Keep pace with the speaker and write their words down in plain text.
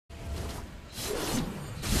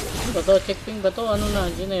Ba to? Checkping ba to? Ano na?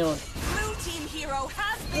 Hindi na yun.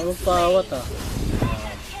 Ano paawat ah?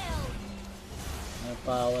 Ano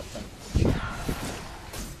paawat ah?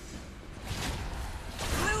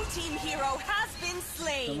 Blue team hero has been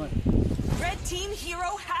slain. Red team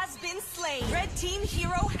hero has been slain. Red team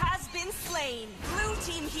hero has been slain. Blue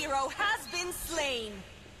team hero has been slain.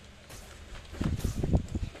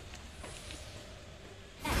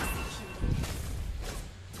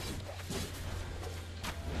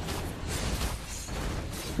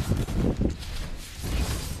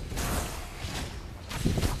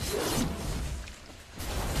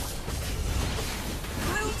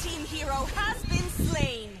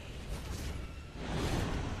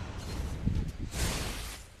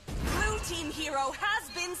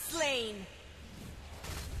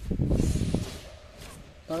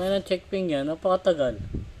 Bakit na checkping yan? Napakatagal.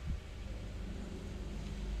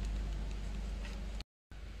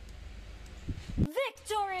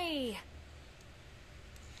 Victory!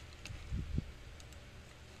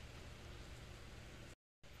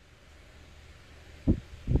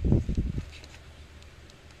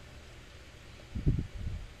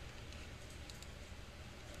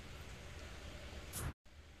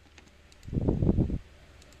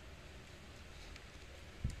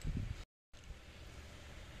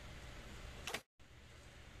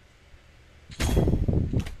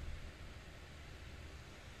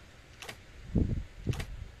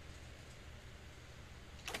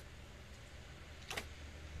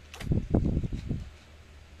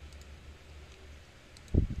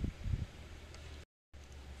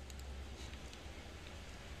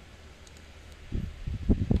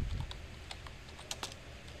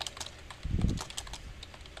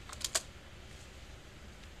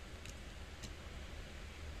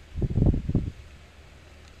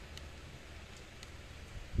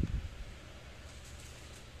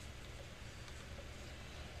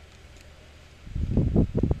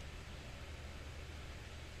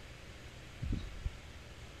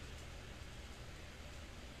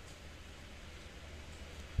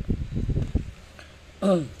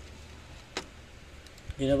 Di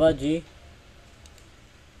na ba, G?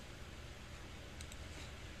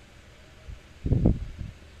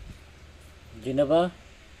 Di na ba?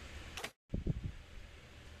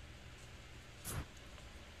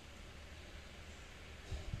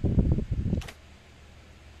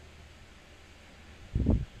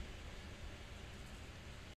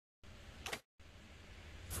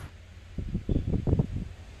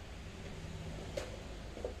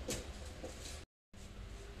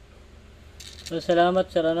 So, salamat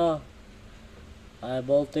sir ano. High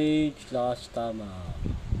voltage, last tama.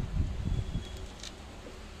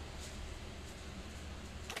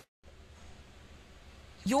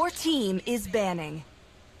 Your team is banning.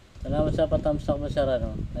 Salamat sa patamsak mo sir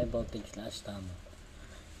ano. High voltage, last tama.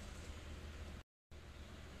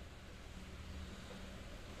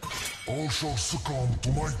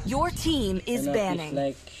 Your team is banning.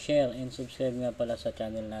 Please like, share, and subscribe nga pala sa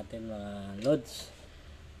channel natin mga lods.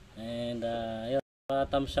 And yun,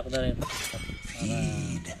 patamsak na rin.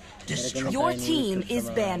 Your team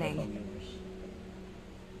is banning.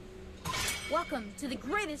 Welcome to the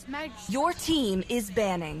greatest match. Your team is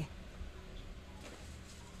banning.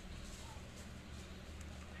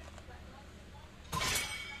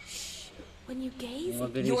 When you gaze,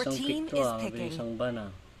 your team is picking.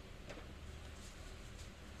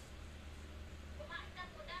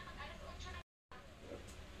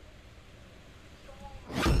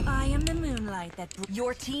 I am the moonlight that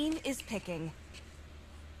your team is picking.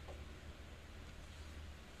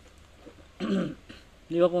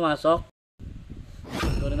 Di ba pumasok?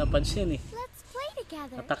 Hindi ko rin napansin eh. Let's play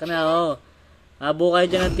together. Attack na ako. Abo kayo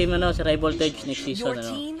dyan ng team ano, sa High Voltage next season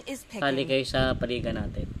ano. Sali kayo sa paliga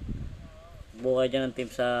natin. Abo kayo dyan ng team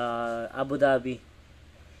sa Abu Dhabi.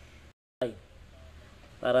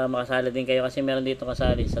 Para makasali din kayo kasi meron dito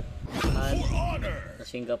kasali sa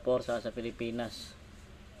Singapore sa Pilipinas.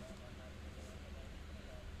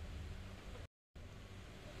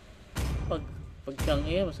 Pag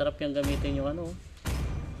siyang masarap yung gamitin yung ano.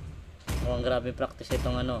 Ang grabe practice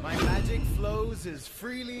itong ano.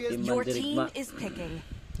 Team Your team MANDIRIGMA. is picking.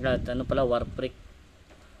 Ano pala, WARFRICK.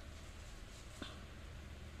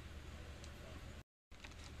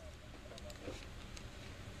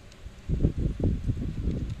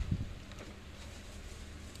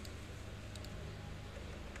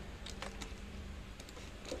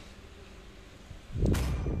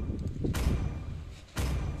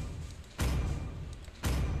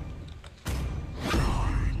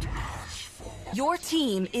 Your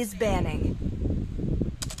team is banning.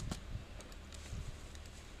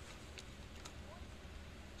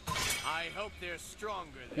 I hope they're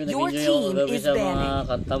stronger Yung than Your nag-enjoy ako team kagabi is sa mga banning.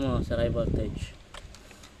 kanta mo sa High Voltage.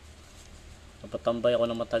 Napatambay ako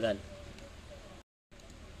ng matagal.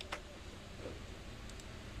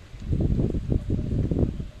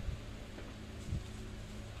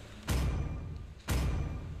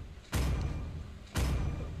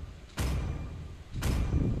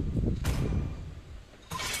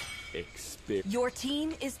 Your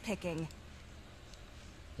team is picking.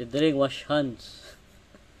 Si Drake, wash hands.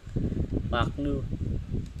 Pakno.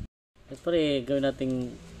 Siyempre, gawin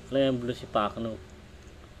natin Flame Blue si Pakno.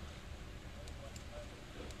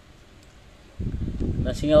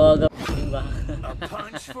 Nasingawaga ba? a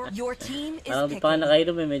punch for Your team is Parang di pa picking.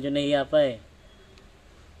 nakainom eh, medyo nahiya pa eh.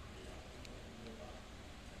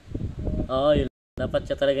 Oo, yun. Dapat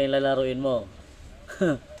siya talaga yung lalaruin mo.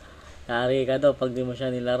 Kari ka daw pag di mo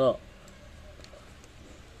siya nilaro.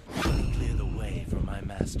 clear the way for my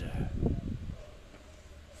master.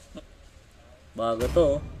 Bago to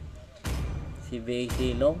oh. Si Bay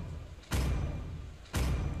Silong.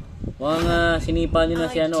 Mukhang sinipa nyo na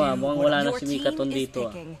si ano ah. Mukhang wala na Your si team Mikaton is dito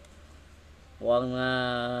ah. picking. Mukhang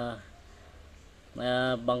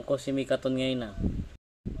bangko si Mikaton ngayon ah.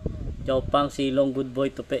 Jopang, Silong, Good Boy,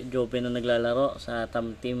 Tupe, Jope na naglalaro sa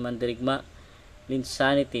Team Mandirigma.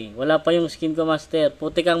 Linsanity. Wala pa yung skin ko, Master.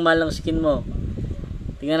 Putik ang mahal ng skin mo.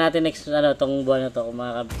 Tingnan natin next tong buwan na to kung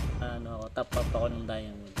top up ako ng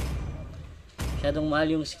diamond. Masyadong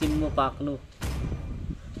mahal yung skin mo, Pakno.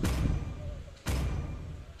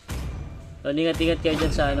 So, ingat-ingat kayo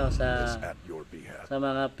dyan sa sa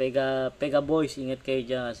mga Pega Boys. Ingat kayo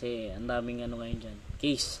dyan kasi ang daming ngayon dyan.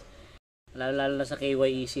 Case. Lalo na sa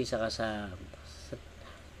KYEC saka sa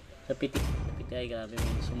PTI. Grabe,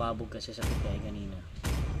 may sumabog kasi sa PTI kanina.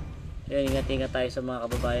 So, ingat-ingat tayo sa mga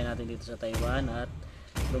kababayan natin dito sa Taiwan at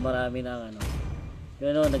dumarami ng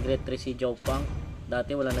nag-retry si Jopang.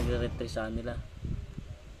 Dati wala nagre-retry sa nila.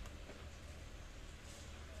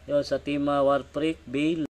 Yun, sa team WARFRICK,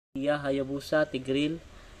 Bale, Hayabusa, Tigril,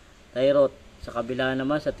 Tyrot. Sa kabila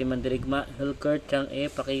naman sa team Mandirigma, JHELOUQT, Chang'e,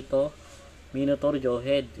 Pakito, Minotaur,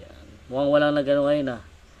 Johead. Mukhang walang nagano ngayon ah.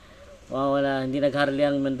 Mukhang wala, hindi nagharli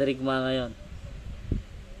ang Mandirigma ngayon.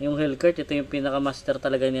 Yung JHELOUQT, ito yung pinaka-master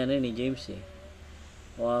talaga niya ni James eh.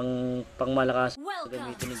 Mukhang pangmalakas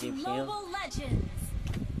gamitin ni James ngayon. Legends.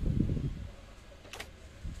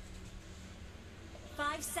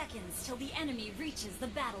 5 seconds till the enemy reaches the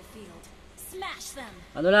battlefield. Smash them.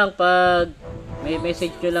 Ano lang, pag may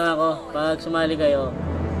message nyo lang ako, pag sumali kayo,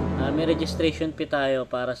 may registration fee tayo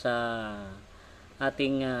para sa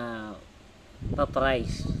ating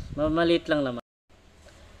pa-price. Maliit lang naman.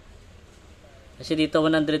 Kasi dito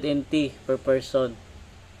 100 NT per person.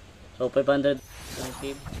 So 500 NT.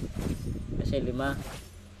 Kasi 5.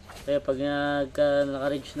 Kaya pag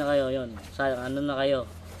naka-register na kayo, yun. Ano na kayo?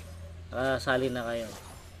 Nakasali na kayo.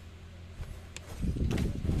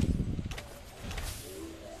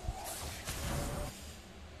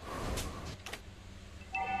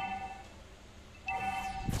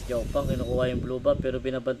 Jopang kinukuha yung blue buff pero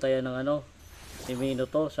binabantayan ng ni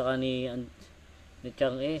Minotaur saka ni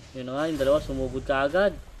Chang'e. Yun na nga, yung dalawa sumugod ka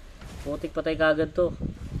agad. Putik, patay ka agad to.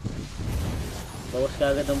 Bawas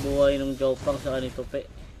ka agad ang buhay ng Jopang saka ni Tupe.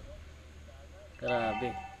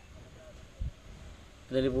 Grabe.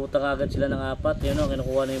 Nalibutan ka agad sila ng 4. Yun o,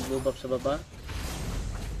 kinukuha na yung blue buff sa baba.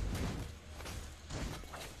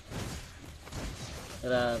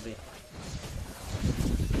 Grabe.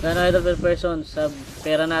 Gano'n idol per person sa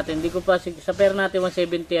pera natin. Hindi ko pa sa pera natin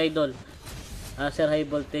 170 idol. Sir High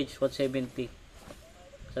Voltage 170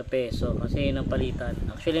 sa peso kasi yun ang palitan.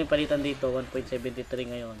 Actually yung palitan dito 1.73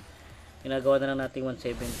 ngayon. Ginagawa na lang natin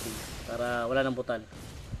 170 para wala nang butal.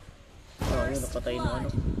 Oh, yun napatay na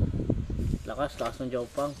lakas ng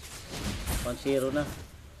Jopang. 1-0 na.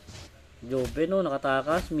 Jobe no,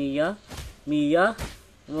 nakatakas. Mia.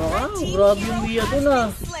 Wow, grabe yung Mia dun ah.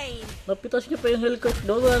 Napitas niya pa yung JHELOUQT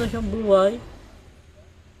doon. Wala na siyang buhay.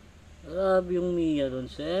 Grabe yung Mia doon,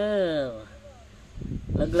 sir.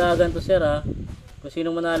 Laglagan to, sir, ha. Kung sino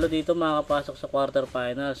manalo dito, makakapasok sa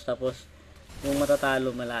quarterfinals. Tapos, yung matatalo,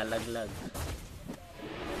 malalaglag.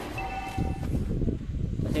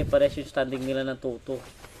 Kasi pares yung standing nila ng 2-2.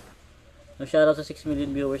 Shoutout sa 6 million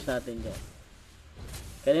viewers natin dyan.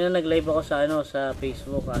 Kanina nag-live ako sa, sa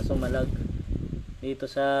Facebook, kaso malag. Dito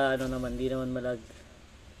sa, naman, di naman malag.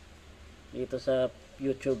 Dito sa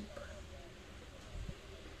YouTube.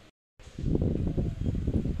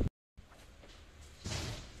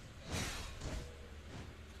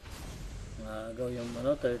 Agaw yung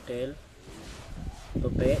turtle.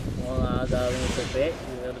 Tupe. Mukhang agawin yung Tupe.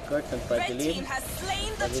 Yung JHELOUQT nagpadilim.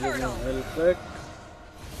 Padilim yung JHELOUQT.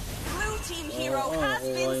 Blue team hero has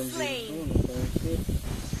been slain.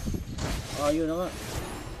 Ayun na nga.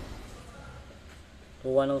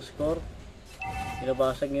 2-1 ang score.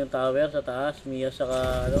 Binabasag niya yung tower sa taas. Mia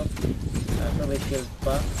saka ano. Kaso may shield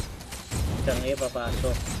pa. Chang'e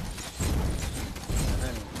papasok.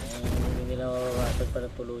 Ayan. Hindi nila mababasag pa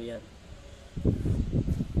ng tuluyan.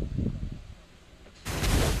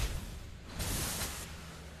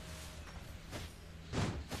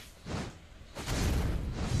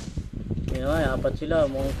 Yun nga, apat sila.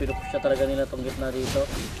 Mukhang pinupush na talaga nila tong gitna dito.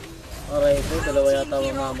 Alright po, dalawa yata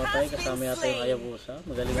mamamatay. Kasama yata yung Hayabusa.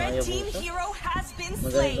 Magaling ang Hayabusa.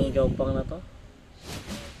 Magaling tong Jopang na to.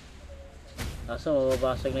 Kaso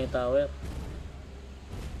mababasag na yung tower.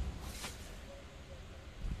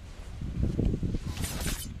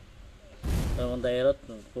 Ang Dairot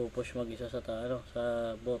pupush mag-isa sa sa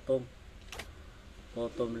bottom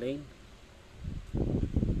lane.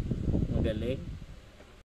 Magaling.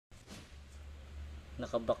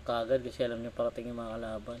 Nakaback kagad kasi alam niya parating yung mga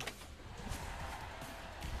kalaban.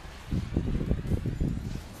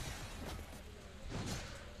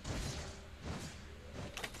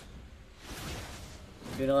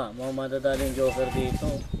 Yun na nga, mga madadali yung Joker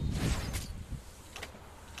dito.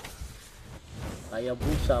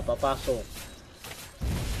 Hayabusa papasok.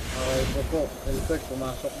 Okay po, Helkert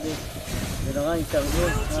pumasok din. Yun na nga yung Chang'e.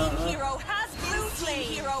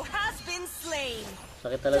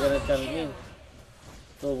 Sakit talaga ng Chang'e.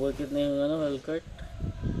 Double kill na yung Helkert.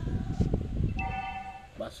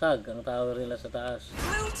 Basag ang tower nila sa taas.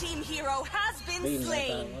 Bane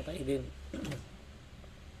na matay din.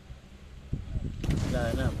 Wala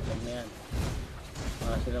na, patag na yan.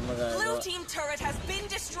 Baka sila magagawa. Blue team turret has been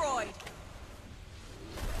destroyed.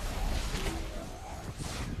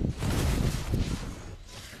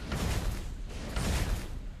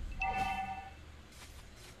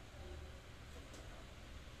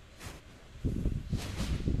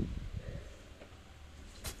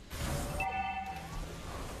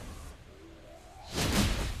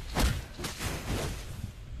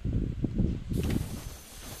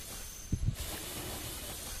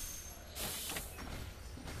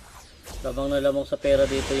 Labang na lamang sa pera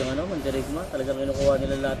dito yung Mandirigma. Talagang kinukuha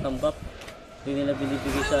nila lahat ng buff. Hindi nila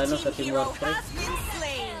binibigay sa sa Team WARFRICK.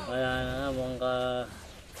 Kaya na mukhang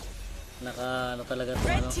talaga ito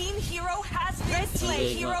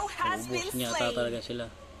ubus niya talaga sila.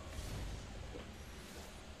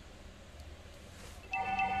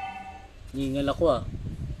 Hingal ako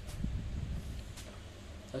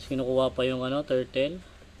Tapos kinukuha pa yung turtle.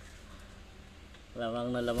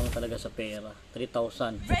 Lamang na lamang talaga sa pera.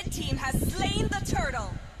 3,000. Red team has slain the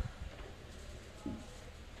turtle.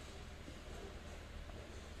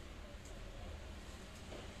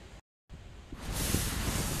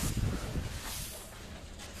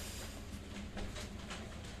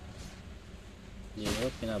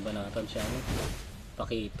 Yun, pinabanatan siya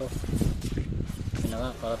Pakito. Yun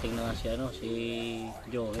na nga, parating na nga si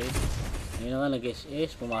Johead. Yun na nga,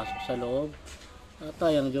 nag-SS, pumasok sa loob.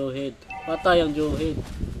 Patay ang Johead.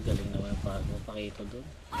 Galing naman ang Pakito doon.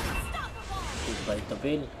 Goodbye to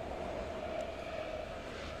Bill.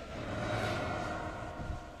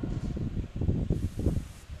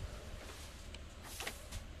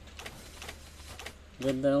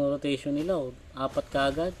 Ganda ng rotation nila. 4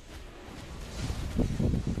 kaagad.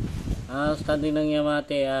 Standing ng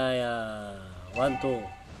Yamate ay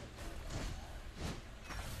 1-2.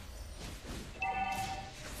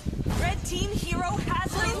 Team hero has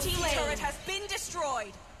been slain. Turret has been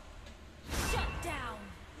destroyed. Shut down.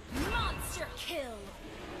 Monster kill.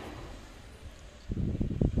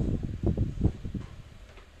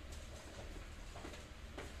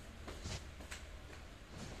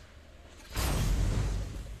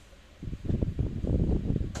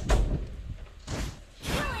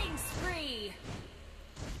 Killing spree.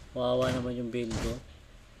 Wawa naman yung build ko.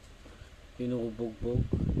 Pinuubugbog.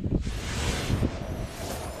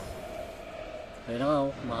 Ayun na nga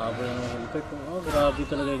mahaba yung Helkert. Grabe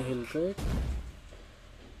talaga yung Helkert.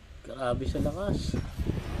 Grabe sa lakas.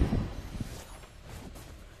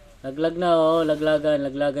 Laglag na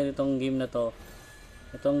laglagan itong game na to.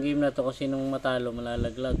 Itong game na to kung sinong matalo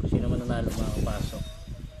malalaglag, kung sino mananalo makakapasok.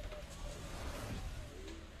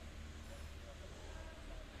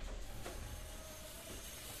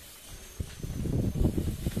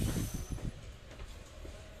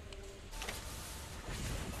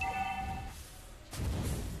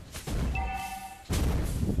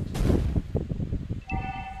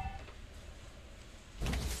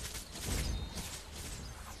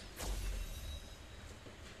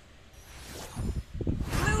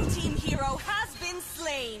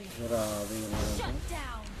 Grabe yung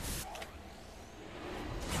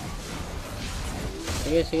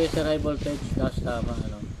sige sir, high voltage last tama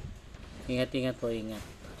Ingat po, ingat.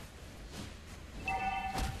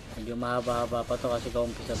 Medyo mahaba-haba pa to kasi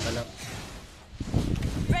kaumpisa pa lang.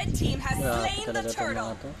 Red team has Grabe slain the talaga itong mga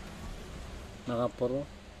turtle. to. Mga puro.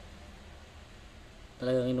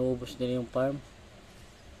 Talagang inuubos nila yung farm.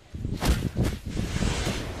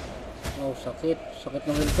 Oh, sakit. Sakit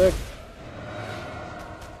ng Hilkert.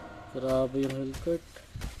 Grabe yung Hilkert.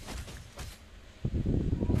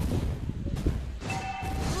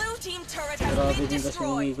 Blue team turret has Grabe been din kasi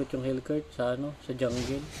destroyed. umikot yung Hilkert sa ano, sa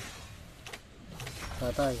jungle.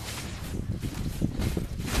 Tatay.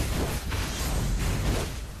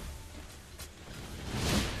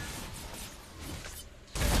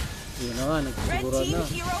 Yun na nga, Red nagsiguro team na.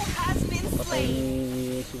 hero has been Patay slain.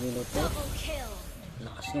 ni Similoto. Double kill.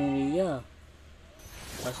 Lakas ng Mia.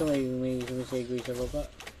 Kaso may sumisegoy sa baba.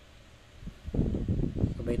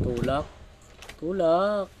 Sabay tulak.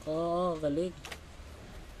 Tulak. Oo, galing.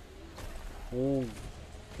 Boom.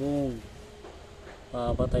 Boom.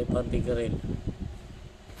 Papatay pa ang Tigreal.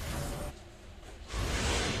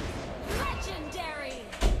 Legendary.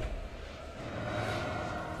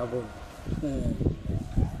 Habon.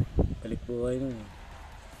 Balik buhay nun.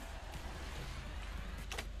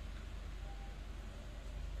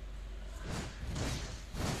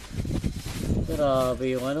 Grabe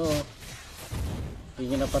yung ano. Hindi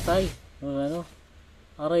niya napatay. Yung ano.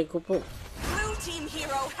 Aray ko po. Blue team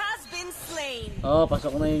hero has been slain. Oh,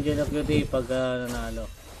 pasok na yung JHELOUQT pag nanalo.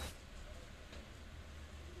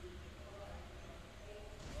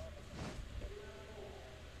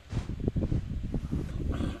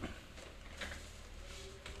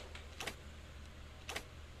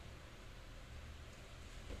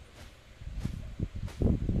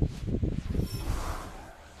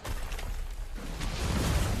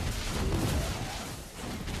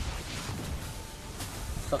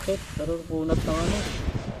 Sakit, pero kunat ng ano.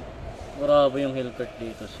 Grabe yung Hilkert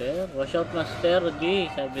dito, sir. Watch out, Master G,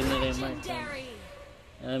 sabi ni Remark. Legendary.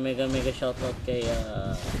 Mega shoutout kay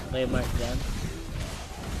Remark dyan.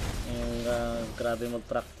 Yung grabe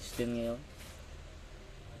mag-practice din ngayon.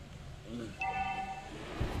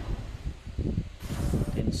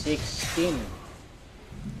 10-16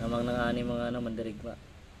 namang nang-ani mga mandirigma.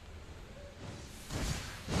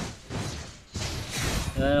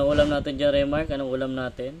 Anong ulam natin dyan, Remark? Anong ulam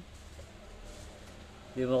natin?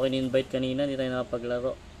 Hindi mo in-invite kanina, hindi tayo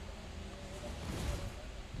nakapaglaro.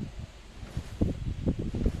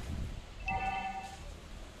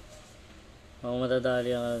 Mga matadali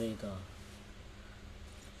ang ano dito.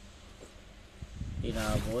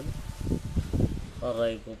 Inabol.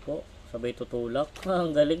 Aray ko po. Sabay tutulak.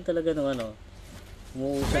 Ang galing talaga ng ano.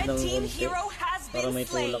 Umuusad Red ng team konti hero has para been may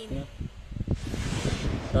tulak slain. niya.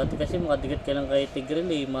 Dati kasi makadikit ka lang kay Tigreal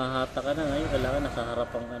eh. Mahata ka na ngayon. Kailangan nasa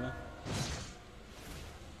harapan ka na.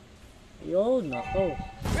 Yun, nako.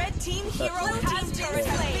 Red team hero has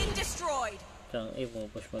been destroyed. Siyang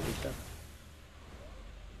pupush mag-isa.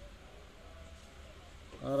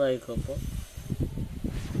 Aray ko po.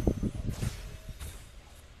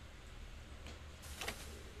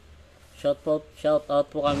 Shout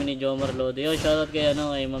out po kami ni Jomar Lodi. Yo, shout out kay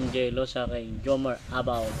kay Ma'am Jello sa kay Jomar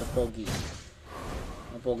Abaw, the Pogi.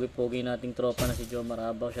 Ang pogi-pogi nating tropa na si Jomar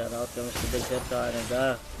Abaw. Shout out kami sa Desert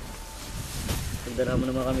Canada. Pagdala mo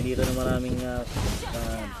naman kami dito ng maraming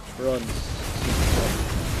bronze.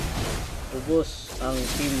 Ubus ang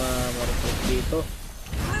team marupot dito.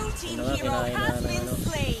 Blue team Ano nga, hero kinain na has ng been ano.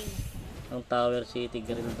 slain. Ang Tower City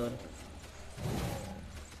Grill doon.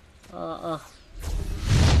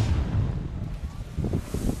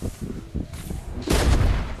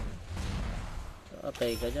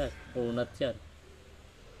 Atay ka dyan. Unat yan.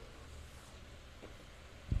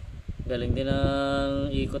 Galing din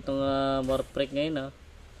ang ikot ng WARFRICK ngayon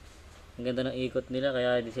Ang ganda ng ikot nila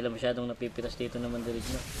kaya hindi sila masyadong napipitas dito ng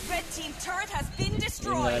Mandirigma. Red team turret has been Yun nga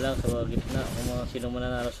destroyed. lang sa gitna kung mga sino man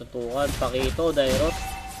nanalo sa tukan. Pakito, Dairot.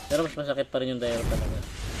 Pero mas masakit pa rin yung Dairot talaga.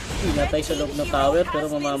 Pinatay sa loob ng tower pero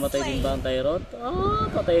mamamatay din ba ang Dairot?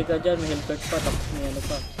 Patay ka dyan. May Hilkert pa. Tapos may ano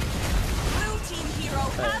pa. Blue team hero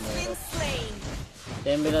has been slain.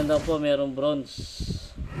 Tembilan daw po merong bronze.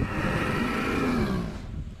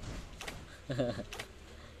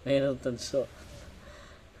 Mayroong tanso.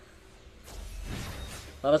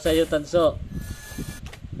 Para sa iyo tanso.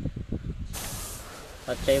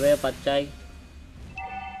 Patchay ba yung patchay?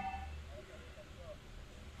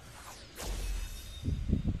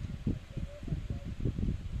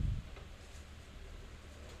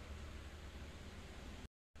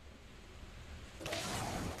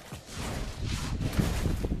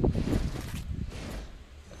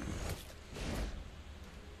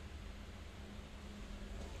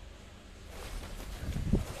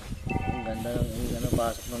 Ganda ng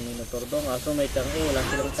pasok ng Minotaur doon. Kaso may Chang-E. Wala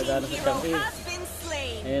silang tagano sa Chang-E.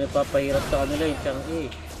 Ngayon nagpapahirap sa kanila yung Chang-E.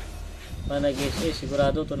 Pa nag-SA,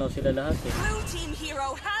 sigurado tunaw sila lahat eh. Blue team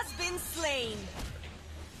hero has been slain.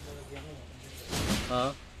 Ha?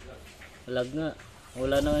 Lag nga.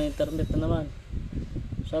 Wala na nga internet na naman.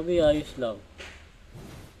 Sabi ayos lang.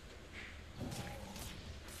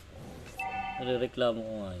 Rereklamo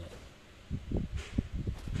ko nga yan.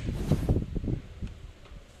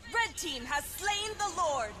 Red team has slain the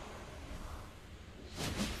Lord.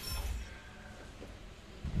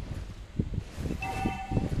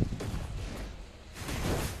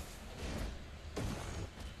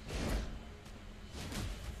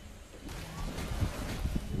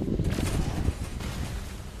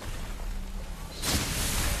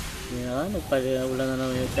 Nagpaliwala na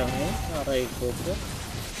naman yung Chang-E. Aray ko po.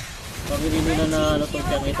 Pag hindi nila na ano itong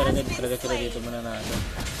Chang-E talaga sila dito mananalo.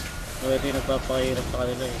 So ito yung nagpapakahirap sa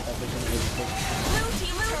kanila eh. Tapos yung gusto.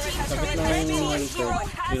 Tapos na nga yung mga ito.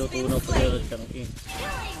 Pinutunaw pa sila ng Chang-E.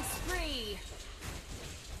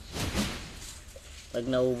 Pag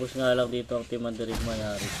naubos nga lang dito ang Team Mandirigma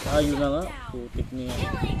Yaris. Ayun na nga. Putik niya.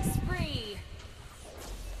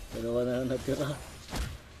 Dalawa na lang natira.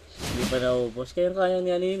 Hindi pa naubos. Kaya kaya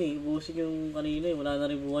niya nini. Ibusin yung kanina eh. Wala na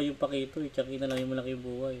rin buhay yung pakito eh. Chang-E na lang yung malaki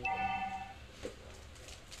buhay.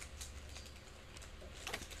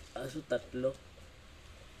 Aso tatlo.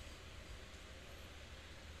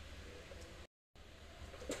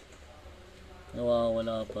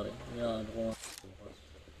 Nawawala pa rin. Yan ko nga.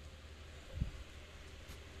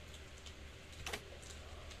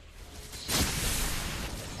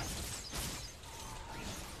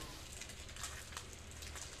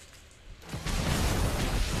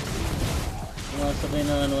 Sabay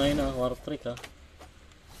na ano ngayon ah, WARFRICK ha.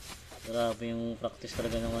 Grabe yung practice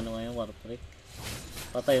talaga ng ano ngayon, WARFRICK.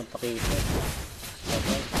 Patay yung pakito.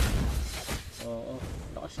 Patay. Oo,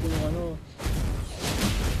 lakas yung ano.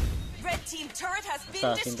 Red team turret has been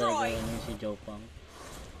Assassin talaga destroyed. yun si Jopang.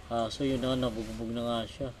 So yun na, nabugbog na nga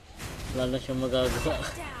siya. Wala na siyang magagawa.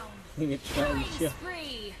 Hinit na siya.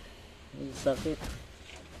 Ang sakit.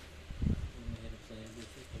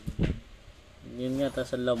 Yun nga,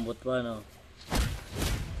 tas ang lambot pa no.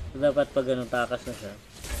 So, dapat pag ganun takas na siya.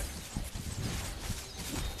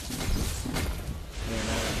 Yan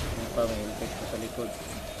na, yung pa may helicopter pa sa likod.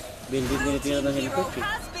 Building din itira ng helicopter.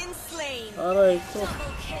 Aray ito.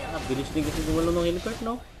 Bilis din kasi gumalo ng helicopter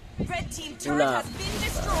no? Red team turret has been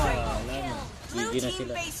destroyed. Wala na. Blue GG na team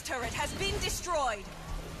sila. base turret has been destroyed.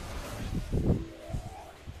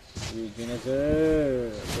 GG na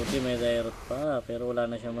sir. Buti may direct pa. Pero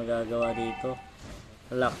wala na siyang magagawa dito.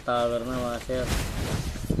 Lock tower na mga sir.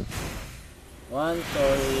 One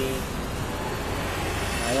story.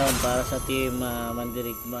 Ayun, para sa team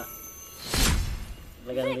Mandirigma.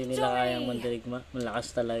 Talagang hindi nila kayang Mandirigma.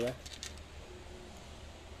 Malakas talaga.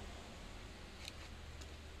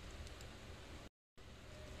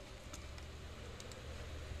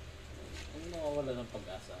 Ano mawawala ng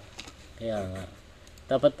pag-asa? Kaya nga.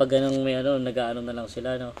 Dapat pag ganun may ano, nag-aano na lang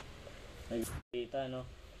sila no. Nagkita no.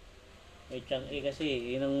 May Chang-E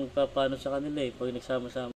kasi, yun ang papano sa kanila eh. Pag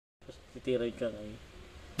nagsama-sama, titira yung Chang-E.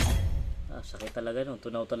 Sakit talaga no.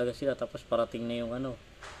 Tunaw talaga sila. Tapos parating na yung ano.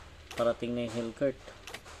 Parating na yung Hellcurt.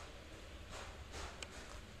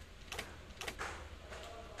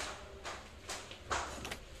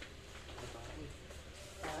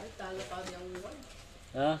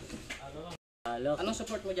 Ha? Talo. Anong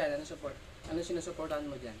support mo dyan? Anong support? Anong sinusuportahan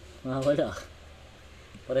mo dyan? Wala.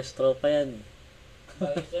 Pares tropa yan.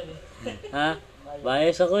 Ha?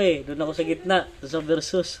 Bias ako eh. Doon ako sa gitna. Doon sa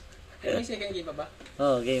versus. May second game pa ba?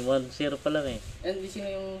 Oh, game 1-0 pa lang eh. And sino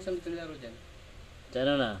yung sa laro dyan?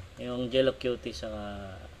 Ano na? Yung JHELOUQT sa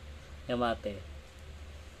Yamate.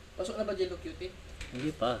 Pasok na ba JHELOUQT? Hindi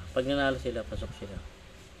pa. Pag nanalo sila, pasok sila.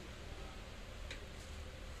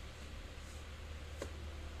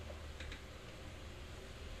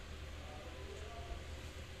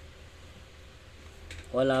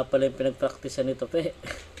 Wala pala yung pinag-practicean nito, pe.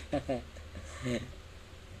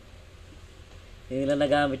 Hindi nila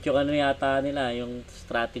nagamit yung ano yata nila, yung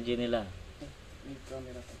strategy nila. May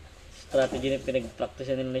camera pa. Strategy na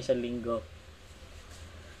pinag-practicean nila isang linggo.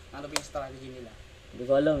 Ano ba yung strategy nila? Hindi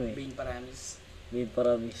ko alam eh. Bane Paramis. Bane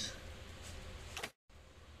Paramis.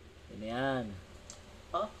 Yan.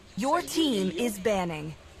 Huh? Your team is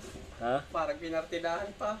banning. Ha? Parang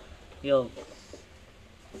pinartidahan pa. Yung.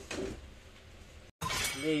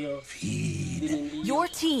 Leo.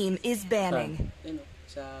 Your team is banning. Ano?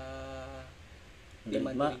 Sa...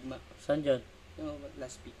 Mandirigma. Saan dyan? Yung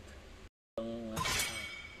last pick.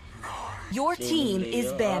 Your team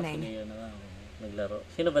is banning. Leo na nga. naglaro.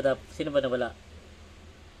 Sino ba nawala?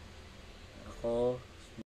 Ako,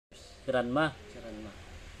 si Ranma.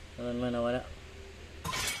 Ranma nawala.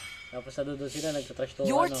 Tapos sa dudo sila, nagtatrash to.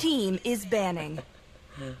 Your team is banning.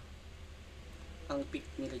 Ang pick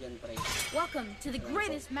nila dyan, pre. Welcome to the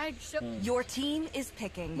greatest magic show. Your team is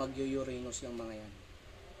picking. Mag-Uranus yung mga yan.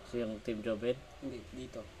 So yung Team Jobin, Hindi,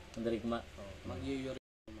 dito. Mandirigma.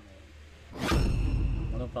 Mag-Uranus yung mga yan.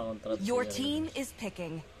 Ano pa kontra? Your team is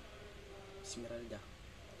picking. Esmeralda.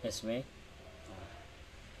 Esme?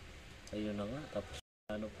 Ayun na nga. Tapos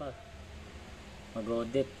ano pa?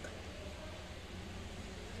 Mag-audit.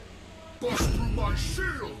 Bust through my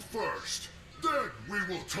shield first, then we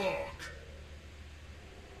will talk.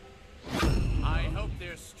 I hope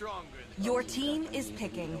they're stronger than Your team is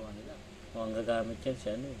picking. Gawa nila. Mukhang gagamit yan si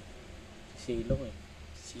ano eh. Si Silong eh.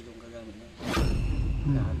 Silong gagamit niya.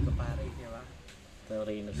 Lahat ko pare, di ba?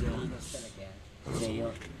 Taurinos yun. Uranus talaga yan. Jeyo.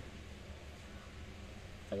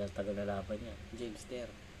 Tagal-tagal na laban niya. James Ter.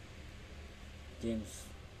 James.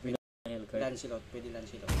 Hellcard. Lancelot. Pwede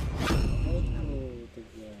Lancelot. Oh,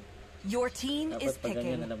 tigyan. Your team Dapat is pag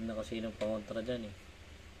ganyan, picking. alam na kung sinong pangontra dyan eh.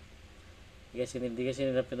 Hindi kasi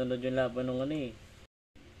nila pinunod yung laban ng ano eh.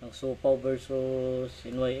 Ng Supaw versus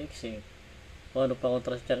NYX eh. Kung ano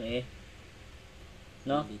pangontra siyang eh.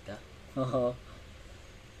 No? Lolita. Oo.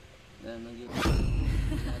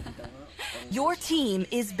 Lolita nga. Your team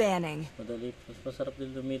is banning. Madali. Mas masarap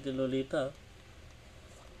din lumitin Lolita.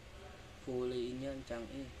 Fully in yan, Chang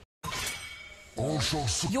E.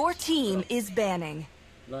 Your team is banning.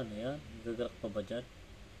 Wala na yan. Gagarak pa ba dyan?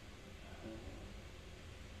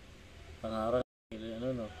 Pangarang. Ano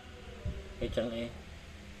no? Kay Chang eh.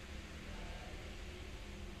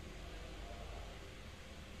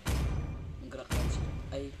 Graklan sila.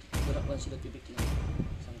 Ay, graklan sila tibik lang.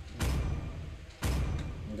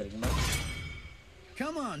 Mandirigma.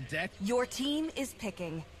 Come on, Deck. Your team is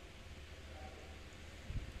picking.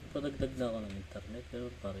 Padagdag na ako ng internet. Pero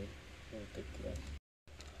pa rin. Putik yan.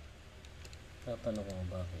 Tatanong ko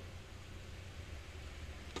nga bakit.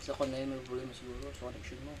 Sa kon na yun, may problema siguro sa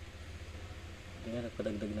connection mo. Hindi nga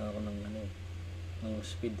nagpadagdag na ako ng ano eh. Ng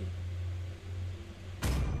speed eh.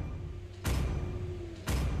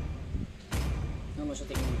 Ano mo sa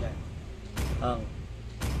tingin mo dyan? Ang.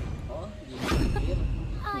 Oo, hindi mo binibir.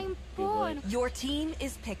 I'm bored. Your team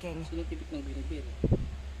is picking. Sino tibik ng binibir?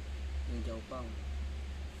 Yung Jaupang.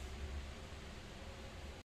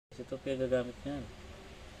 Kasi ito pinagagamit niyan.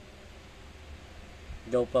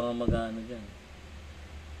 Daw pa nga mag-ano dyan.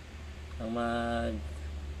 Ang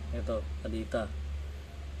ito, Kadita.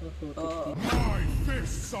 Oo. My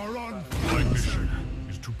fists are on. My mission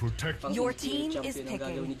is to protect. Pang Your Infinite team is Champion ang picking.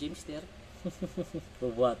 gagawin ni James Ter.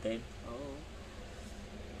 Bubuhatin. Oo.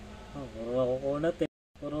 Oh, puro makukunat eh.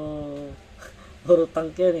 Puro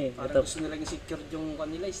tank yan eh. Parang gusto nilang i-secure yung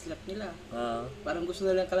kanila, slap nila. Parang gusto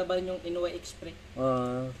nilang kalaban yung NYX pre.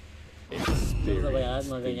 Sino ba yan?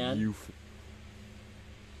 Mga ganyan?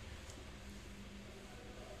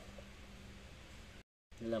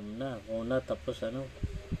 Alam na. Una tapos ano.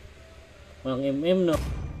 Walang MM no?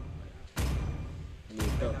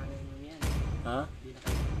 Dito. Ha?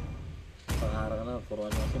 Pangarang na. Puro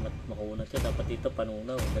ano kasi makunat yan. Dapat dito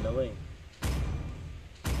panunaw. Dalawa eh.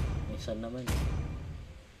 Minsan naman.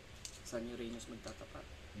 Saan yung Uranus magtatapat?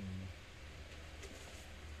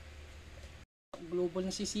 Global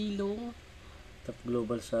na si Silong. Top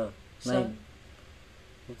global sa Sa- 9.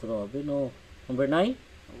 Oh, grabe no. Number 9?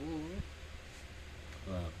 Oo.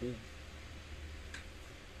 Grabe.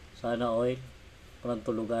 Sana oil. Parang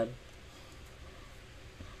tulugan.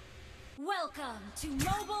 Welcome to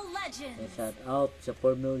Mobile Legends. Shout out sa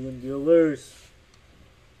 4 million viewers.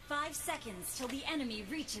 5 seconds till the enemy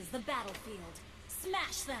reaches the battlefield.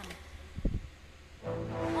 Smash them.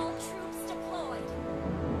 All troops deployed.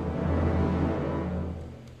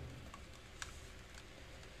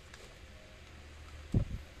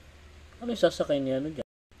 Ano yung sasakay niya ano dyan?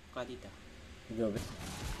 Kadita. Gabi.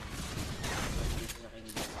 Dito sa akin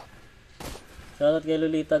dito. Shoutout kay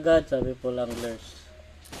Lolita God, sabi po Langlers.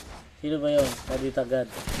 Sino ba yun? Lolita God.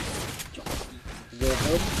 Si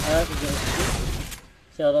Jobin? Si Jongski?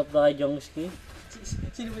 Shoutout ba kay Jongski?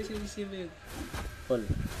 Sino ba yun? Paul.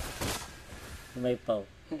 May pau.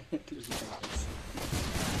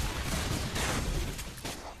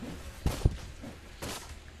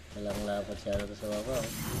 Walang laban siya na sa baba. Oh.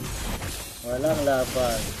 Walang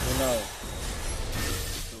laban. Tunaw.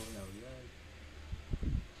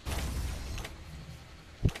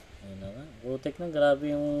 Ayun na nga. Putek na.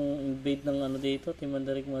 Grabe yung invade ng ano dito. Team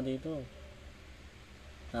Mandirigma dito.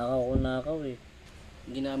 Nakaw eh.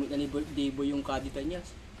 Ginamit na ni Birthday Boy yung kadita niya.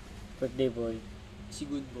 Birthday boy. Si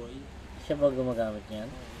Good Boy. Siya ba gumagamit niyan?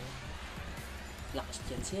 Lakas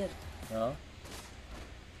dyan, sir. No?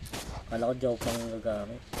 Kala ko joke pang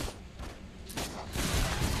gagamit.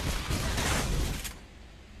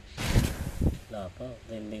 Wala pa.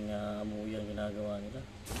 Trending amuwi ang ginagawa nila.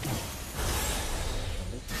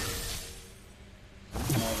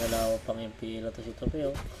 Nagalawa pang yung pila to si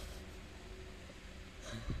Tope, oh.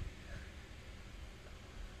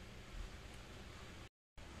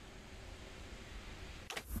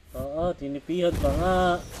 Oo, tinipihan pa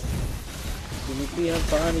nga. Tinipihan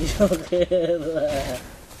pa nga ni Joker.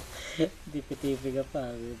 Tipi-tipi ka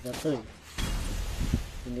pa. Na to, eh.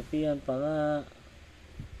 Tinipihan pa nga.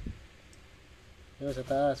 Yun, sa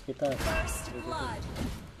taas, pitas. First blood.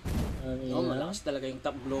 Oo, malakas talaga yung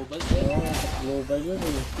top global, sir. Oo, global yun,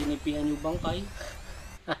 eh. Tinipihan yung bangkay.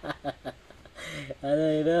 Ano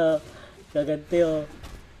yun, oh. Gaganti, oh.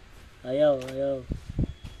 Ayaw.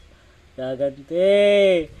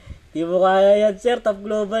 Gaganti. Di mo kaya yan, sir. Top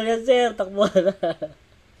global yan, sir. Takbo na.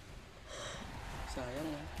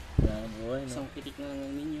 Sayang, ha. Wala ang buhay, no? Isang pitik na lang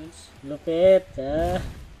ng minions. Lupit, ha?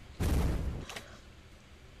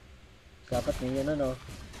 Dapat niya na, no?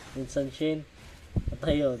 Instant Shin.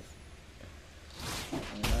 Patay yun.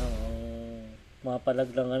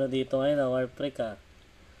 Mapalag lang ano dito ngayon, WARFRICK, ha?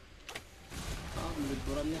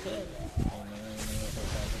 Lugburan na, sir.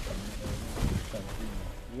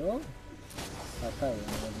 Yun. Patay.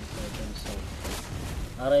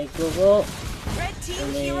 Aray ko po. Red team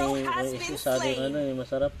May hero has been isa din slain. ano,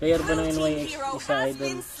 masarap. Player ba ng Blue team NYX? hero Isa has idol.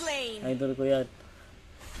 been slain. Idol ko yan.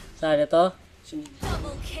 Saan ito?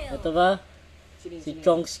 Double kill. Ito ba? Si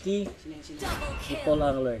Chomsky. Double Si kill. Paul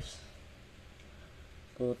Anglers.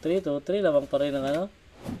 2-3. Lamang pa rin ang ano?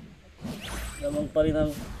 Lamang pa rin ang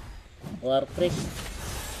WARFRICK.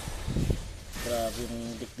 Grabe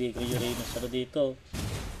yung dikdik ko yung Uranus. Ano dito?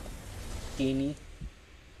 Tini.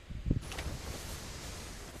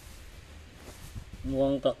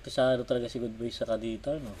 Mukhang praktisado talaga si Good Boy sa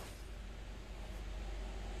kadita, no?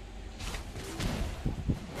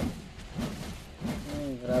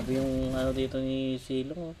 Grabe yung ano dito ni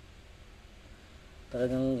Silong, oh.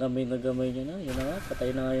 Talagang gamay na gamay nyo na. Yun na nga,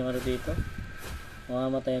 patay na nga yung ano dito.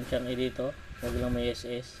 Mamamatay ang Chang-E dito. Huwag lang may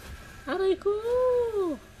SS. Aray ko!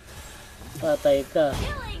 Patay ka.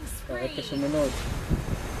 Killing Bakit ka spree. sumunod?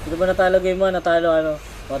 Sino ba natalo game mo? Natalo ano?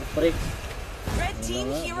 WARFRICK. Red team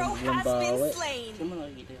nga, hero biglang has been bawi. slain. Saan mo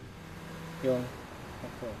nakikita yun? Yung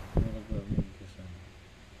ako. May nag-video sa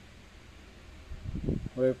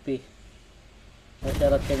Warpy. May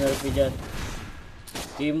shoutout kay Warpy dyan.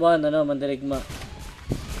 Team 1, ano, Mandirigma.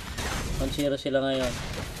 1-0 sila ngayon.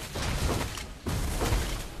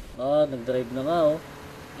 Ah, nag-drive na nga, oh.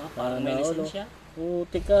 Parang may lisensya.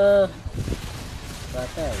 Puti ka.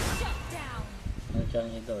 Batay. Shut down. Ano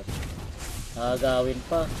siyang idol? Nakagawin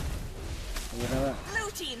pa. Yun na nga.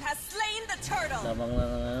 Blue team has slain the turtle. Lamang na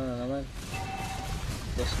ano naman.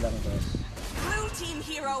 Boss lang, boss. Blue team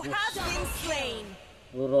hero has been slain.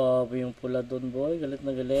 Grabe yung pula doon, boy. Galit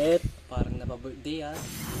na galit. Parang napa-birthday, ha.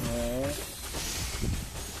 Oo.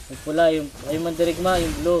 Yung pula, yung Mandirigma,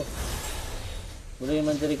 yung blue. Blue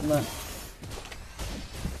yung Mandirigma.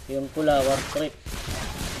 Yung pula, WARFRICK.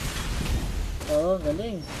 Oo,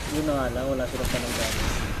 galing. Yun na nga lang, wala silang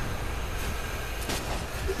pananggaling.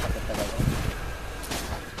 Sakit talaga.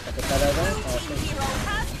 Sakit talaga. Blue team hero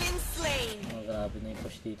has been slain. Oh, grabe na yung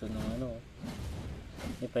push dito ng ano.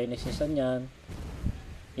 May painisisan yan.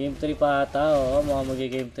 Game 3 pa ata, oo. Mukhang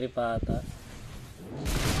mag-game 3 pa ata.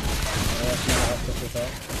 Kaya sinakapos ito.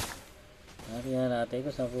 Tingnan natin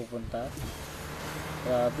kung saan pupunta.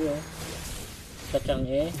 Grabe, oh. Sa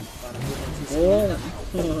Chang-E. Parang yun ang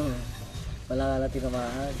Boom! Wala ka na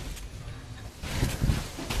tinamaan.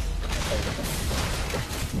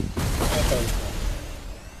 Okay.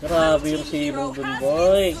 Grabe yung silong dun,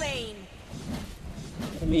 boy.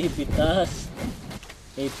 Umibitas.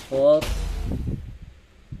 8-4.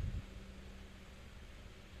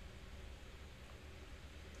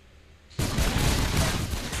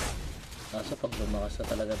 Kaso pag lumakas na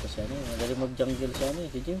talaga to siya, madali mag-jungle siya,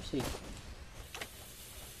 si James, eh.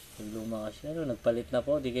 Pag lumakas siya, nagpalit na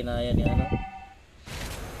po, di kinaya ni ano.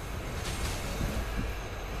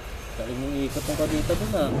 Galing yung ikot ng kadita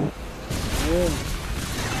dun, ah. Yun.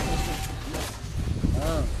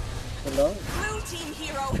 Ah, hello? Blue team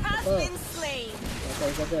hero has been slain.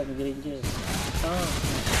 Patay ka dyan, Granger. Ah.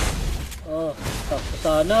 Oh, sakto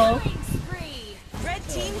sana, oh. Killing spree. Red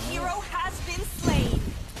team hero has been slain.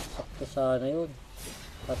 Sakto sana yun.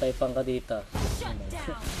 Patay pang kadita. Shut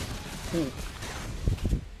down.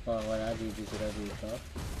 Oh, wala, dito sila dito.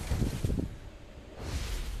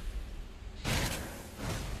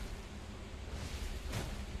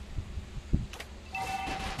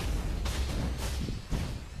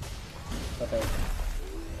 patay.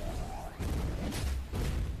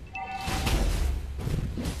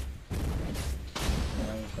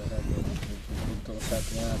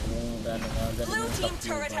 Blue team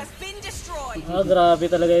turret has been destroyed. Grabe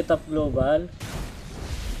talaga yung top global.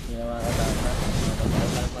 Hindi na makakatama.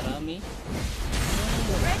 Marami.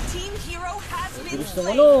 Red team hero has been Bilis ng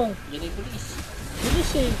slain. ulong. Yan ay pulis.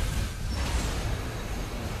 Bilis eh.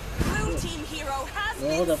 Blue team hero has Oo,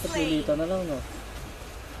 been dapat slain. lilita na lang, no?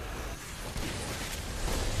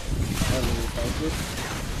 Lilita dito.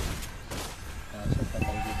 Kaso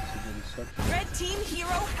patay dito si Wilson. Red team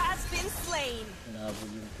hero has been slain. Hinabol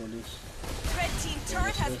yung polis. Red team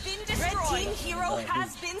turret has been destroyed. Red team hero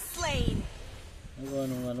has been slain.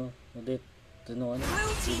 Ano, Odette. Ano?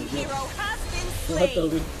 Blue team hero has been What a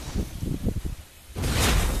slain. win.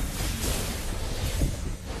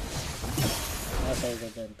 Patay ka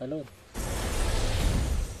dyan, talon.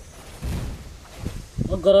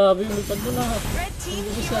 Oh, grabe yung lipad mo na. Red team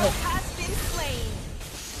hero has been slain.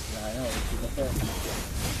 Wala na, ulit na siya.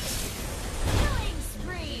 Killing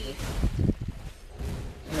spree.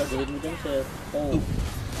 Ano, gawin mo dyan, sir? Oh.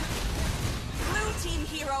 Blue team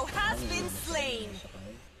hero has been slain.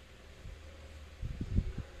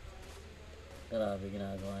 Grabe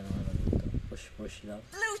ginagawa ng ano dito. Push lang.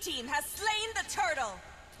 Blue team has slain the turtle.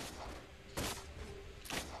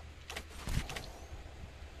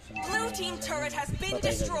 Blue team turret has been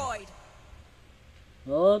destroyed.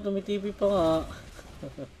 Oh, tumitipi pa nga.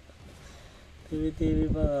 Tumitipi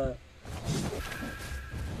pa nga.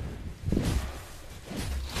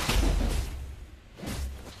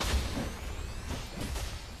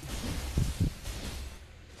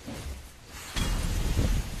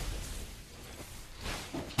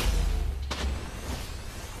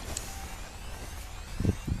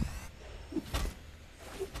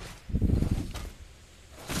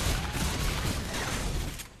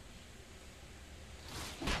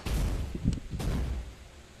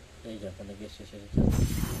 Diyan pa nag-guess siya sa chat.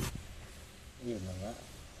 Yun na nga.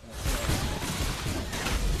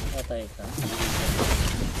 Patay ka. Yun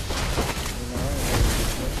na nga.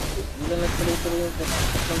 Hindi lang nagtuloy-tuloy yung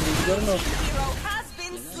ng video, no? Hero has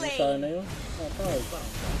been slain. Sana yun. Patay.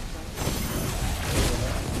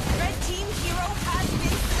 Red team hero has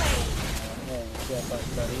been slain. Siya pa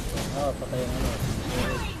sila rito. Patay ang ano.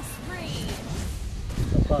 Killing spree.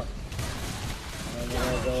 Ito pa. Ano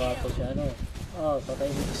ginagawa ko siya, ano? Patay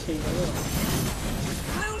dito siya yung ano.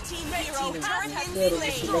 Blue team hero has been Pero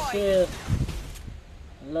slain. sila share.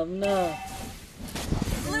 Alam na.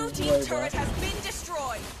 Blue team turret has been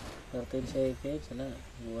destroyed. 13 seconds. Wala.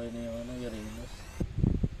 Buhay na yung ano, Uranus.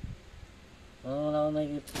 Wala ako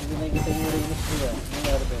nakikita. Hindi nakikita yung Uranus niya. Ano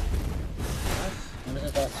nangyari doon? Ano sa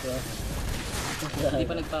taas ba? Hindi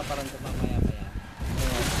pa nagpaparanta mamaya-maya.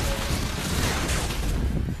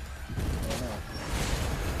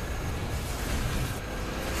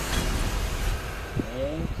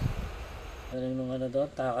 Galing nung ano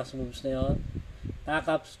doon, takas moves na yun.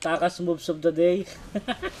 Takas moves of the day.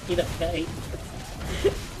 Kinakain.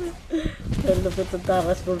 Ang lupit ng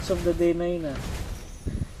takas moves of the day na yun,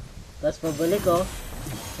 Tapos pabalik,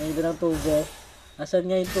 Ngayon din ang tubo. Asan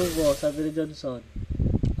nga yung tubo? Sabi ni Johnson.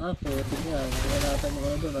 Putin nga. Hindi natin mo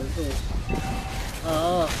ano doon. Altos.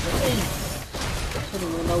 Kasi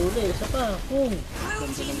mo nauli. Isa pa. Boom.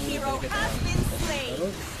 Blue team hero has been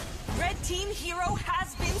slain. Red team hero has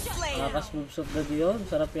been slain. Takas moves of the day yun.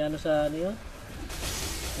 Sarap yan sa ano yun.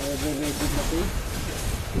 Ready na ito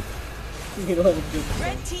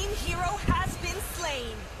Red team hero has been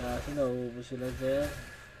slain. Kasi nauubos sila sir.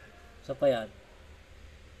 Sa pa yan.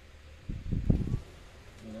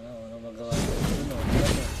 Hindi na wala magawa ko.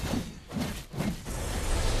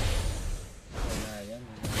 Wala yan.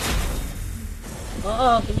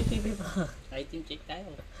 Tumitibay pa. Item check tayo.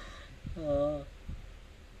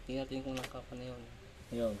 Tingnan natin kung nakapa na yun.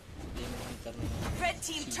 Yun. Red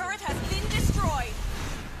team turret has been destroyed.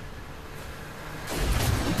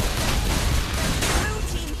 Blue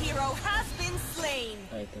team hero has been slain.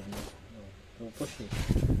 Item na. Pupush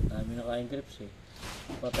Dami naka-encrypts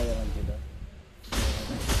Patayan sila.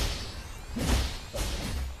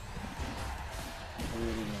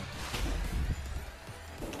 Uwi na.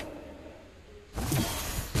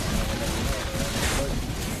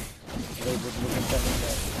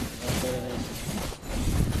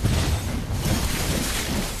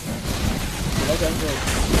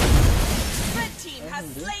 Red team has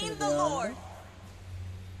slain the Lord.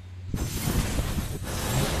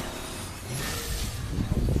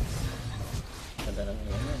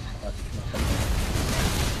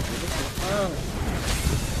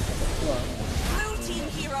 Blue team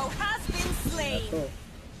hero has been slain.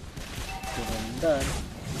 Sinundan.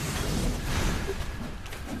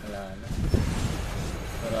 Wala na.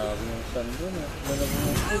 Marami yung sun dun eh. Wala mo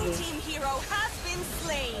yung Blue team hero has been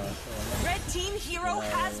slain. Red team hero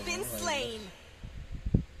has been slain.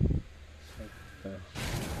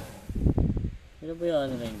 Ano ba yan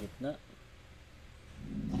na yung gitna?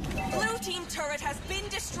 Blue team turret has been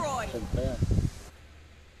destroyed. Saan pa yan?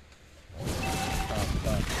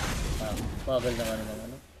 Bagal na naman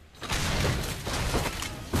ano.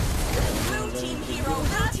 Blue team hero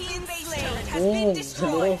has been slain. Has been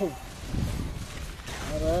destroyed.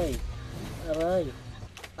 Aray. Aray.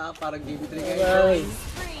 Parang game 3 kayo. Aray.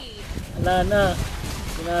 Spree. Wala na.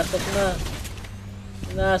 Pinasok na.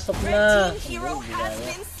 Pinasok na. Red team hero has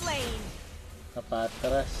been slain.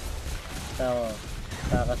 Kapatras. Tama.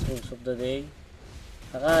 Takas moves of the day.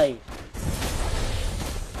 Takay.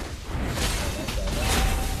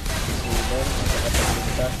 Silong.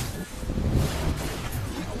 Nakapagligtas.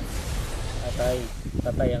 Atay.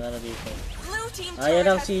 Tatay ang ano dito. Blue team Ayan turret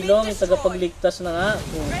ang has silong. been Yung tagapagligtas na nga. Red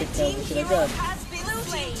Pumpit na team mo sila hero dyan. has been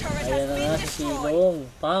slain. Turret Ayan has na been nga si destroyed. silong.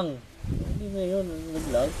 Pang. Hindi na yun.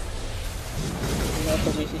 Nag-lag. Hindi na ito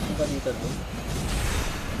basis yung kanita doon.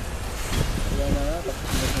 Ayan na nga. Tapos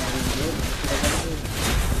nag-video.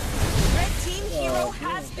 Red team hero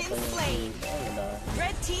has been slain. Wala.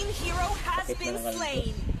 Red team hero has Sakit been na ng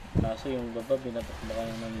slain. kalito. Kaso yung baba, binabakbakan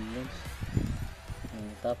yung mga minions. Yung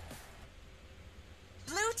top.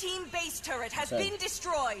 Blue team base turret has Saan? been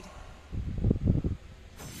destroyed.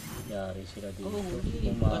 Yari sila dito.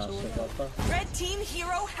 hindi. Pumasok ka pa. Red team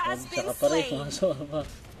hero has been Saka pa rin, slain. pumasok ka pa.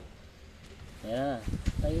 Ayan.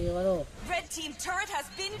 Ay, yung ano. Red team turret has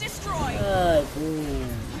been destroyed. Ay,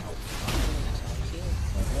 boom.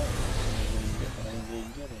 Parang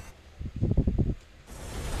ranger eh.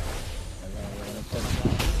 Wala, maligtad.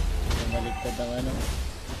 Maligtad ang ano.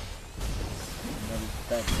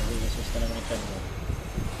 Maligtad. Nag-resus ka naman ito.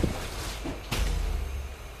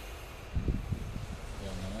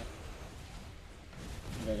 Yan na nga.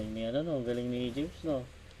 Galing ni ano no, galing ni James no.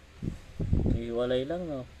 Hiwalay lang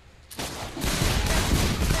no.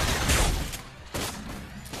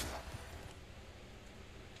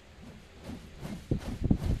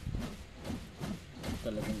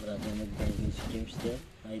 Talagang grabe mag-diving si James there.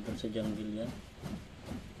 Idol sa jungle yan.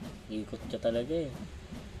 Ikot siya talaga eh.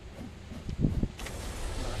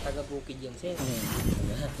 Mga taga-bukid yan, sir.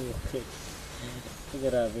 Okay.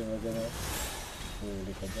 Grabe mag-ano.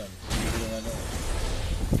 Huli ka dyan. Hindi yung ano.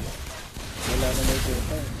 Wala na may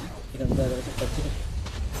tuta. Pinagdala ka sa pati.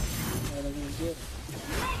 Wala naging gear.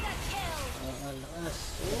 Lakas.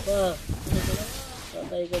 Ano pa?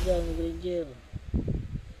 Patay ka dyan, mag-ranger.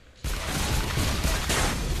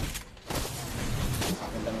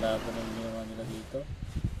 Magandang laban ang ginawa nila dito.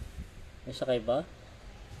 May sakay ba?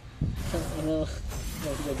 Ano?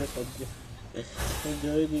 Naglagatod yun. Medyo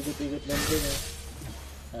ikot-ikot lang din eh.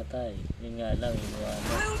 Tatay. Yun nga lang, iniwanan.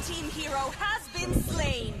 Blue team hero has been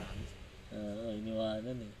slain. Oo,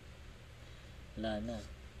 iniwanan eh. Wala na.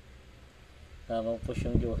 Tamang push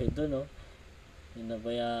yung Johe doon, oh.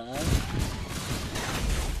 Inabayaan.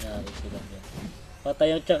 Yari sila yan. Patay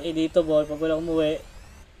yung Chucky dito, boy. Pag walang umuwi.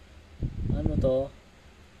 Ano to?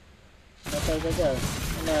 Patay ka dyan.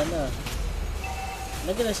 Wala na.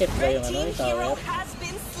 Nag-reset ba Red yung ano, team yung hero tower? has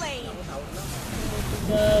been slain.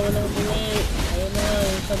 Wala, walang umuwi. Ayun na,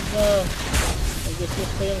 yung sad ba? Nag-reset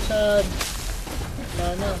pa yung sad. Wala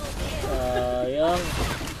na. Sayang.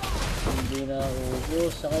 Hindi na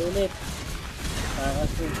ubos. Saka ulit.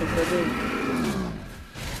 Kakasunod pa din.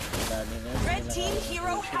 Dami na. Red team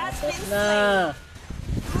hero has been Na! slain.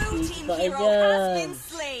 Blue team pa kayo hero has dyan. been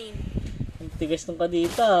slain. Ang tigas ng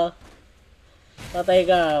kadita. Patay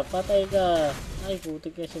ka. Patay ka. Ay,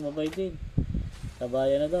 putik na sumabay din.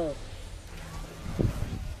 Sabayan na daw.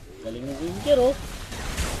 Galing ng ranger, oh.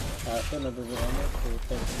 Kaso, naduduran mo.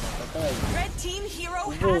 Putik na patay. Red team hero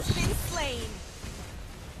Ubos. has been slain.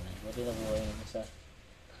 Ay, buti na buhay ng isa.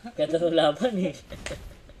 Ganda ng laban, eh.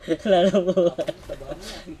 Wala na buhay.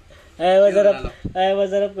 Ay,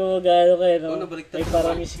 masarap kung magano kayo, no? May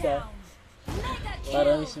paramis ka.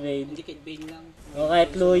 Paramis Bane. Hindi kahit Bane lang. O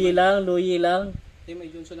kahit Luyi lang. Eh, may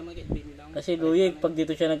Johnson naman kahit Bane lang. Kasi Luyi, pag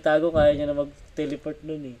dito siya nagtago, kaya niya na mag-teleport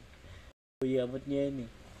nun eh. Luyi, abot niya yan eh.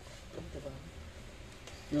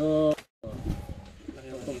 No. Laki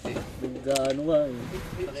naman titi. Gano nga eh.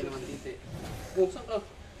 Laki naman titi. Buksan ka.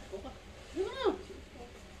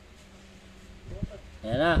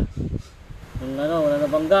 Ayan na. Yung ano, wala na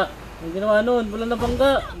bangga. Yung ginawa nun, wala na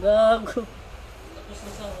bangga. Gago.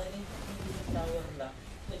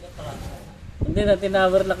 Hindi na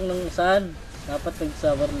tinawerlock ng saan. Dapat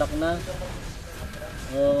nag-sawerlock na.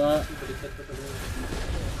 Oo nga.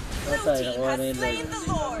 Blue Patay, team nakuha has na yung slain light. the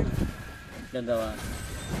Lord. Ganda ba?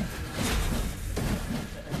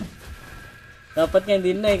 Dapat nga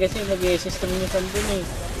din na eh, kasi mag-i-system nyo sandun eh.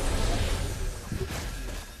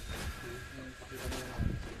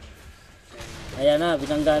 Ayan na,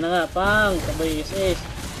 binangga na nga. Pang! Sabay SS.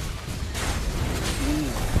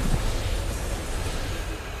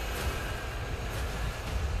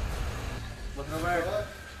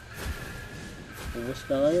 Ubus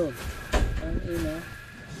na ngayon. Ang ina.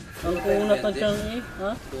 Ang kunat na siyang eh.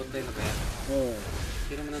 Ha? Tuotay na ba yan? Oo.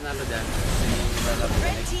 Sino mananalo dyan?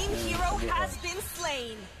 Red team hero has been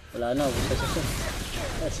slain. Wala na, ubus na siya.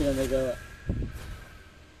 Kasi sila nagawa.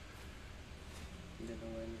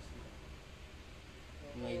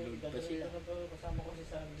 May load pa sila.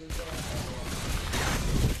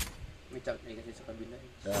 May chunk na kasi sa kabila eh.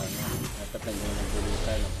 Sana, dapat na yung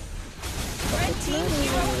nagbulitan. Red team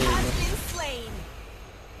hero has been slain.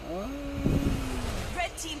 Ah,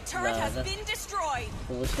 Red team turret has been destroyed.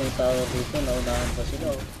 ubus na yung tower dito, naunahan pa sila.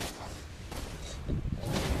 Oh.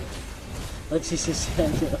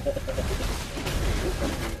 Magsisisihan nyo.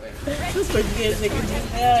 Red team Pag-guessing turret has yun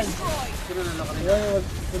been yan. destroyed. Sino nanalo ka rin? Ayan, Red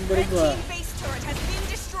MANDIRIGMA. team base turret has been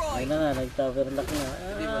Ayun destroyed. na nga, nag-tower lock na.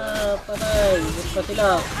 Ah, patay. Ubus pa sila.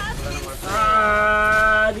 Has been slain.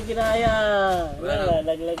 Ah, di kinaya. Wala,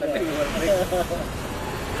 laglag na.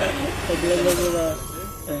 Laglag na.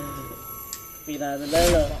 Pinano lang,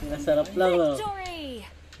 no? Pinasarap lang, no? Victory!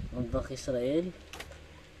 Mag-back Israel?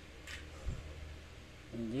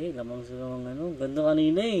 Hindi, lamang sila ng ano. Ganda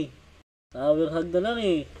kanina eh. Tower hug na lang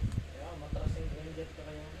eh.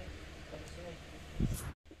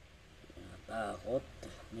 Takot.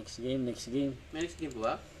 Next game, next game. May next game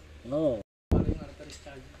ba? No. Parang yung Artaris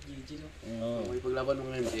sa GG no? No. May paglaban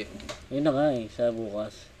ng MJ. Yun na nga eh, sa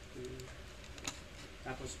bukas.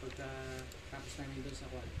 Tapos pagka tapos namin doon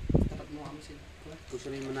sa kwan, tapat mo kami sila. Kung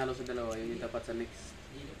sino yung manalo sa dalawa, yun yung tapat sa next.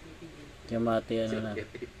 Yamate ano na.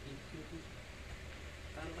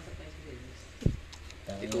 Talo ka sa tayo sa games.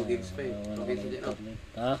 Tama, 2 games pa eh. wala 2 games kang din, no? internet.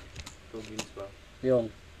 Ha? 2 games pa. Yung.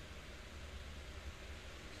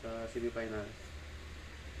 Sa semi-finals.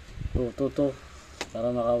 2. Para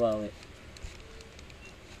makabawi.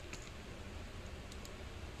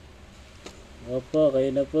 Opo, kayo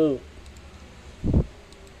na po.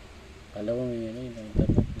 Kala mo may yun na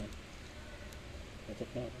internet na.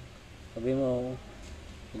 Internet na. Sabi mo ako.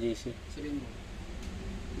 JC. Sabihin mo,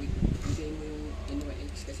 bigay mo yung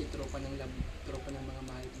NYX kasi tropa ng mga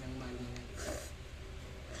mahal ng malingan.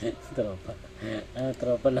 Tropa. Ah,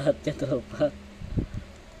 tropa lahat yan, tropa.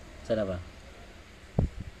 Sana ba?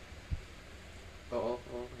 Oo,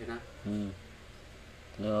 yun na.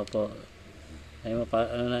 Diba po. Ay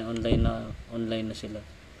ano na, online na sila.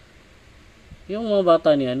 Yung mga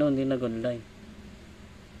bata ni ano, hindi nag-online.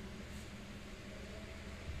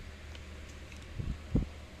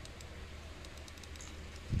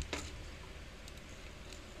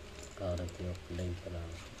 Currently offline pa lang.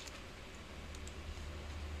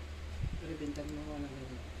 Pero bintang mo ako lang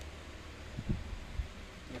ganyan.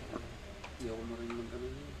 Hindi ako marunong mag-ano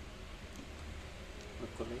yun.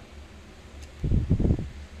 Mag-collect.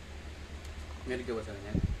 Meron ka ba sa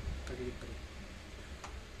kanya? Kagilig ka rin.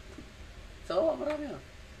 So, marami ah.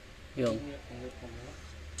 Yung,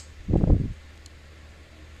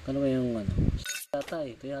 ano ba yung ano?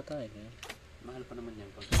 Ito yata eh. Mahal pa naman yan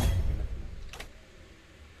pag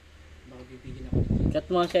baka bibigyan ako. Cut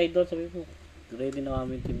mo si Idol, sabi mo. Ready na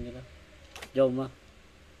kami yung team nila. Joma.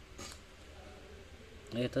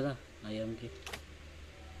 Ay, ito na. IMG.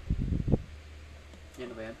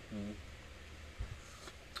 Yan ba yan?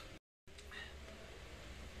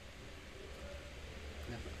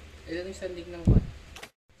 Ilan yung standing ng kwan?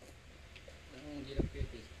 Ang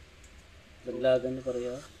JHELOUQT. Daglagan ni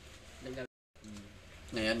pareho. Dagdag.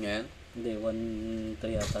 Ngayon? Hindi, 1-3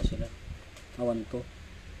 yata sila. 1-2.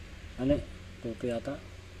 Ano eh? 2-2 yata.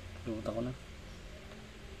 Luta ko na.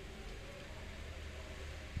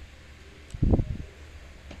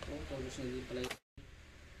 Oo, tolos na din pala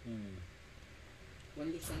yun. 1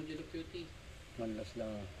 lose ang JHELOUQT. 1 loss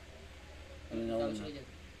lang. Ano na Talo una? sila dyan.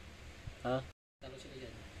 Ha? Talo sila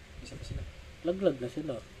dyan. Isa pa sila. Laglag na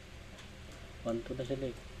sila. 1-2 na sila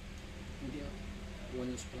eh. Hindi ah. 1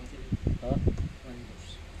 lose pa lang sila. Ha? 1 lose.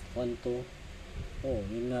 1-2. Oh,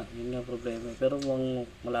 yun nga problema. Pero mukhang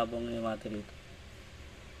malabang yung YAMATE rito.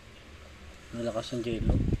 Malakas yung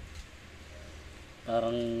JHELOUQT.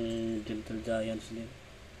 Parang Gentle Giants din.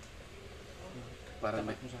 Parang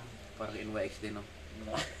NYX din no?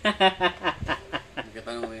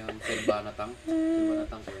 Nagkatanong mo yung Silva na tank. Silva na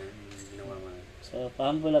tank kaya yung ginawa naman. So,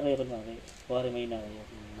 pahambo lang kayo rin ako. Kuwari may na kayo.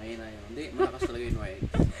 Mahina yun. Hindi, malakas talaga yung NYX.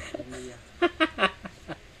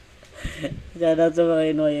 Shout out sa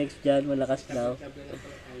mga NYX dyan, malakas daw. Sabi lang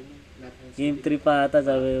pala tayo, lahat ng Game 3 pa ata,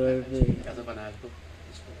 sabi ni Warfrick. Kaso panalo ko.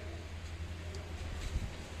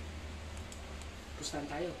 Pustahan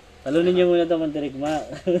tayo. Talunin nyo muna ito, Mandirigma.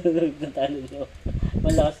 Natalo nyo.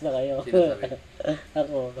 Malakas na kayo. Sino sabi?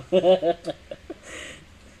 Ako.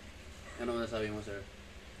 Ano masasabi mo, sir?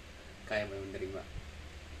 Kaya mo yung Mandirigma?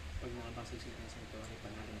 Pag makabasag sila sa ito, ay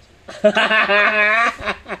panalo na sila.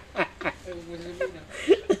 Ay, huwag mo sasabihin na.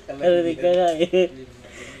 Narinig ka nga eh.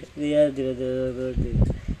 Hindi yan, dinadunod din.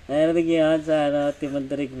 Narinig nyo yan sa Team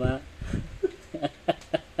Mandirigma.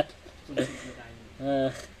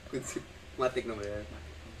 Matik na ba yan?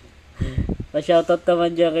 Pa-shoutout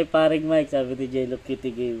naman dyan kay paring Mike, sabi ni JHELOUQT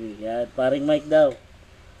Kitty Gaming. Yan, paring Mike daw.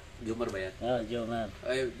 Jomar ba yan? Jomar.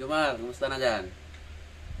 Ay, Jomar, kumusta na dyan?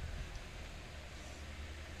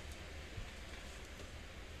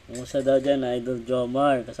 Kumusta daw dyan, Idol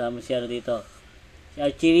Jomar. Kasama siya dito. Si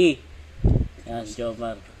Archie. Yan, si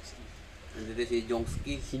Jomar. Nandito si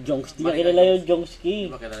Jongski. Si Jongski. Kilala yung Jongski.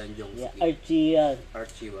 Di ba kilala yung Jongski? Yeah, Archie yan.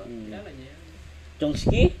 Archie ba? Kilala niya yan.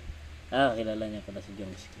 Jongski? Kilala niya pala si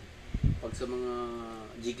Jongski. Pag sa mga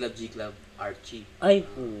G-Club, Archie. Ay,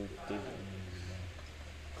 puti.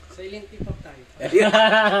 Silent tip up tayo.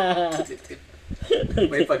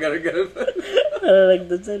 May pag-aragal pa. Naralag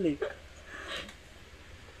doon sa link.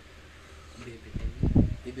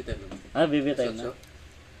 Baby time naman. Baby time na. So?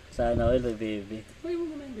 Sana all may baby. May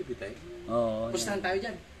mo muna yung baby time. Oo. Pustahan tayo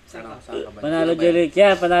dyan. Saan Saka. ka ba? Panalo JHELOUQT.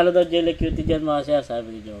 Yan, panalo daw JHELOUQT dyan mga siya,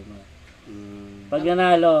 sabi ni Jomar. Pag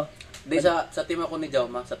nanalo, Di sa team ako ni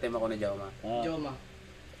Jawma, Joma.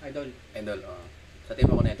 Idol. Idol, sa team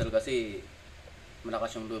ako ni Idol kasi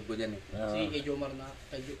malakas yung loob ko dyan eh. Si kay Jomar na.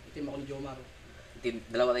 Team ako ni Jomar.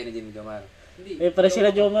 Dalawa tayo ni Jimmy Jomar. Hindi. pare sila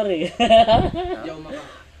Jomar eh. Joma ka.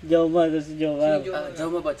 Jomar, si Jomar. Sino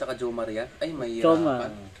Jawma ba tsaka Jomar yan? Ay, may Jomar.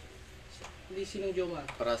 Hindi, sinong Jomar?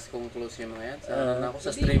 Paras kong close yung mga yan. Sa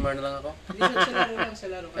streamer na lang ako. Hindi, sa laro lang. Sa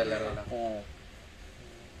laro. Sa laro lang.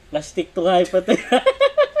 Plastic to hype pati.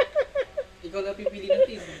 Ikaw na pipili ng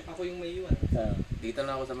team. Ako yung may iwan. Dito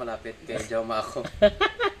na ako sa malapit, kaya Jawma ako.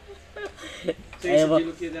 So, Ayaw yung ba? sa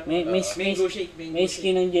Jiluk yun ako. May Mango shake. may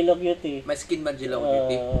skin ng JHELOUQT eh. May skin man Jilo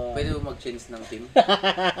Kitty. Pwede mo mag-change ng team.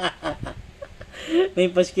 May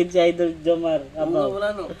paskin si Idol Jomar.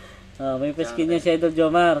 Wala no. May paskin niya si Idol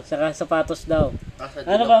Jomar. Saka sapatos daw. Sa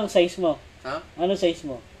Ano ba ang size mo? Ha? Ano size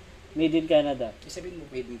mo? Made in Canada. Sabihin mo.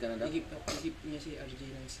 Made in Canada? Igip niya si RJ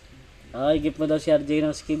ng skin. I-gift mo daw si RJ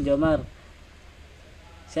ng skin, Jomar.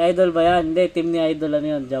 Si Idol ba yan? Hindi, team ni Idol ano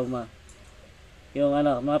yun, Jawma. Yung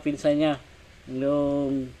mga pinsan niya.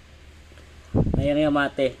 Yung ayan yung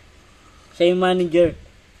Yamate. Siya yung manager.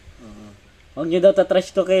 Huwag niyo daw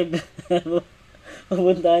tatrash talkin.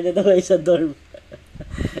 Pupuntahan niya daw kayo sa dorm.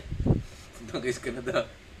 Guys, Canada.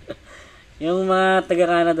 Yung mga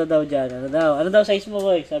taga-Canada daw dyan. Ano daw size mo,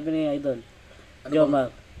 boy? Sabi ni Idol.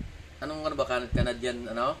 Jomar. Anong ba? Canadian,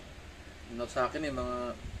 ano? Ano sa akin eh, mga...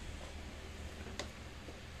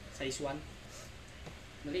 Size 1.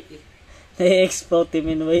 Maliit eh. Nai-expose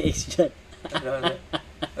team in way X dyan.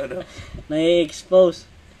 Ano? Nai-expose.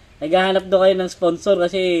 Naghahanap daw kayo ng sponsor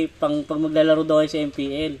kasi pag maglalaro daw kayo sa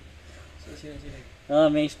MPL. Sino?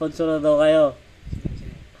 May sponsor daw kayo.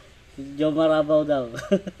 Si Jomar Abaw daw.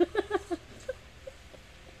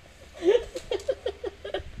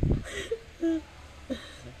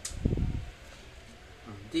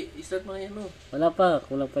 I-start mo yan, no? Wala pa,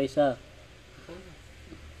 kulang pa isa.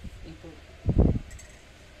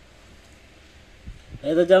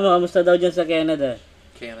 Eto dyan mo, kamusta daw dyan sa Canada?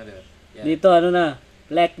 Canada. Yeah. Dito,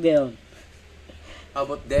 lockdown. How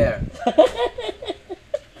about there?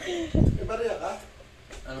 May barya ka?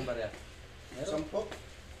 Anong barya? Sampo?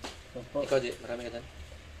 Ikaw, Jay, marami ka dyan?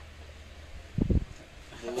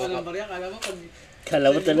 Walang barya, kala mo pag... Kala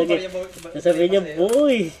mo talaga. Nasabi niya,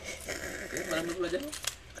 boy! Marami pala dyan.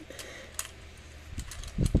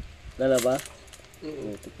 Dala ba? Oo,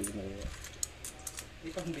 tipid na yun. Di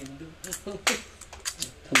pa ang bendo.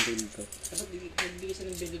 Ang bento. Dapat nagbigay siya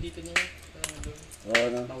ng bendo dito niya. Oo,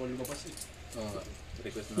 no? Bawal lumabas eh. Oo nga.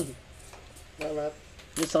 Request na. Salamat.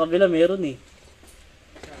 Yung sa kabila, meron eh.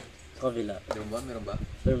 Sa kabila. Meron ba?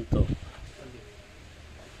 Term 2.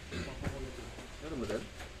 Meron ba dyan?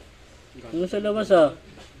 Yung sa labas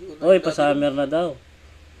Oy, pa-summer na daw.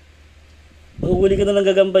 Uhuli ka na lang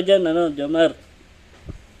gagamba dyan, Jomar.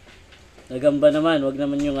 Gagamba naman, wag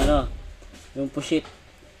naman yung yung pushit.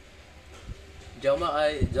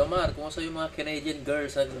 Jomar, kumusta yung mga Canadian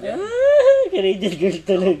girls? Ano dyan? Canadian girl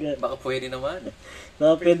talaga. Baka pwede naman.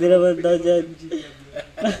 Baka pwede naman daw dyan.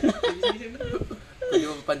 Pwede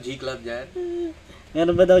mo pa G-Club dyan?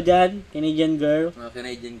 Meron ba daw dyan? Canadian girl? Mga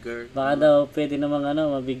Canadian girl. Baka daw pwede namang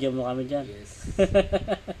mabigyan mo kami dyan. Yes.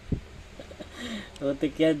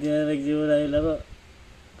 Putik yan, di na nagsimula yung laro.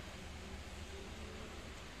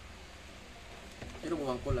 Pero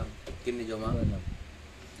mukhang ko lang. Team ni Jomar? Ano?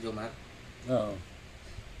 Jomar? Oo.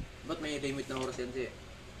 Ba't may limit ng oras yan siya?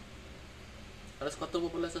 Alas 4 pa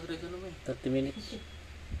pala sa Rizal naman 30 minutes.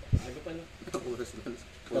 Ano pa no? Oras na.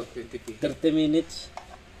 4:20 30 minutes.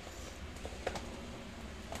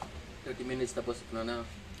 30 minutes tapos na.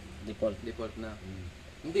 Default. Na.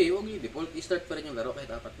 Hindi, huwag yung default. I-start pa rin yung laro kahit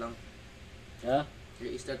 4 lang. Ha?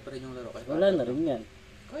 I-start pa rin yung laro kahit Wala 4 na rin yan.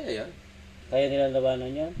 Kaya yan. Kaya nilang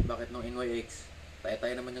labanan yan. Bakit nung NYX?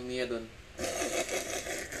 Tayo naman yung Nia doon.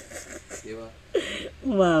 Di ba?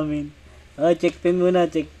 Umamin. Check ping muna,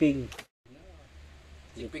 check ping.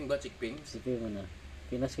 Chickping ba? Chickping? Check ping muna.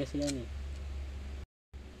 Pinas kasi yan eh.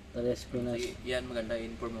 Tares Pinas. Yan, maganda.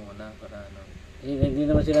 Inform mo muna para ano. Hindi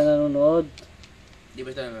naman sila nanonood. Di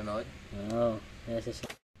ba sila nanonood? Oo. Yes.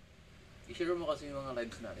 I-share mo kasi yung mga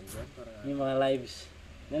lives natin dyan para... Yung mga lives.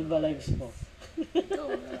 Yan ba lives mo? Ikaw,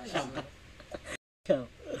 lives mo. Ikaw.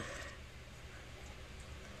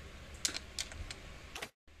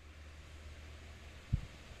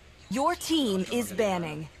 Your team is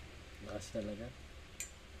banning. Bakas talaga.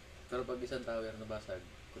 Pero pag isang tower nabasag,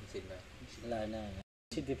 conceal na. Wala na.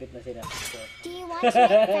 Dipit na sila. Do you want to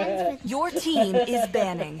make friends with Your team is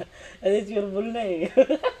banning. Ano yung surbol na eh.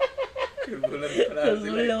 Surbol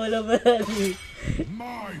Surbol na wala ba eh.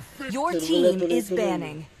 Your team is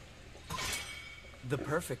banning. The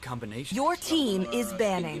perfect combination. Your team is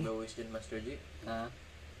banning. Giveaways din, Master G. Ha?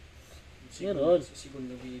 Meron.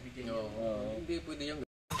 Segundo bibigyan niya. Oo. Hindi pwede yung...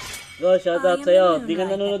 Go, shoutout sa'yo. Di ka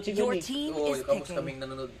nanonood si Your Guni. team Oo, is kamus picking. kaming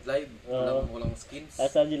nanonood live. Oo. Walang skins.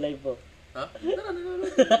 Asan yung live po? Ha? Tara, nanonood.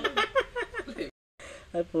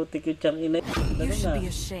 Ay, putik yung tiyang ina. You Ano should na? be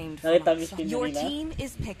ashamed for Nakita mo yung myself. skin Your nila? team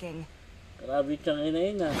is picking. Grabe yung tiyang ina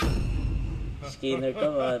yun ah. Skinner to,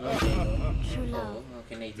 ano? true Oo, love? mga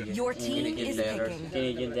Canadian. Your team Canadian is letters. picking.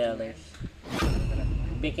 Canadian dollars.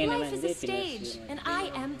 Bigay naman, Life is hindi, a stage, Pinas yun. and I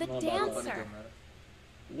am the Mga bago dancer.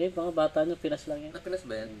 Hindi, mga bata nyo, Pinas lang yan. Napinas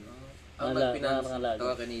ba yan? Ang Wala, Pinas, mga lago.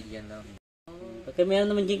 Canadian lang. Pagka meron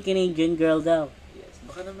naman dyan Canadian girl daw. Yes,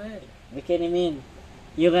 baka naman. Bigay namin.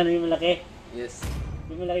 Yung ano yung malaki. Yes.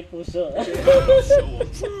 Yung malaki puso.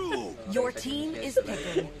 Your team is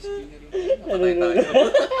picking. Patay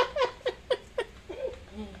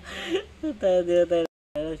tayo. Tayo.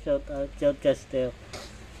 Shout out, shout Castel.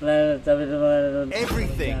 Wala na, sabi ng mga nanonood.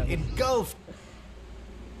 Everything engulfed.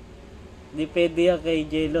 Di pwede yan kay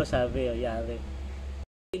Jelo, sabi o, yari.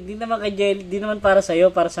 Hindi naman kay Jelo, di naman para sa'yo,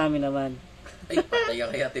 para sa amin naman. Ay, patay ka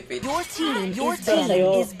kaya tipid. Your team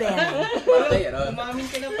sa'yo. is banning. Patay, ano? Umamin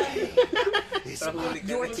ka na pa. Pahuli ka.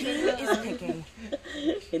 Your team is picking.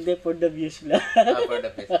 Hindi, for the views lang. For the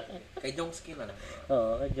best. Kay Jong Skin, ano?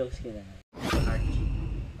 Oo, jokes ka na.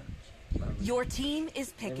 Your team is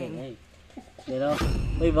picking. Ay, you know,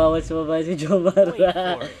 may bawal sumabay si Jomar.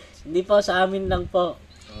 Hindi po, sa amin lang po.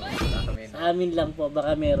 Sa amin lang po,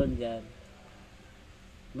 baka meron dyan.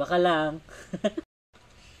 Baka lang.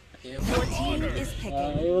 Your team is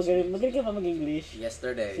picking. Magaling ka pa mag-English.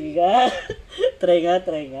 Yesterday. Sige nga. Try nga.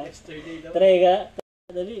 Try nga.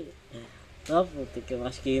 Dali. Oh, putik yung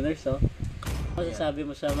mga skinners, oh. Ano sasabi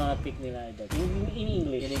mo sa mga pick nila? In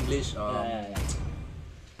English. In English, Yeah.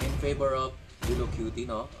 in favor of JHELOUQT,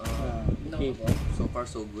 no? Okay, So far,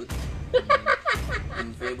 so good.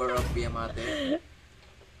 In favor of YAMATE.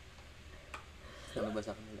 Ano ba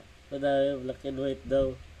sa kanila? Madami, black and white daw.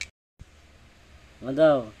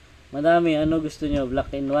 Madami, ano gusto nyo? Black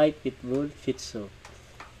and white, pitbull, shih tzu.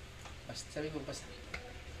 Basta sabi mo, basta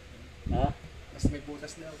Ha? may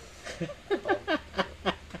butas daw.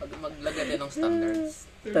 Pag maglagay din ng standards.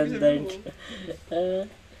 Standards.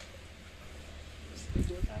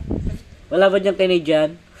 Wala ba dyan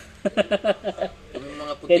Canadian? Yung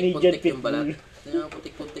mga Canadian putik-putik yung balat. pitbull. Yung mga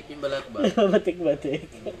putik-putik yung balat ba? Batik-batik.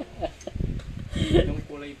 Yung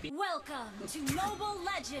kulay pink. Welcome to Mobile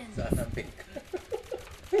Legends! Sana pink.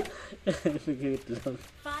 Wait lang.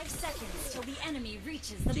 5 seconds till the enemy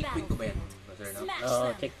reaches the Check pink ko ba yan? battlefield. Sir, no? Smash Oo,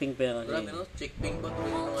 them! check ping pa yan. Grabe, no? Check pink ba ito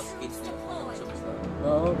yung mga skins niya? Basta.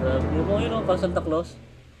 Oo, grabe. Yung mga yun, pa Santa Claus.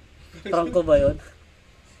 Trangko ba yun?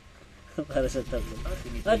 Para sa Santa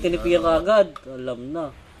Claus. Tinipigan ka agad. Alam na.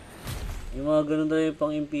 Yung mga ganun na yung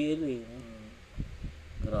pang MPL eh.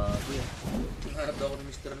 Grabe. Harap daw ako ni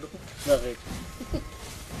Mr. Lu. Bakit?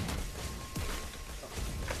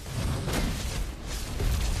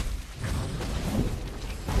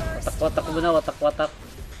 Watak-watak mo na, watak-watak.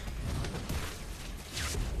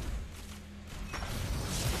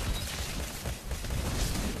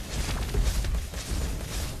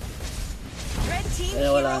 Red team Kaya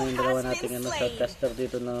hero wala nang dalawa has nating been ano, slain. shortcaster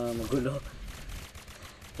dito na magulo.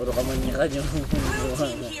 Puro kamanyakan yung Blue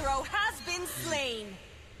team hero has been slain.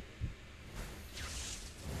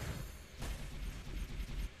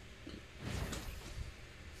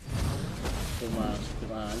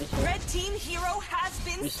 Tumalis. Red team hero has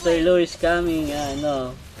been Mr. slain. Lou is coming.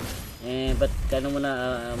 Ano? Ba't kano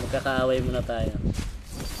muna, magkakaaway muna tayo.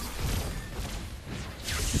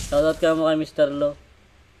 Shoutout ka mo kay Mr. Lou.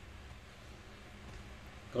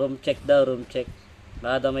 Room check daw, room check.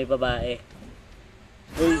 Baka daw may babae.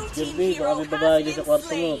 Uy, Jerby, baka may babae dyan sa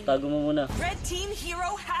kwarto mo. Tago mo muna. Red team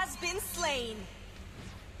hero has been slain.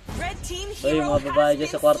 Red team Uy, hero mga babae has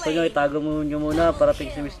dyan been sa kwarto nyo. slain. Itago mo nyo muna para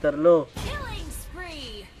ping si Mr. Lou. Killing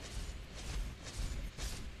spree.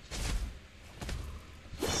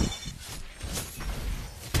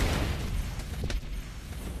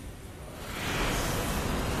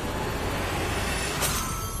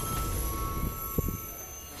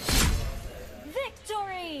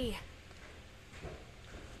 Victory.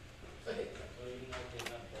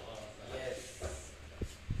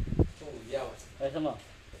 Ay, sama.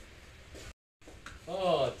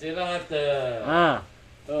 JHELOUQT.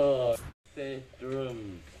 Stay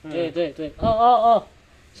room. Wait. Oh.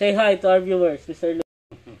 Say hi to our viewers, Mr. Lou.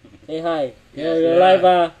 Say hi. You're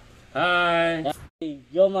live, Hi. Hey,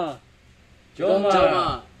 Yoma. Joma.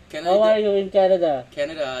 How are you in Canada?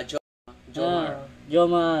 Canada, Joma.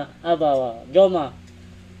 Yoma. Abawa. Yoma.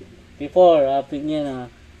 Before, opinion,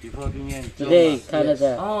 Before being today,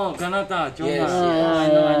 Canada. Oh, Canada. Joma. Yes, I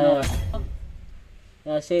know.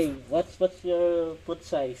 Yeah, say, what's your foot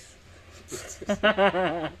size?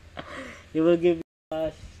 You will give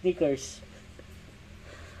sneakers.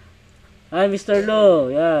 Hi, Mr. Lou.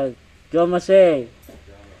 Yeah, Joma say.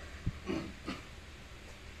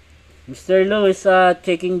 Mr. Lou is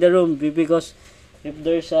checking the room because if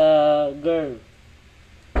there's a girl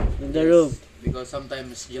in the room. Because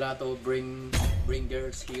sometimes Gelato bring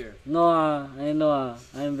girls here. No, I know.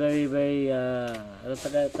 I'm very, ano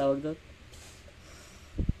tawag doon?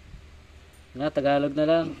 Tagalog na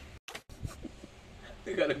lang.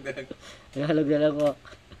 Tagalog na lang po.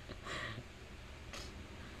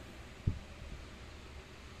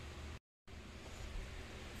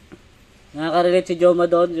 Nakaka-relate si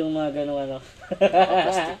Joma doon, yung mga gano'ng ano.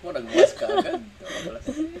 Plastic mo, nag-mask ka agad.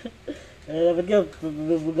 Dapat ka,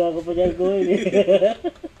 buga ko pa dyan ko eh.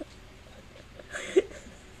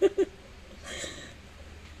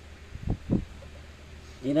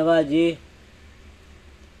 Di na ba, G?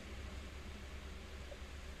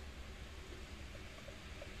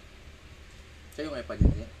 Sa'yo may pa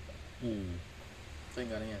dyan siya? Hmm. Sa'yo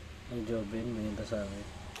gano'n yan? Ang Jobin, maninta sa akin.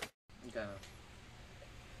 Gano'n?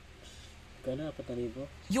 Gano'n, 4,000?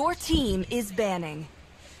 Your team is banning.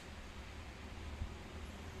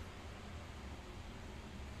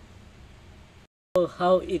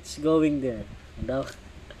 How it's going there? Daw.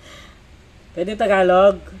 Pwede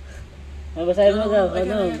Tagalog? Basahin mo daw.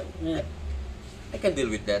 Ano? Yeah. I can deal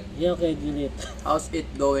with that. Yeah, okay, delete. How's it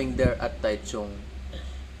going there at Taichung?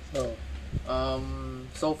 So,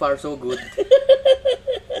 so far so good.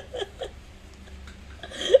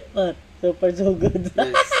 what? So far so good.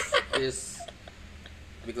 Yes.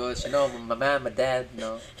 Because, you know, my mom, my dad,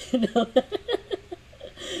 no? You know?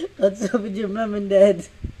 What's up with your mom and dad?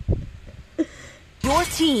 Your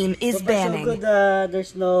team is So far banning. so good,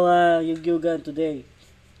 there's no Yugyugan today.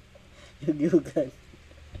 Yugyugan.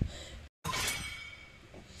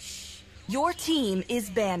 Your team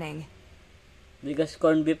is banning. Because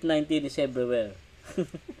corned beef 19 is everywhere.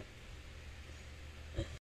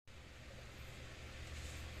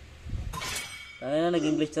 Tayo na,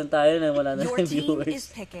 nag-English lang tayo na wala na Your tayong team viewers. is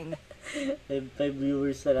picking. 5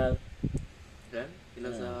 viewers na lang. Yan?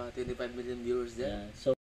 Ilan sa 25 million viewers dyan? Yeah,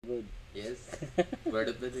 so good. Yes.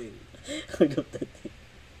 Word of the day. Word of the day.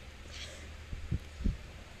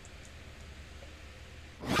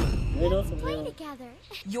 Ano? Play together.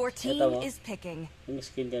 Your team Ito mo. is picking. Yung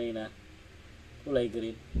skin kanina. Kulay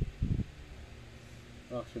green.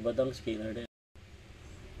 Oh, si Badang skinner din.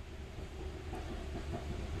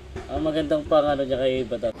 Ang magandang pang ano niya kay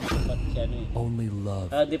Badang. Pati siya ano eh. Only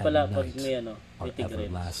love Di pala and pag night may ano, are may tigre.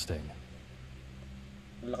 everlasting.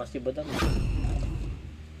 Ang lakas si Badang.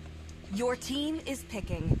 Your team is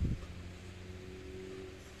picking.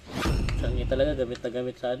 Sangi talaga gamit na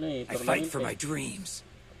gamit sa ano eh. I fight for my dreams,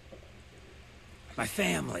 my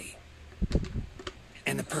family,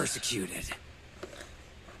 and the persecuted.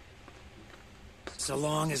 So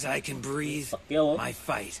long as I can breathe, my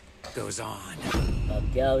fight goes on.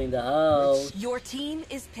 Pacquiao in the house. Your team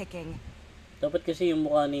is picking. Dapat kasi yung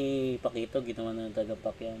mukha ni Pakito ginawa na ng taga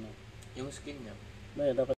Pacquiao, no? Yung skin niya.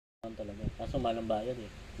 Ba, dapat talaga. Kaso malang bayad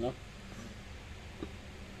eh, no?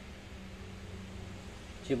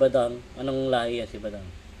 Si Si Badang. Anong lahi yan si Badang?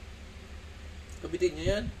 Kabitin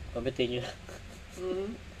niyo yan. Kabitin nyo.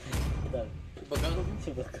 Badang. Si Bagang.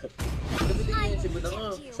 Si Badang. Kabitin niyo yan si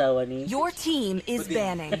Badang. Sawa ni... Your team is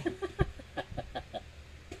banning.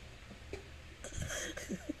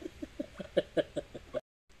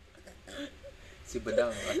 Si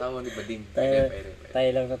Badang. Asawa ni Bading. Tayo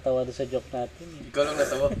lang natawa doon sa joke natin. Ikaw lang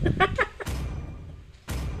natawa.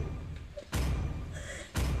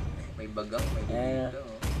 May Bagang. May dito.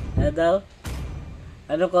 Ano daw?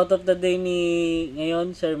 Ano quote of the day ni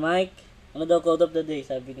ngayon, Sir Mike? Ano daw quote of the day?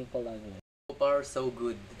 Sabi ni Paul Angler. So far, so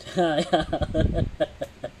good.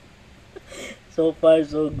 So far,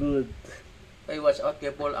 so good. Ay, watch out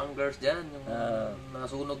kay Paul Anglers dyan. Yung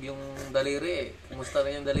nasunog yung daliri. Kumusta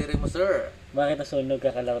na yung daliri mo, sir? Bakit nasunog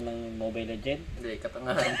ka kalaro ng Mobile Legend? Hindi,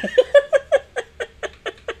 katangahan.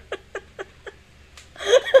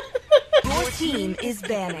 Your team is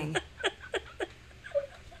banning.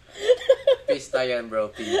 Peace tayo,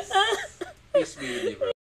 bro. Peace. Peace be with you,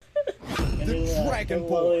 bro.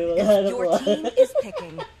 Your team is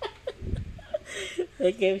picking.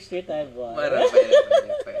 May chemistry tayo, bro. Pwede.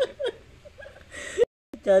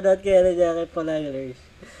 Shoutout kaya na dyan kay Paul Anglers.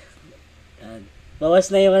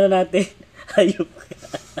 Bawas na yung ano natin. Ayup ka.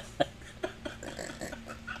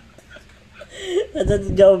 Nandiyan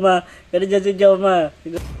si Joma. Kaya dyan si Joma.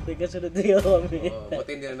 Kasunod na yung kami.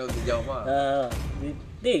 Buti hindi nanood si Joma.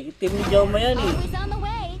 Hindi, team ni Joma yan eh. Always on the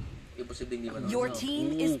way. Imposible hindi manood. Your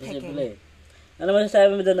team is picking. Ano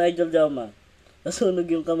masasabi mo doon, Idol Joma? Nasunog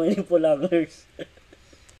yung kamay ni Paul Anglers.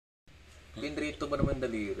 Pinrito ba naman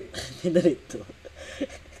daliri? Pinrito.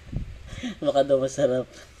 Baka daw masarap.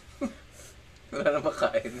 Wala na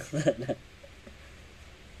makain.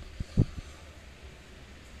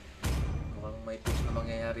 Mukhang may push na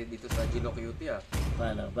mangyayari dito sa JHELOUQT ah.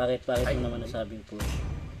 Paano? Bakit mo naman nasabing push?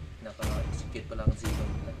 Naka-execute pa lang ang zero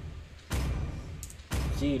nila.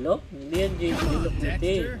 Zilo? Hindi yan JHELOUQT.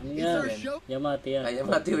 Ano yan? Yamate yan. Ay,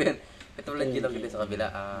 Yamate yan. Ito pala JHELOUQT sa kabila.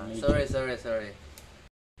 Sorry.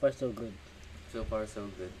 So far so good. So far so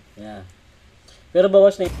good. Yeah. Pero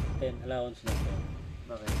bawas na yung allowance natin.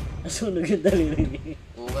 Bakit? Nasunog yung daliri.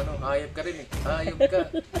 Oo, ayab ka rin eh. Ayab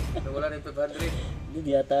ka. Nawala na yung 500. Hindi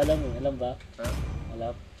yata alam eh. Alam ba? Ha?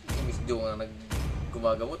 Alam. Si Miss Jo nga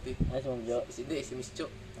gumagamot eh. Ay, si Ma'am Jo. Hindi, si Miss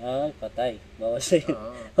Jo. Ay, patay. Bawas na yun.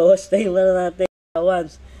 Bawas na yung ano natin.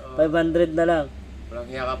 Allowance. 500 na lang. Walang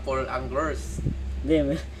hiya ka, Paul Anglers.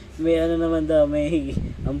 Hindi, may ano naman daw. May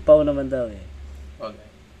ampaw naman daw eh. Okay.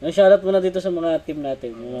 Shoutout muna dito sa mga team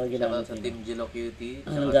natin. Yung mga ginamit Shoutout sa team JHELOUQT.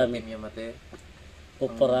 Anong sa gamit? team Yamate.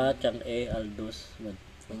 Kupara, Chang-E, Aldous. Yung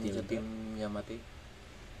sa team Yamate.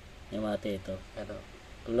 Yamate ito. Ito.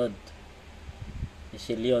 Claude.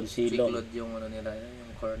 Si Leon, Si Silong. Claude yung ano nila,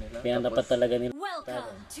 yung core nila. Kaya dapat talaga nila.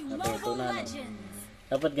 Welcome to Mobile Legends.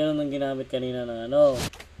 Dapat ganun ang ginamit kanina ng ano.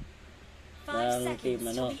 5 ng team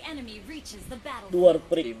seconds ano. till the enemy reaches the battlefield.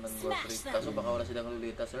 WARFRICK. Team ng WARFRICK. Kaso baka wala silang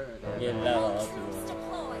lulita, sir. Yan lang ako siguro.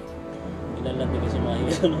 Deployed. Ilan lang din kasi mga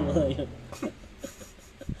hero ng mga yun.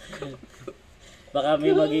 Baka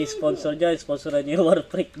may mag-i-sponsor dyan. Sponsoran niyo yung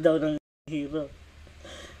WARFRICK daw ng hero.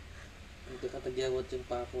 Hindi ka tagyawat yung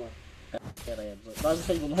pako ah. Kaya yan bro. Baka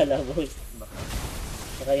siyang gumala boy. Baka.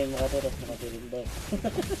 Baka yung makatirin daw.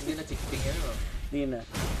 Hindi na chickping yan, no? Hindi na.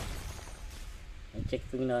 Ang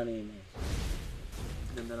checkping na ano yun eh.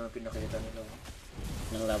 Ganda na pinakita nila.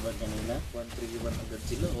 Ng laban kanina.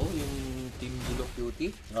 1-3-100 sila, yung team JHELOUQT.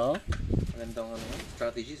 Oo. Magandang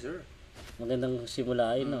strategy, sir. Magandang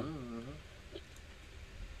simulain no. Mm-hmm.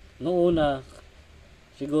 Noong una,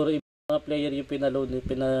 siguro ibang mga player yung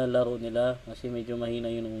pinalaro nila kasi medyo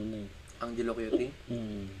mahina yun noong una eh. Ang JHELOUQT?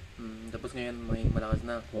 Tapos ngayon may malakas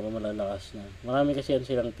na. Puro malalakas na. Marami kasi yan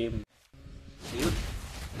silang team. Yun.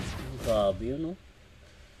 Grabe yun no.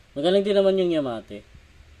 Magaling din naman yung Yamate.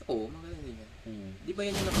 Oo, magaling din yan. Di ba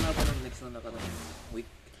yan yung nakalaban ng next na nakarang week?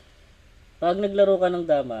 Pag naglaro ka ng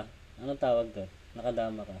dama, anong tawag doon?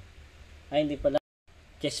 Nakadama ka. Ay, hindi pala.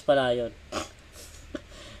 Chess pala yun.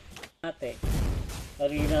 Mate.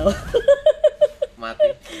 Arinaw.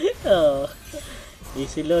 Mate? Oo.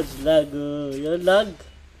 Easy loads, lag. Yun, lag.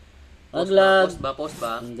 Mag-lag. Post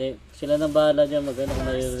ba? Hindi. Sila nang bahala dyan. Magano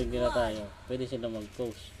kung naririnig na tayo. Pwede sila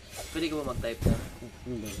mag-post. Pwede ka ba mag-type na?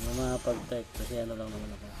 Hindi. May mga pag-type. Kasi ano lang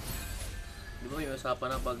naman ako. Di ba may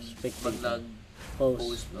usapan na pag mag-lag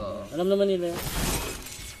post? Alam naman nila.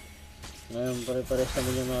 Ngayon, pare-pares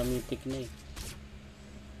naman yung mga mythic na eh.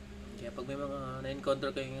 Kaya pag may mga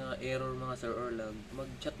na-encounter kayong error mga sir or lag,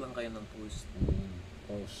 mag-chat lang kayo ng post.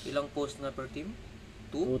 Post. Ilang post na per team?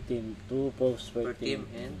 2 posts per team.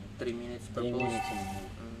 And 3 minutes per post. 3 minutes.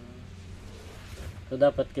 So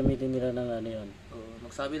dapat gamitin nila ng ano yun.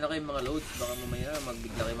 Magsabi na kayo mga loads, baka mamaya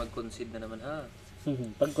magbigla kayo mag-concede na naman ha.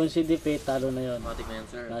 Pag concede talo na yun. Matik na yan,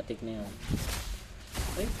 sir. Matik na yun.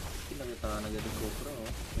 Ay, pinakita ka na ganun GoPro, oh.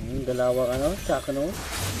 Dalawang ano, tsaka no?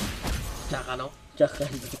 Tsaka no? Tsaka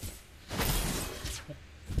no.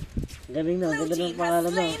 Galing na, ganda ng pangalan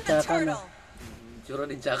mo, tsaka no. Tsura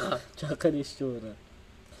din tsaka. Tsaka ni Tsura.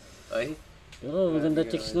 Ay. Pero maganda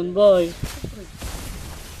chicks nun, boy.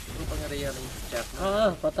 Ano pangyarihan yung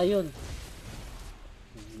tsaka? Patay yun.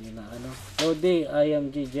 Yun na ano. Lodi,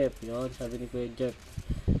 IMG Jeff. Yun, sabi ni Kuya Jeff.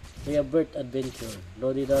 Kuya Bert Adventure.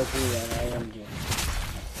 Lodi daw siya, IMG.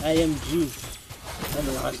 IMG. Ano,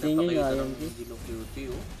 lakas din yun yung IMG.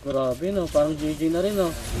 Grabe no, parang GG na rin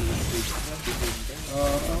no.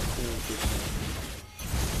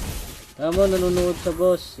 Tama, nanonood sa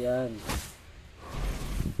boss. Yan.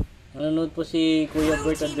 Nanonood po si Kuya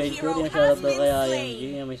Bert Adventure. Yung shoutout daw kay IMG.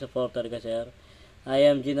 Yung may supporter ka, sir.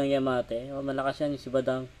 IMG ng Yamate. Malakas yan yung si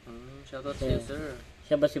Badang. Shoutout siya, sir.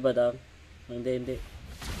 Siya ba si Badang? Hindi.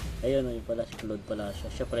 Ayun, yun pala. Si Claude pala siya.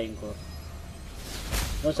 Siya prank ko.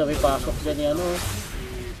 No, sabi pasok dyan ni ano.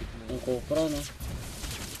 Yung Copra, no?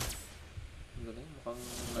 Galing. Mukhang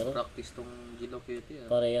nag-practice tong JHELOUQT,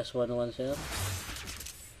 Parehas 1-1, sir.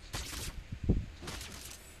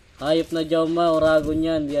 Hayop na Jawma, Oragon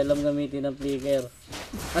yan. Di alam gamitin ng flicker.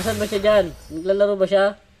 Asan ba siya dyan? Naglalaro ba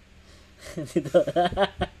siya? Dito.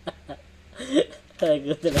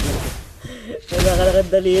 Tago talaga. Wala ka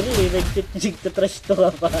lang daliri. Nag-chik-chik to trash to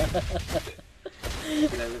ka pa.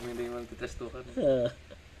 Kilala mo hindi yung mag-trash to ka.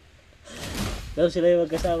 Pero sila yung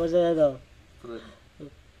magkasama sa ano.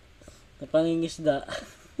 Napangingisda.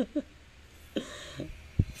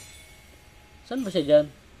 Saan ba siya dyan?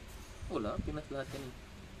 Wala, Pinas lahat yan.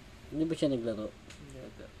 Hindi ba siya naglaro?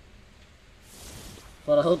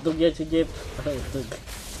 Para hotdog yan si Jeff. Para hotdog.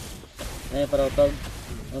 Ay, para hotdog.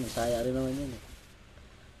 Bisaya rin naman yun eh.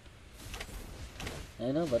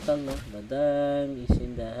 Ayun o, Batang no. Badang is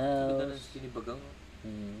in the house. Ganda na sinibagang.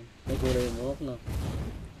 May kulay yung buhok no.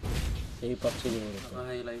 K-pop siguro.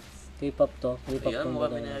 Naka-highlights. K-pop to. K-pop ayan, tong mukha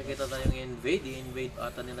Badang. may nakikita tayong invade. I-invade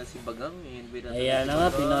ata nila si Bagang. I-invade ata ayan na nga,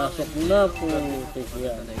 pinasok na po.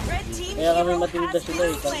 Yan. Kaya kami matinda sila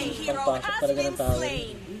eh. Kasi pagpasok talaga ng tao.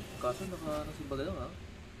 Kaso naka si Bagang ha?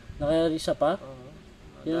 Naka-isa pa?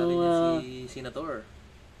 Yung si Senator.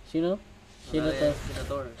 Sino? Senator.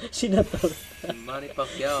 Senator. Si Manny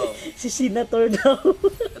Pacquiao. Si Senator daw.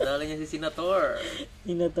 Kadali niya si Senator.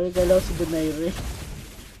 Senator, kalaw si Donaire.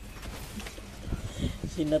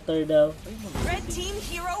 Senator daw. Red team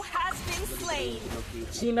hero has been slain.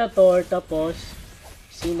 Senator, tapos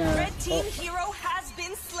Red team hero has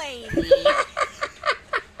been slain.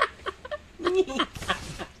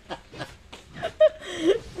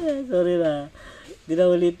 Sorry na. Di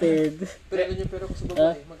na ulitin. Pero ko sa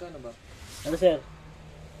babae, magkano ba? Ano sir?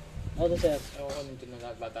 Ano sir? Ewan ko nito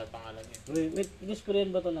nagbata pangalan niya. Wait,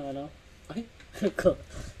 in-sprayan ba ito ng ano? Ay? Ko.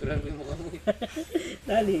 Turan ko yung mukha mo eh.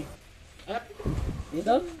 Dali.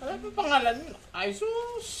 Dito? Ano ba pangalan mo? Ay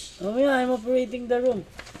sus! Mamaya, I'm operating the room.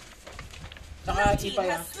 Saka ipa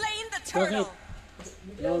yan. Bakit?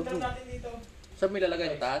 Saan may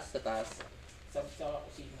lalagay yung taas? Sa taas? Sa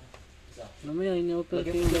kusina. Mamaya,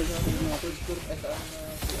 in-operating the room. Ay, saan na?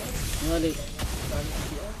 Yung alik.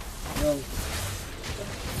 Yung.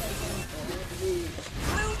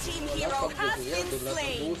 Blue team hero has been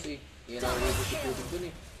slain. Yan ang nagsisiguro dun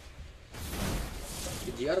eh. Si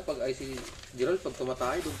GR pag ay si Gerald pag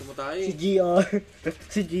tumatay, doon tumatay. Si GR.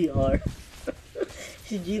 Si GR.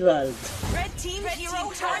 Si Gerald. Red team hero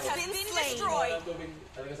has been destroyed.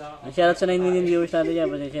 Ang shoutout sa 9 million viewers natin yan.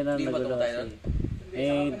 Pasensya na nagulo kasi.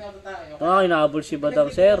 Eh, inaabol si Badang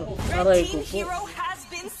sir. Aray ko po.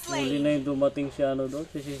 Huli na yung dumating si ano doon,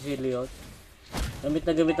 si Sicilion. Gamit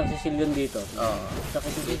na gamit ang Sicilion dito.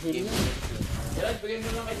 Sakit si Sicilion. Gerald, bigyan mo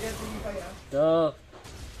lang kay Gerald yung ipa yan.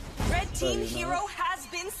 Red team hero has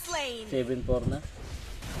been slain. 7-4 na.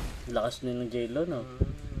 Lakas na ng J-Lo, no?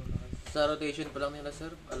 Sa rotation pa lang nila,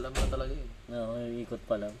 sir. Alam na talaga eh. Oo, ikot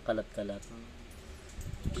pa lang. Kalat-kalat.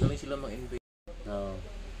 Galing sila mag-invade. Oo.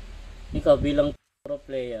 Ikaw bilang pro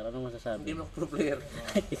player, anong masasabi? Hindi mo pro player.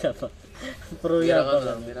 Ikaw pa. Pro yan pa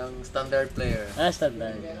lang. Bilang standard player.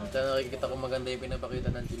 Standard. Kaya nakikita ko maganda yung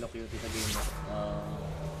pinapakita ng JHELOUQT sa game.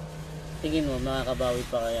 Tingin mo, makakabawi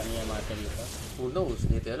pa kaya ang Yamate dito? Who knows?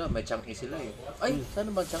 Dito alam, may Chang'e sila eh. Ay,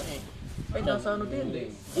 saan ba Chang'e? Ay, nasa ano din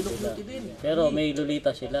eh. JHELOUQT din. Pero may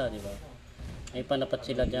Lolita sila, di ba? May panapat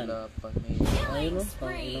sila dyan. Ayun o,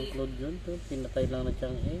 pang ilang Claude yun. Pinatay lang na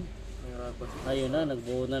Chang'e. Ayun na,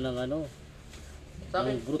 nagbuo na ng ano. Sa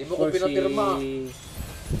akin, brute di mo ko force pinapirma. si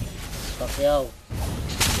Pacquiao.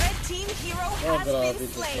 team hero Oh, has been grabe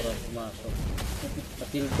ito slain. parang pumasok.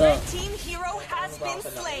 Matilda. Red team hero has been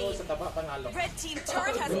slain. Red team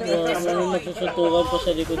turret has been May destroyed. nagsusuntukan pa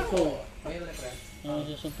sa likod ko. Mayroon na pre. May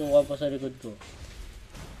nagsusuntukan pa sa likod ko.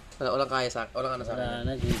 Walang kaya sa walang ano sa akin. Wala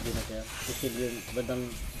na, GG na kaya. Cecilio, badang...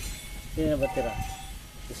 Sino na ba tira?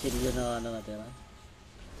 Cecilio na ano natira?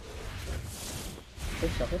 Ay,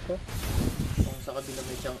 sakit oh. Kung sa kabila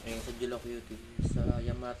may siyang sa JHELOUQT, sa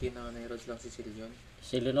YAMATE na Nairods lang si Cecilio.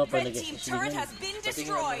 Cecilio na, Red palagay team Cecilio turret na. has been Pati nga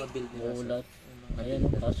destroyed. mga build nila. Uulat. Ayan,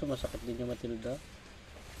 kaso masakit din yung Matilda.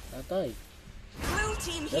 Tatay. Blue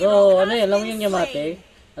team Pero hero ano has yun, alam mo been yung Yamate?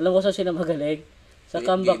 slain. Alam ko saan sila magaling? Sa Late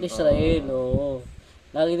comeback game, Israel, oo.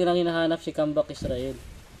 Lagi nilang hinahanap si comeback Israel.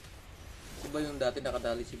 Diba yung dati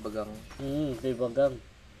nakadali si Bagang? Kay Bagang.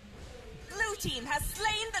 Blue team has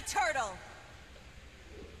slain the turtle.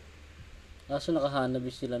 Kaso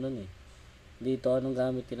nakahanabis sila nun eh. Dito, anong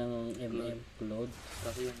gamit nila ng Cloud?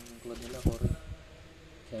 Kasi yung club nila, Corey.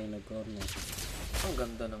 Kaya nag-corner. Ang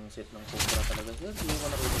ganda ng set ng Cobra talaga. Hindi ko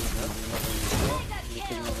nakita nila. Hindi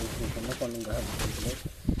ko nakikita na kung anong gamit nila.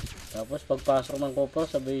 Tapos pagpasok ng Cobra,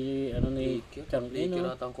 sabi ano ni Chang Hindi no?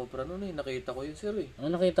 kirata ang Cobra nun eh. Nakita ko yun, sir eh.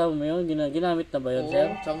 Ano nakita mo yun? Ginamit na ba yun, sir?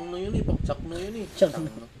 Oo, Chang no yun eh. Pag-Chak no yun eh. Chang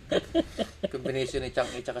no. Combination ni Chang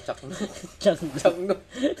E tsaka Chak no. Chang Chang no.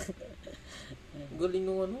 Galing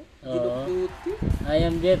nung ano. JHELOUQT. I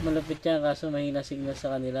am Jet, malapit yan kaso mahina signal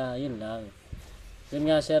sa kanila. Yun lang. Yun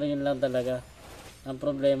nga sir, yun lang talaga. Ang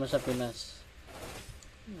problema sa Pinas.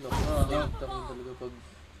 Nakakita mo talaga pag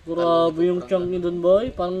Grabe yung Chang ni Don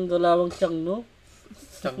Boy. Parang dalawang Chang no?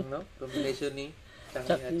 Chang no. Combination ni Chang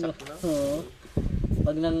Chak E no. Chak no. Oo.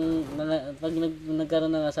 Pag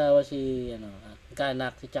nagkaroon ng asawa si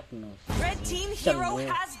kaanak si Chak no. Red team Chang hero no.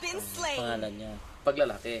 has been slain. Pangalan niya. Pag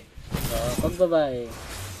lalaki. Pag babae,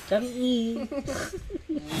 Chang-i.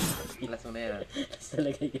 Last mo na yan.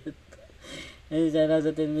 Talaga yun. Ayun, sana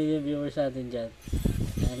sa 10 million viewers natin dyan.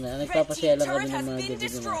 Nagpapasaya lang kami ng mga gabi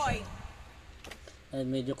naman. Ay,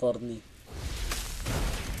 medyo corny.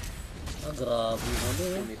 Grabe mo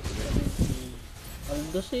eh.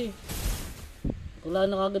 Aldos eh. Wala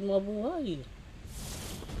na kagad mga buhay.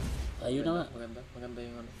 Ayun na nga. Maganda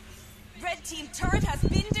yung ano. Red team turret has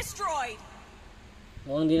been destroyed.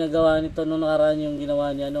 Mukhang di nagawa nito nung nakaraan yung ginawa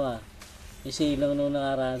niya yung silang nung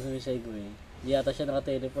nakaraan sa Misegway. Di yata siya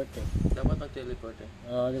naka-teleport eh. Dapat nag-teleport eh.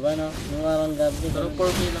 Oo, di ba no? Nung nakaraan gabi. Pero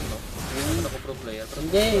 4K lang no? Hindi ako pro player.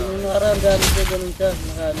 Hindi, nung nakaraan gabi siya ganun siya.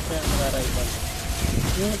 Nakaraipan.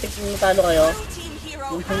 Yung natalo kayo,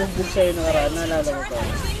 yung pumugbog siya yung nakaraan, naalala mo pa.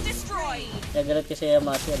 Kaya galit kasi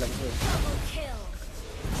Yamate, alam ko eh.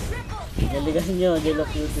 Galingan nyo,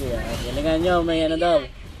 JHELOUQT ah. Galingan nyo, may ano daw.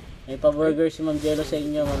 May pa-burger si Ma'am Jello sa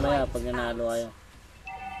inyo mamaya pag nanalo kayo.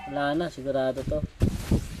 Wala na, sigurado to.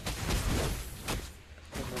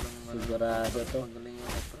 Sigurado to.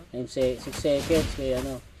 6 seconds kaya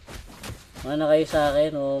ano. Mana kayo sa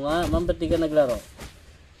akin, oo nga. Ma'am, ba't di ka naglaro?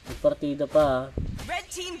 Nagpartida pa ha. Red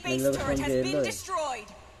team base turret has been destroyed.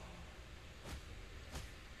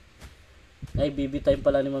 Ay, BB time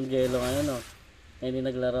pala ni Ma'am Jello ngayon no. Ay, hindi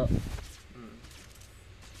naglaro.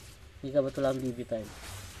 Hindi ka ba ito lang BB time?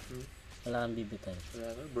 Wala kang BB time.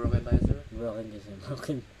 Broken tayo sir. Broken kasi.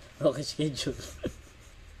 Broken schedule.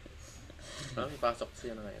 May pasok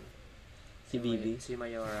siya na ngayon. Si BB? Si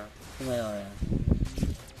Mayora. Si Mayora.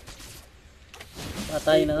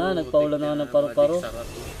 Patay na nga. Nagpaulan na nga ng paru-paro.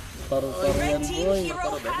 Paru-paro yan boy.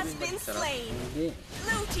 Hindi.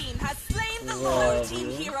 Blue team has slain the blue team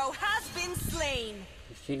hero has been slain.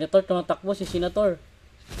 Senator, tumatakbo si Senator.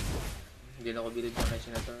 Hindi na ako bilid na kay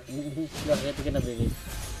Senator. Bakit ka nabilib?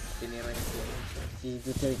 Tinira niya siya. Si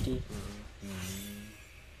Duterte.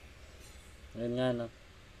 Ngayon nga no.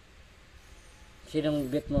 Sinong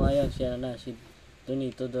bet mo ngayon? Si ano na? Si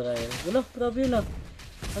Donito Dorayo. Wala, grabe yun ah.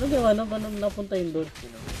 Ano ginawa no? Paano napunta yun doon?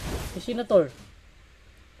 Si Senator.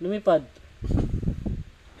 Lumipad.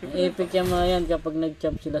 Ang epic yung mga yan kapag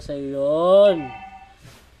nag-champ sila sa yun.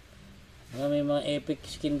 May mga epic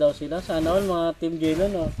skin daw sila. Sana all mga Team Jello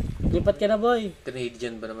no. Lipat ka na boy.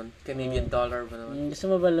 Canadian ba naman? Canadian dollar ba naman? Gusto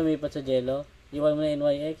mo ba lumipat sa Jello? Iwan mo na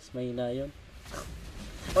NYX. Mahina yun.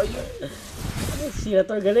 Ay!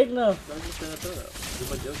 Senator galing no? Bakit Senator?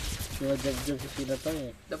 Dumajog. Dumajog si Senator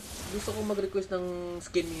eh. Gusto ko mag-request ng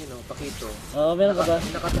skin niyo no? Pakito. Oo, meron ka ba?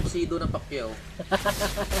 Nakatoksido ng Pacquiao.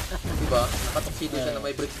 Diba? Nakatoksido siya na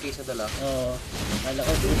may briefcase na dala. Oo. Kala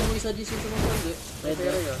ko Hindi mo isa dito sa mga hindi. Pwede.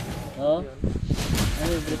 Pero yun. Oo? Ano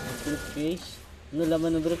yung briefcase? Ano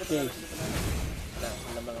laman ng briefcase?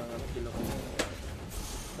 Laman ng kilo ko.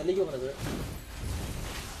 Naligo ka na sir?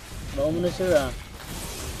 Baka mo na sir ah.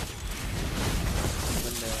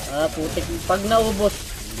 Putik. Pag naubos,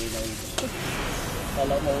 hindi na ito.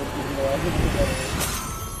 Kala mo ulti mo.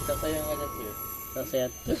 Sasaya nga dyan sir. Sasaya.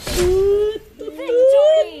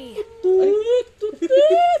 Victory!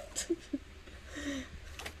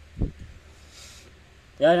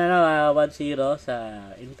 Yan na 1-0 sa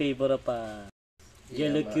in favor of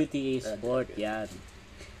JHELOUQT ESPORT. Yan.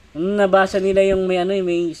 Nabasa nila yung may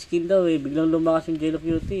may skin daw biglang lumakas yung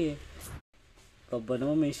JHELOUQT Paba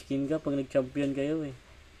naman may skin ka pag nag-champion kayo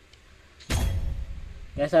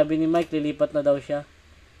Kaya sabi ni Mike lilipat na daw siya.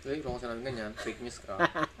 Kung saan ganyan, fake news ka.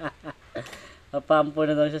 Papampo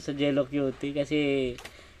na daw siya sa JHELOUQT kasi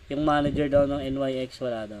yung manager daw ng NYX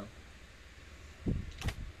wala daw.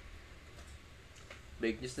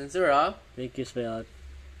 Fake news din sir ha? Fake news ba yun?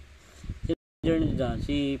 Si manager niya dyan,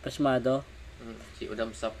 si Pasmado. Si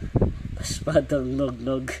Udamsap. Pasmadong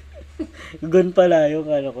nog-nog. Gun pala yung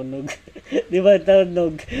ko nog. Di ba tawag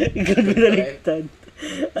nog? Gun binaligtad.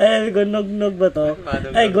 Ay, gun nog-nog ba to?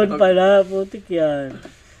 Ay, gun pala. Putik yan.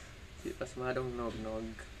 Si Pasmadong nog-nog.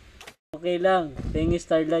 Okay lang. Tingin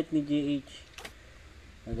Starlight ni JH.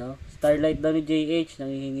 Ano? Starlight daw ni JH.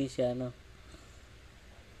 Nangihingi siya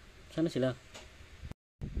Sana sila?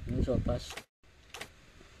 Yung sopas.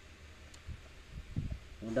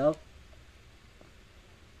 Ano daw?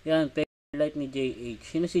 Yan, Starlight ni JH.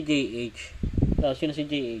 Sino si JH? Sino si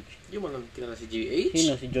JH? Hindi mo lang kilala si JH?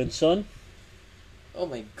 Sino? Si Johnson? Oh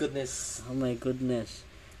my goodness. Oh my goodness.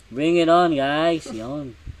 Bring it on, guys.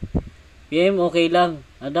 Yan. PM okay lang.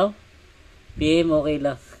 Ano daw? PM okay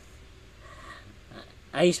lang.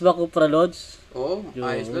 Ayos ba ko pralods? Oo,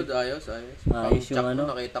 ayos Lord. Ayos. Ayos yung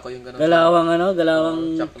nakita ko yung gano'n.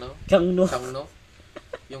 Galawang Changno.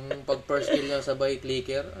 Yung pag first kill niya sabay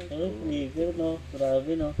clicker. Clicker no.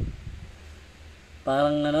 Grabe no.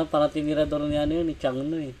 Parang parang tinirador niya yun ni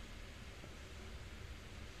Changno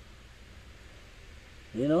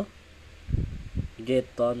You know?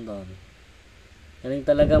 Get on. Galing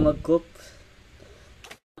talaga mag-coop.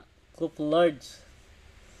 Coop lords.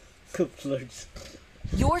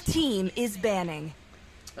 Your team is banning.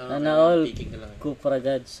 All coop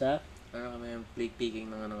ragads ha? Kami yung plate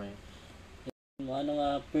picking ng ngayon. Ano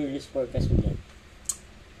nga fearless forecast mo dyan?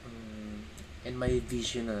 In my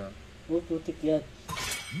vision putik yan.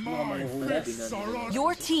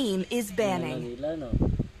 Your team is banning.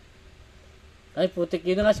 Ay, putik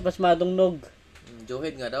yun nga si Pasmadong Nog.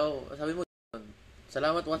 Johead nga daw. Sabi mo,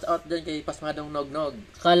 salamat once out dyan kay Pasmadong Nog.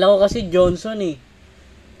 Kala ko kasi Johnson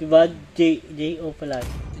Diba? J.O. pala.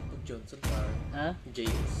 Johnson par. Ha?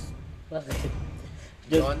 J.S. Bakit?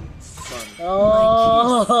 Johnson.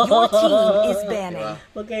 Your team is banning.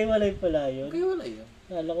 Magkaiwalay pala yun. Magkaiwalay yun.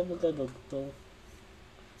 Kala ko magkadugtong.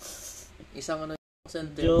 Isang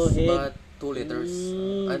sentence Johead. but 2 letters.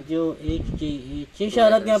 J.H. Yung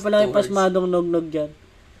shoutout nga pala kay Pasmadong Nog dyan.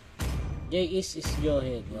 J.S. is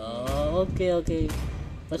Johead. Okay.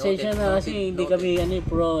 Pasensya na kasi hindi kami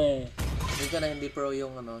pro Hindi ka na hindi pro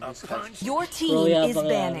yung Your team is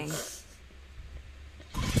banning.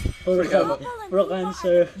 Pro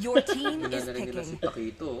cancer. Your team is picking. Si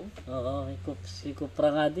Takito. Oo, si Kupra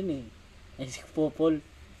nga din Ay, si Popol.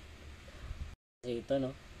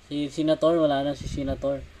 Ito Si Senator, wala na si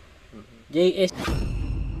Senator. JS.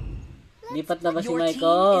 Lipat na ba si Mike?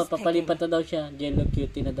 Papalipat na daw siya.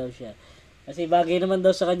 JHELOUQT na daw siya. Kasi bagay naman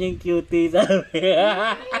daw sa kanya yung cutie, sabi.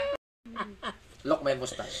 Look, may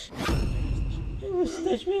mustache.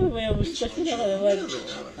 Mustache mo, may mustache mo na naman.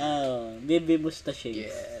 Baby mustache.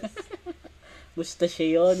 Yes.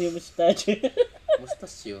 Mustache yun, yung mustache.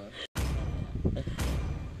 Mustache yun.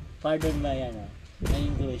 Pardon ba yan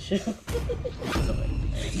English.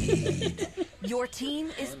 Your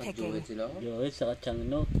team is picking. Johead saka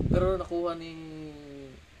Changno. Pero nakuha ni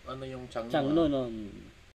yung Changno. Changno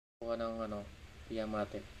Nakuha ng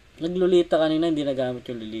Yamate. Naglulita kanina, hindi nagamit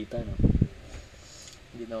yung lulita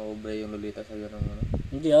Hindi na obre yung lulita sa'yo ng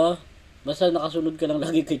Hindi basta nakasunod ka lang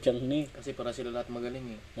lagi kay Changni. Kasi para sila lahat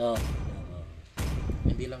magaling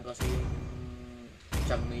Hindi lang kasi yung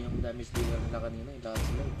Changni yung damage dealer nila kanina lahat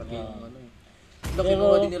sila pati yung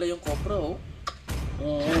kinuha din nila yung Copra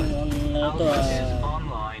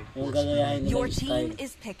yung gagayahin nila Your yung team style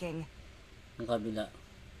is picking. ang kabila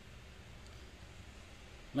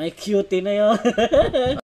may cutie na yun.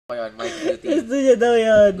 Ayan, my cutie. Gusto niya daw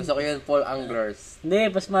yun. Gusto ko yun, Paul Anglers. Hindi,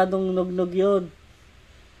 Pasmadong Nog yun.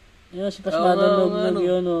 Yun, si Pasmadong Nog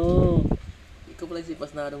yun, Ikaw pala si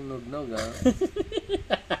Pasmadong Nog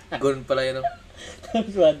Gun pala yun,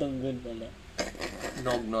 Pasmadong gun pala.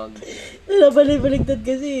 Nog. Balik-baligtad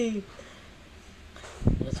kasi.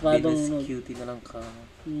 Pasmadong Venus cutie na lang ka.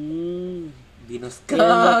 Venus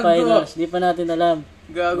Finals, di pa natin alam.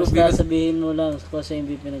 Gago, basta sabihin mo lang kung sa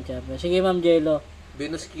MVP ng champion. Sige, Ma'am Jello.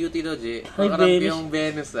 Venus cutie daw, J. Ay, Makarampi Venus. yung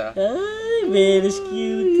Venus, ah. Ay, Venus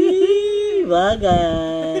cutie.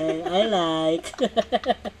 Bagay. I like.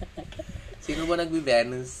 Sino ba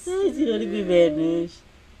nagbi-Venus? Ay, sino nagbi-Venus?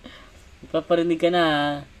 Ipaparinig ka na,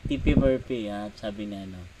 ha? TP Murphy, ha? Sabi niya,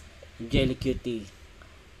 ano. Jelly cutie.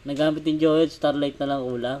 Nagamit din Joel, Starlight na lang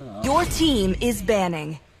kulang. Oh. Your team is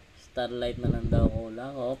banning. Starlight na lang daw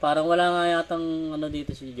kulang. Oh, parang wala nga yatang ano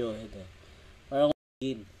dito si Joel. Eh. Parang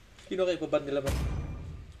win. Sino kayo pa nila ba?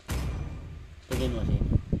 Tingin mo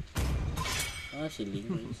sino. Ah, si Ling.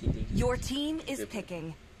 Si Ling. Your team is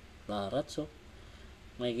picking. Barats, oh.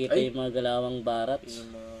 Makikita Ay. yung mga galawang barats. Yung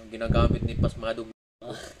ginagamit ni Pasmadong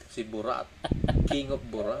si Burat. King of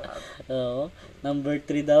Burat. Oo. Number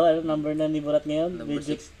 3 daw. Ano number na ni Burat ngayon? Number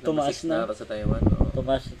Medyo 6 tumaas na. sa Taiwan. Oh.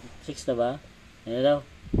 Tumaas 6 na ba? Ano daw?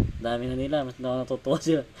 Dami na nila. Mas natutuwa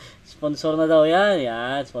sila. Sponsor na daw yan.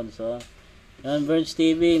 Yan, sponsor. Yan, Burns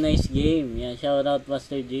TV. Nice game. Yan, shout out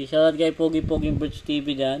Master G. Shout out kay Pogi-Poging Burns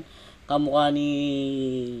TV dyan. Kamukha ni...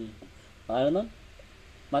 Ano nun?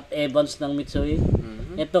 Matt Evans ng Mitsui.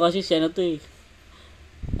 Ito kasi si ano to eh.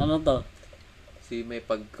 Ano to? Si may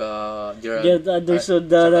pagka... Gerald Anderson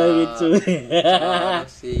na ng Mitsui.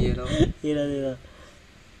 Si, you know... Sino.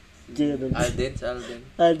 Gerald.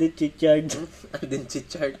 Alden Chichard. Alden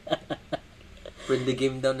Chichard. Friendly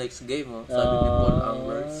game daw next game, oh. Sabi ni Paul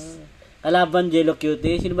Anglers. Kalaban, JHELOUQT.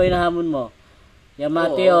 Sino ba yung nahamon mo?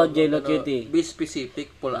 Yamate o JHELOUQT? Be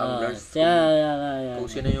specific, Paul Anglers. Kung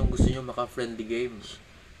sino yung gusto nyo maka-friendly games.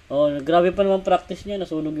 Oh, grabe pa naman practice niya.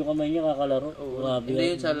 Nasunog yung kamay niya kakalaro.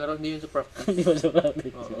 Hindi yun sa laro, hindi yun sa practice. Hindi mo sa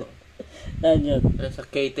practice. Saan yun? Sa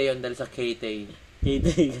KT yun, dahil sa KT. KT,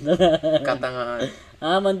 Katangahan.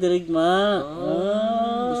 Mandirigma.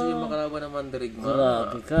 Gusto nyo makalaban ng Mandirigma.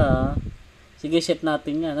 Grabe ka. Sige, set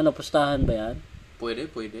natin yan. Ano, pustahan ba yan?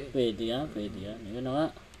 Pwede. Pwede yan. Yun na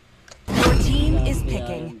nga. Your team is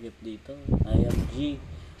picking. Dito. IMG.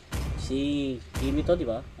 Si Kimi to, di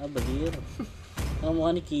ba? Badir. Ang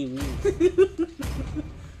mukha ni Kimi.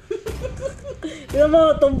 Yan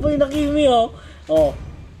mo, tomboy na Kimi, oh. Oh.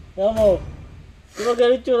 Yan mo. Di ba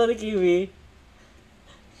ganun tsura ni Kimi?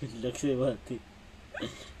 Good luck si Mati.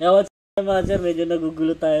 Yan, 1-0 Master. Medyo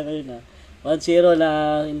nagugulo tayo ngayon, ha. 1-0 na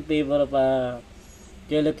in favor pa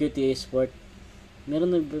JHELOUQT ESPORT.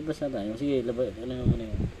 Meron nagbabasa tayo. Sige, alam mo muna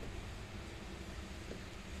yun.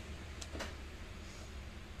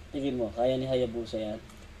 Tingin mo, kaya ni Hayabusa yan?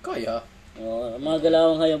 Kaya. Mga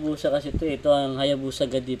galawang Hayabusa kasi ito. Ito ang Hayabusa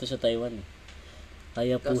God dito sa Taiwan.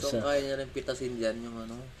 Hayabusa. Kaso kaya niya rin pitasin dyan yung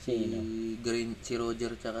ano, si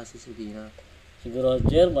Roger tsaka si Selena. Si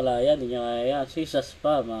Roger, malaya. Hindi niya kaya. Si Sas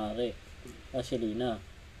pa, maaari. Si Lina.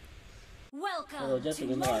 Welcome Roger, to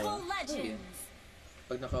tingin mo kaya. Mobile Legends.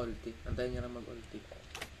 Pag naka-ulti, antayin niya na mag-ulti.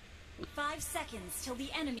 5 seconds till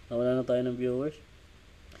the enemy. Nawala na tayo ng viewers.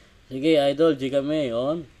 Sige, idol, G kami.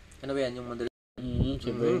 On. Ano ba yan? Yung madali?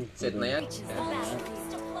 Set na yan? Ano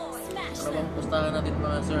bang pustahan natin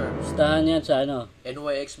mga sir? Pustahan yan sa ano?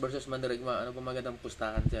 NYX versus Mandirigma. Ano ba magandang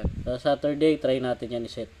pustahan dyan? Sa Saturday, try natin yan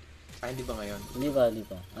i-set. Hindi ba ngayon? Hindi pa.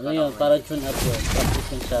 Ano yun? Para tune up yun. Practice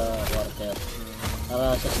yun sa quarter.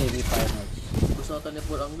 Para sa semi-finals. Gusto ko ni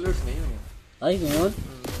Paul Anglers ngayon eh. Ay, ngayon?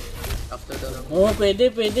 After the round. Oo,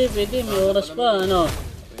 pwede. May oras pa.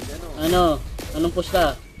 Pwede Anong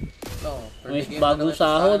pusta? May bagong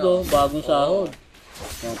sahod, oh. Bagong sahod.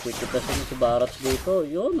 Yung pipitasin mo si Barats dito.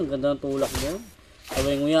 Yun, ang ganda ng tulak niya.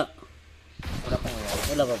 Sabay nguya. Wala pa ngayon.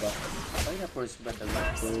 Wala pa ba? Ay na first blood.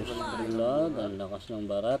 First blood. Ang lakas ng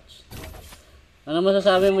Barats. Ano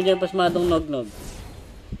masasabi mo dyan, Pasmadong Nognog?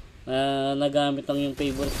 Nagamit ang yung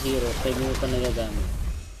favorite hero. 5 minuto na nagagamit.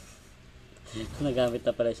 Nagamit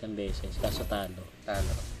na pala isang beses. Kaso talo.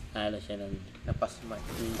 Talo siya ng... Napasma.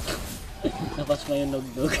 Napasma yung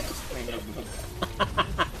Nognog. May Nognog.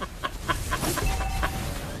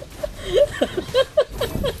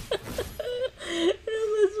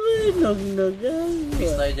 Napasma yung Nognog.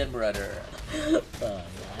 Peace tayo dyan, brother.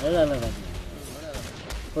 Wala naman.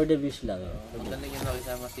 For the views lang. Magandang yung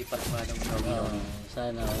nakisama si Pasmadong Nognog.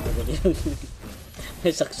 Sana.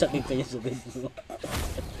 May saksakin kayo sa bed mo.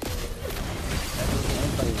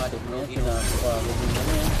 Blue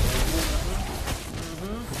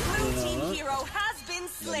team hero has been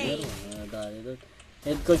slain.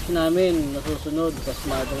 Head coach namin, nasusunod,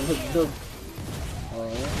 Pasmadong Nognog.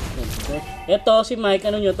 Head coach. Ito, si Mike,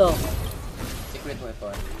 ano nyo to? Secret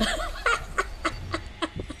weapon.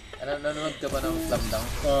 Nanonood ka ba ng Slam Dunk?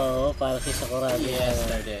 Oo, para si Sakuragi.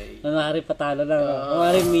 Yesterday. Nangyari patalo lang.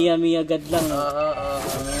 Nangyari Mia God lang.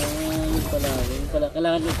 Yun pala.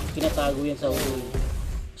 Kailangan kinatago yan sa ulo.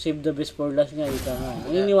 Save the best for last nga. Ika nga.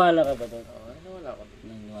 Naniniwala ka ba doon? Naniniwala ko.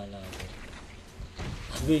 Naniniwala ka doon.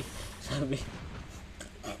 Sabi.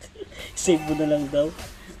 Save mo na lang daw.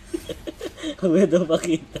 Huwag mo daw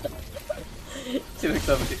makita. Sino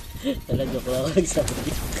nagsabi? Wala, joke lang ako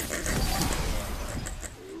nagsabi.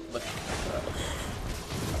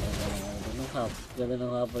 Ganda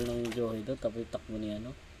ng habol ng Joey doon. Tapos takbo niya,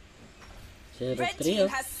 no? 0-3, Red team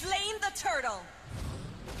has slain the turtle.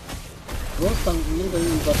 Oh, tangin ko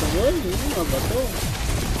yung bato yun. Yung mga bato.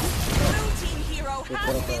 Blue team hero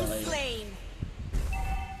has been slain.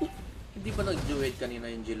 Hindi ba nag-joid kanina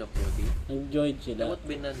yung JHELOUQT, Yogi? Nag-joid sila. Dapat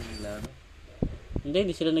binan nila, no?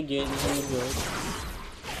 Hindi sila nag-joid. Hindi sila nag-joid.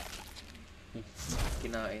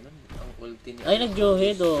 Kinain nun. Ang ulti niya. Ay,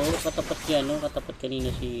 nag-joid, oh. Katapat yan, no? Katapat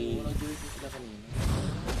kanina si... Oo, nag-joid sila kanina.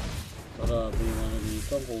 Grabe yung ano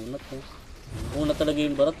dito. Ang kunat, no? Kunat talaga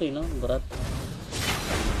yung barat, eh, no? Barat.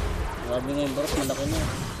 Grabe nga yung barat. Malaki na.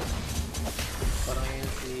 Parang yun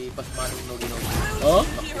si Pasmanong Nogino. Oh?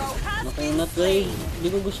 Nakunat, eh. Hindi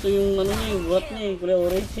ko gusto yung ano niya, yung barat niya, eh. Kulay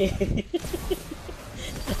orange, eh.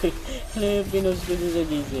 Ano yung pinost ko sa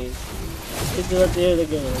GC? Ito natin yun na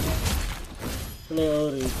gano'n. Kulay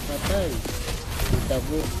orange. Patay.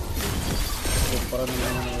 Tabo. Para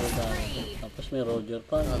naman ang mga tapos may Roger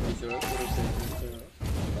pa. Sabi sir, puro sir.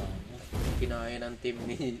 Kinain ang team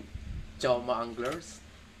ni Choma Anglers.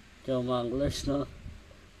 Choma Anglers, no?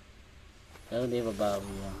 Pero hindi babago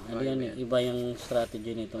yan. Ano yan, iba yung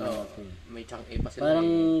strategy nito. May chang A pa sila.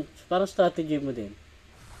 Parang strategy mo din.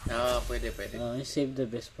 Pwede. Save the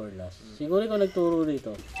best for last. Siguro ikaw nagturo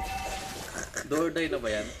dito. Door-die na ba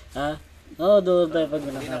yan? Ha? Oo, door-die pag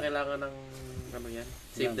Hindi na kailangan ng ano yan?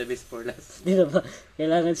 Save the best for last. Hindi na ba?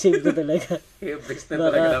 Kailangan save ko talaga. Best na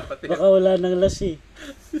talaga dapat yan. Baka wala nang last eh.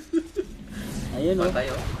 Ayun o.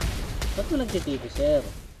 Patay o. Ba't mo nagtitipi, sir?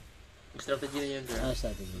 Strategy na yun, sir.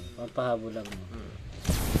 Strategy. Pampahabol lang mo.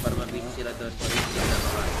 Para mag-reach sila doon.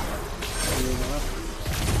 Ayun nga.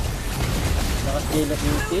 Lakas JHELOUQT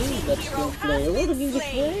beauty. That's skilled player. Oh, naging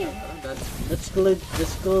display. That's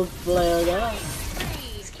skilled player na.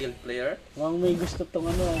 Skilled player? Mukhang may gusto tong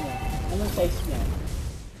ano. Anong size niya?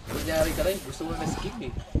 Kunyari ka rin, gusto mo na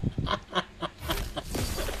skin eh.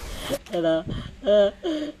 Ano?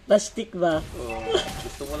 Plastic ba?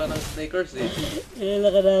 Gusto mo lang ng sneakers eh.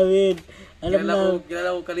 Kilala ka namin.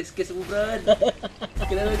 Kilala ko kaliskis mo, Brad.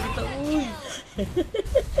 Kilala kita, uy.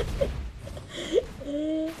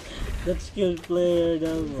 That's skilled player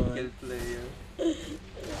naman. Skilled player.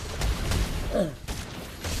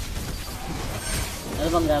 Ano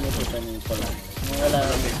bang gamit ito nito lang? Wala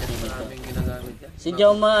Maraming ginagamit yan. Si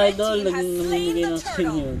Joma Idol, namimigay ng skin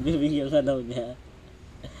yun. Bibigyan ka daw niya.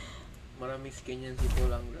 Maraming skin yan si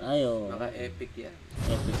Polang. Ayo. Naka-epic yan.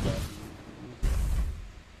 Epic yan.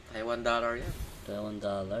 $1 yan. $1,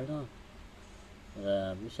 no?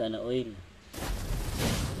 Grabe, sana oil.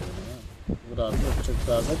 Grabe, check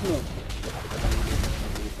agad, no?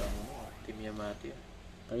 Team Yamate.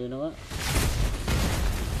 Ayun na nga.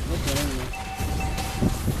 Ba't ganun, no?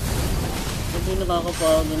 Hindi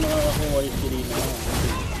nakakakuha yung sirina.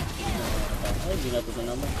 Ay, binato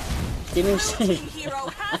na naman. Tinusay. Hero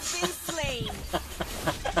has been slain.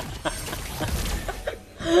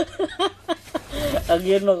 Ang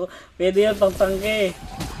yun, pwede yan pang tangke.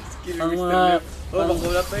 Pang mga...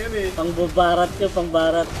 makulat na yun eh. Pang barat yun, pang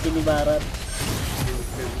barat, kinibarat.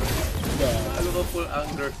 Ano ba full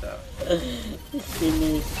angers ah?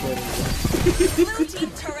 Sinister. Blue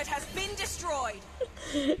team turret has been destroyed.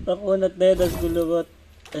 Nakunat na yun, tas gulungot.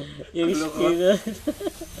 Yung skin.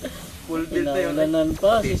 Full build na yun. Inaulanan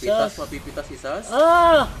pa, si Sas. Mapipitas si Sas.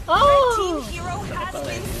 Red team hero has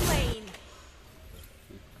been slain.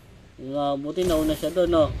 Buti nauna siya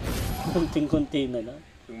doon, no? Kunting-kunti na lang.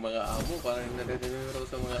 Yung mga amo, parang nadadalaro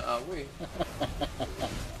sa mga amo eh.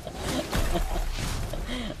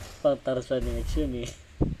 Pang Tarzan action eh.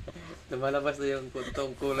 Lumalabas na yung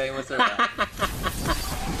kuntong kulay mo, sir.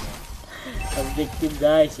 Objective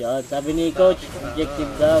guys, yan. Sabi ni coach,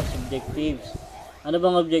 objective daw, objectives. Ano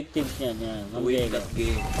bang objectives niyan? Yan, win that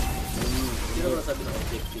game. Sino ba sabi ng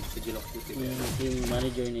objective sa JHELOUQT? Team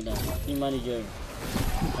manager nila. Team manager.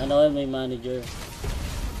 Ano may manager.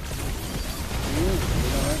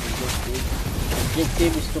 Objective.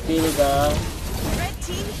 Objective is to kill the Red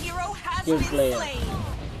team hero has skilled been player.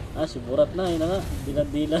 slain. Si Burat na, yun na nga.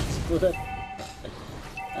 Dilan-dilan si Burat.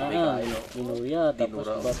 Inuya, tapos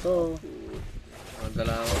bato. Ang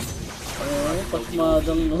dalawang.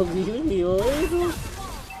 Pasmadang nobi yun.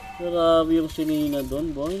 Grabe yung sinina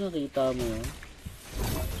doon, boy. Nakita mo yun.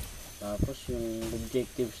 Tapos yung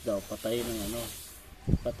objectives daw, patay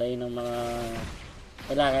ng mga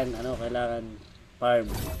kailangan Farm.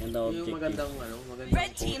 Yan ang Yung objective. magandang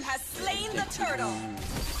Red team has slain the turtle.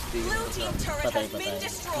 Blue team turret Patay, has been patay. Kasi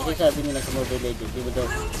destroyed. sabi nila sa Mobile Legends, di ba daw,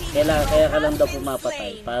 kaya ka lang daw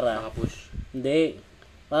pumapatay para, Naka-push. hindi,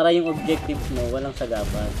 para yung objectives mo, walang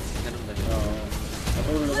sagapan. Ganun ba? Oo.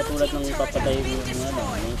 Katulad ng papatay mo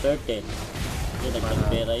yung turtle. Yun,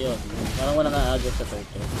 nagpagpera yun. Parang walang aagos sa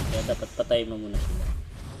turtle. Kaya dapat patay mo muna sila.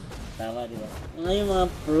 Tama, di ba? Ngayon mga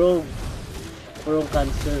pro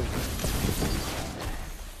cancer.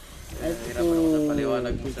 Ay, Hirapan ako sa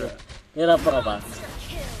paliwanag mo, sir. hirapan ka pa?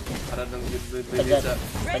 Para nang Red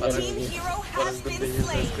team hero has been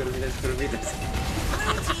slain.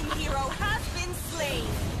 Blue team hero has been slain.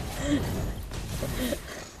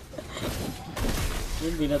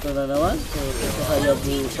 Yun, binato na naman. So, ito kaya Blue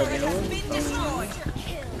team busa turret nyo. has been destroyed.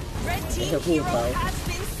 Red team hero has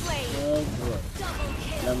been slain.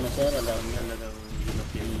 Alam na sir, alam na. Talagang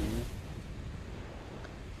ginapin.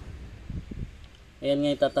 Ayan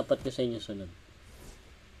nga itatapat ko sa inyo sunod.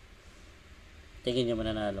 Tingin nyo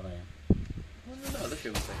mananalo kaya. Mananalo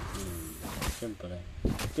syempre. Siyempre.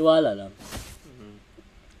 Tiwala lang.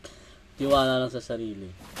 Tiwala lang sa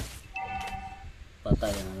sarili.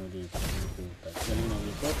 Patay ang ano dito. Galing na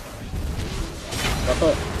ikot. Bato.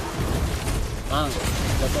 Pang.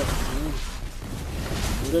 Bato.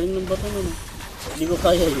 Ang galing ng bato nun. Hindi ko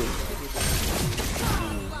kaya yun.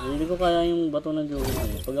 Hindi ko kaya yung bato ng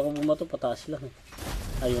Joey. Pag ako bumato, pataas lang.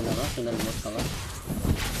 Ayun na nga. Kinalmot na nga.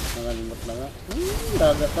 Nangalimot na nga.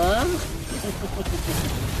 Daga ka.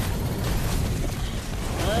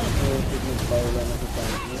 Ay, butik nagpawala na sa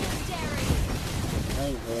tanki.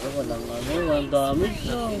 Ay, pero walang ano, walang damage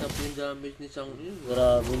no. Inap yung damage ni Sang yun.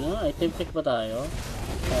 Grabe na. Item check pa tayo.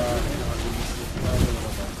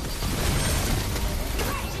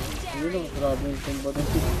 Ano, grabe yung tumba ng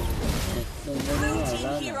tumba na nga,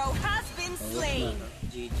 wala na. Awit na.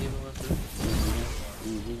 GG mga sir.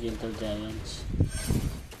 GG, Gentle Giants.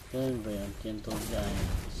 Yan ba yan? Gentle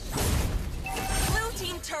Giants. Blue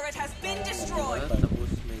team turret has been destroyed.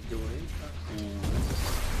 Tapos medyo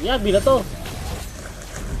Yeah, binato.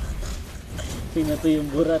 Binato yung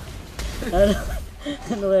burat.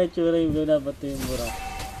 Ano kaya tsura yung binabato yung burat?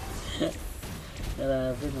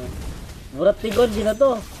 Grabe no. Burat tigon,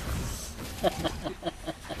 binato.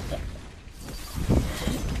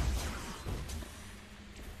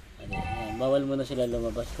 Bawal mo na sila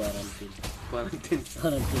lumabas, quarantine. Quarantine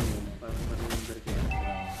muna. Parang ma-remember kaya.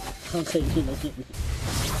 Ang kayo na yun.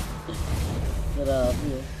 Grabe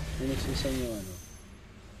yun. Sinisisan yung ano.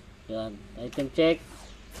 Yan. Item check.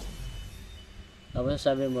 Ano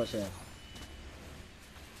sabi mo, sir?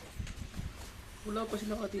 Wala pa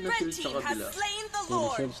silang atin na shield sa kabila.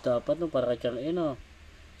 Shields dapat no, para kay Chang no.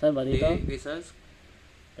 Saan ba dito? Kay Sas?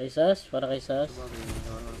 Kay Sas? Para kay Sas?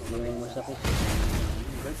 Hindi mo masakit.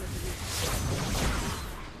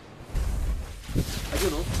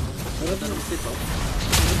 Ayun o. Ganda ng sit o.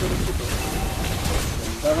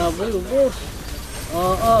 Habol, ubos.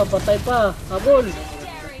 Patay pa. Habol.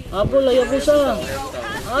 Habol, ayabusa.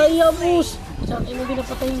 Ayabus. Saan ino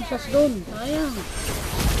pinapatay yung Sas doon? Sayang.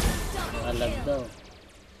 Alag daw.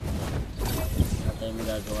 Ano tayo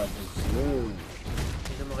magagawa doon? Sir.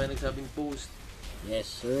 Hindi naman kayo nagsabing post. Yes,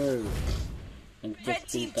 sir. Red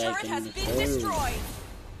team turret has been destroyed.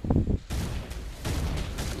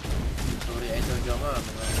 Sorry, idol ka nga.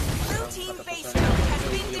 Blue team base turret has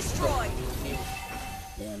been destroyed.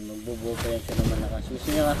 Yan, magbubuo pa yan siya naman lakas. Gusto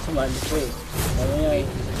niya nga sumali ko eh. Ano yan?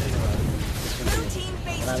 Blue team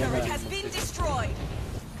base turret has been destroyed.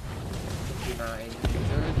 Kinain.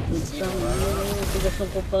 Tigas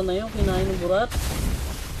ng kumpang na yun, kinain ng burat.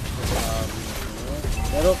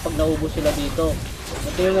 Pero pag naubos sila dito,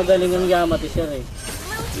 ito yung magaling ng Yamate sir eh.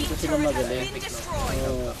 Dito sila magaling.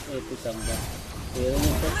 Epic ang ba. Pero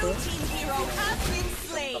yung kaso,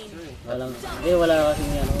 wala kasi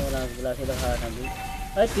ano, wala silang hanabi.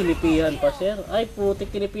 Ay, tinipihan pa sir. Ay,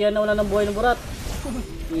 putik, tinipihan na wala ng buhay ng burat.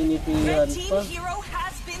 Tinipihan pa.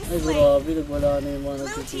 Ay, grabe, nagwala na yung mga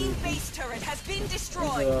nagtitipi.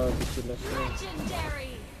 Ay, grabe sila sir.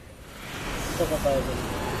 Ito ka tayo ba?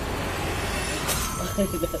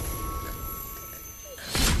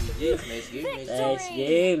 Nice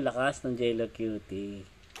game. Lakas ng JHELOUQT.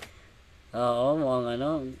 Oo, mukhang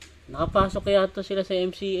ano. Nakapasok kaya ito sila sa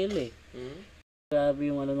MCL eh.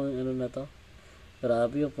 Grabe yung ano na to.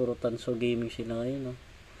 Grabe yung puro tanso gaming sila ngayon. No?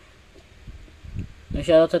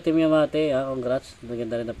 Shoutout sa Team Yamate. Congrats.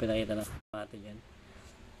 Maganda rin ang pinakita ng Yamate dyan.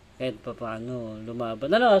 Kahit pa paano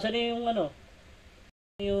lumaban. Ano? Saan yung ano?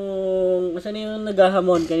 Asan yung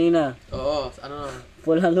naghahamon kanina? Oo, ano na?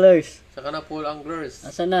 Full anglers. Saka na full anglers.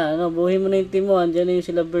 Asan na? Ano, buhin mo na yung team mo. Andiyan na yung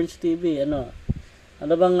sila Burns TV. Ano?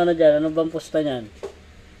 Ano bang ano dyan? Ano bang pusta niyan?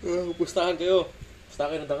 Pustahan kayo.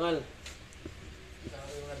 Pustahan kayo ng dangal. Pustahan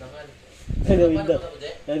kayo ng dangal. Gagawin daw.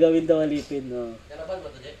 Gagawin daw alipin. Oh. Kalaban mo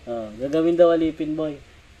to, Je? Oh, gagawin daw alipin, boy.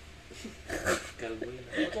 Kalboy na.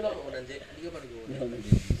 Huwag ka na ako unan, Je. Hindi ka pa nag-uuna. Hindi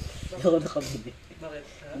ako nakabili. Bakit?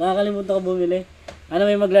 Nakakalimutan ko bumili. Ano,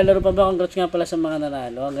 may maglalaro pa ba? Congrats nga pala sa mga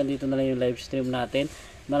nanalo. Hanggang dito na lang yung live stream natin.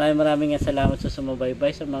 Maraming salamat sa sumubaybay.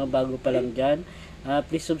 Sa mga bago pa lang dyan,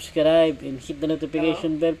 please subscribe and hit the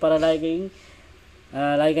notification bell para lagi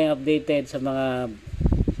kayong updated sa mga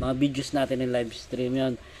videos natin ng live stream.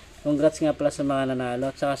 Yun. Congrats nga pala sa mga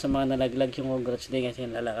nanalo at saka sa mga nalaglag yung congrats din kasi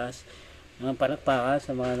yung lalakas. Mga palakpakan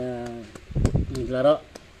sa mga naglaro.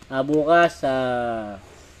 Bukas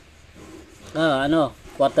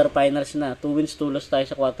quarterfinals na. 2 wins, 2 loss tayo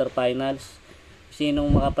sa quarterfinals.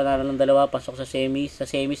 Sinong makapanalo ng dalawa pasok sa semis. Sa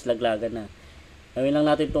semis laglagan na. Gawin lang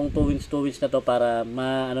natin tong 2 wins na to para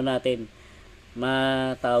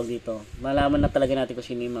matawag dito. Malaman na talaga natin kung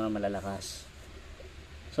sino yung mga malalakas.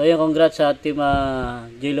 So yun, congrats sa team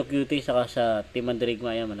JHELOUQT saka sa team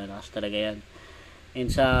MANDIRIGMA. Yan, malalakas talaga yan.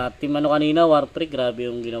 And sa team kanina, WARFRICK, grabe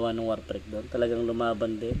yung ginawa ng WARFRICK doon. Talagang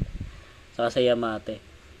lumaban din. Saka sa YAMATE.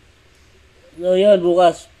 So yun,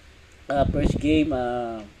 bukas first game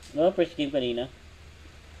first game kanina.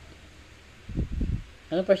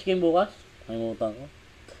 Ano first game bukas? Kalimutan ko.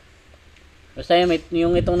 Basta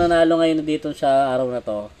yung itong nanalo ngayon dito sa araw na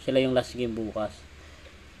to, sila yung last game bukas.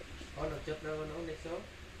 Nag-chat na ako noon, next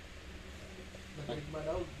MANDIRIGMA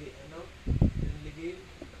daw, ligin.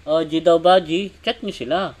 G daw ba, G? Chat nyo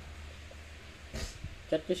sila.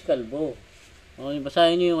 Chat nyo si Kalbo. Okay,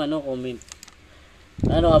 basahin nyo yung comment.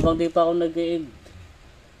 Habang di pa ako nag-end.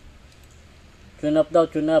 Tune up daw,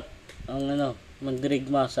 tune up. Ang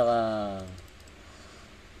MANDIRIGMA saka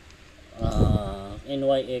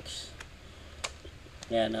NYX.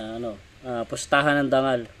 Yan, pustahan ng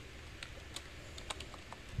dangal.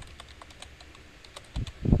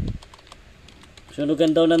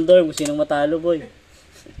 Sunugan daw ng dorm. Sinong matalo, boy?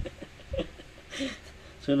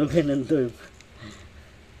 Sunugan ng dorm.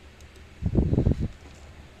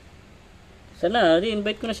 Sana,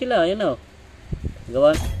 invite ko na sila. Yan o.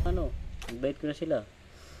 Gawa invite ko na sila.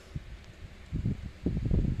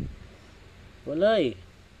 Wala eh.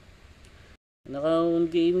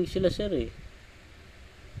 Naka-on gaming sila, sir eh.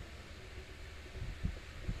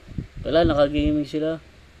 Wala, naka-gaming sila.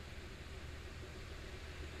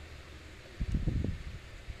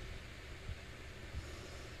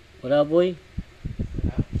 Wala, boy.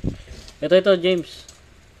 Ito, James.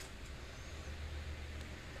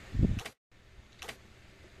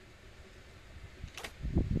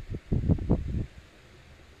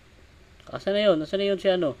 Asan na yun? Asan na yun si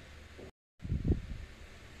ano?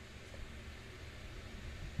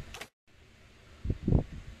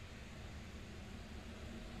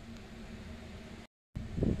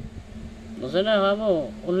 Nasaan na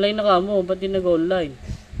kamo? Online na kamo. Ba't di nag-online?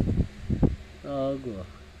 Ago.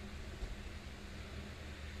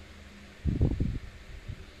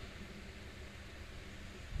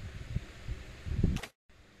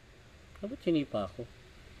 Ba't sinipa ako?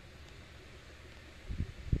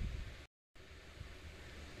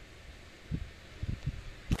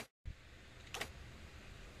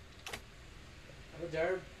 Ano,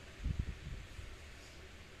 Jarb?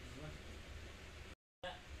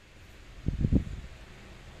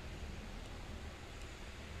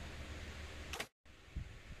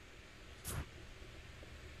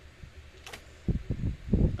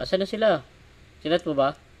 Asan na sila? Sinat mo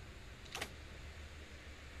ba?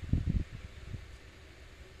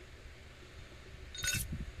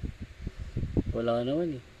 Wala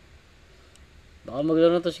naman eh. Baka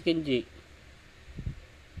maglaro na to si Kenji.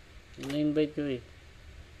 Na-invite ko eh.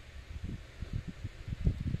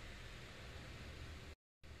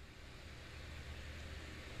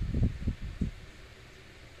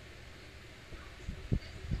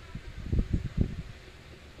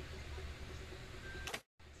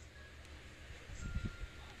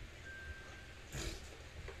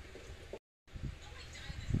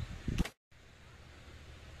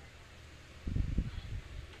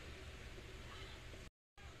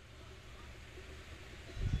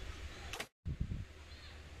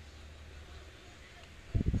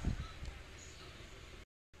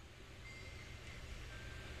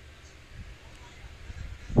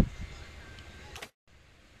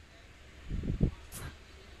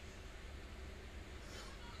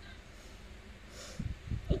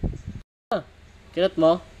 Kinat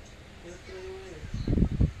mo?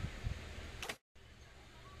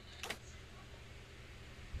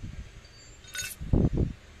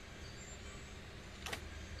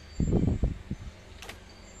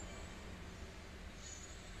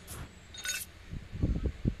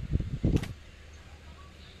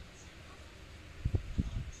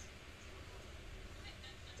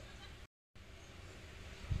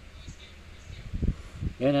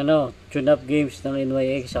 Yun tune up games ng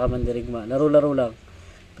NYX sa Mandirigma. Laro-laro lang.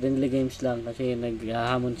 Friendly games lang kasi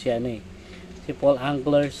naghahamon si si Paul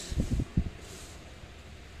Anglers.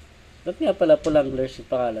 Ba't nga pala Paul Anglers yung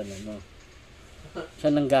pangalan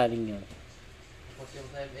Saan nang galing yun? Tapos yung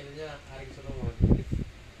sa ML niya, Haring Solomon.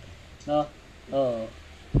 No? Oo.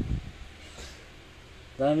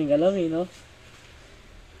 Daming alam no?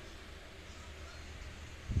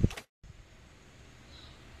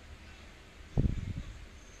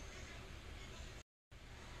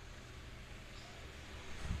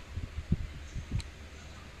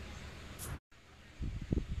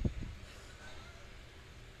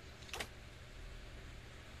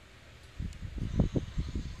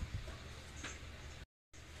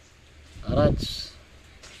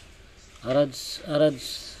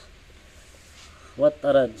 Arads. What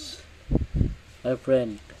Arads? My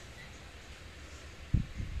friend.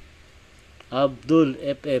 Abdul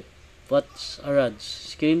FF. What's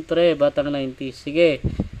Arads? Screen pre, batang 90s. Sige,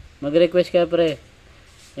 mag-request ka pre.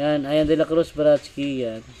 Yan, Ayan de la Cruz Baratsky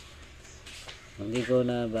yan. Hindi ko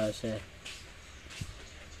nabasa.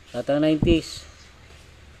 Batang 90s.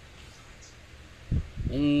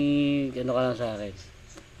 Ano ka lang sa akin.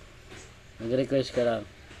 Mag-request ka lang.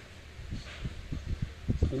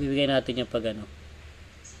 Ibibigay natin yung pag meron.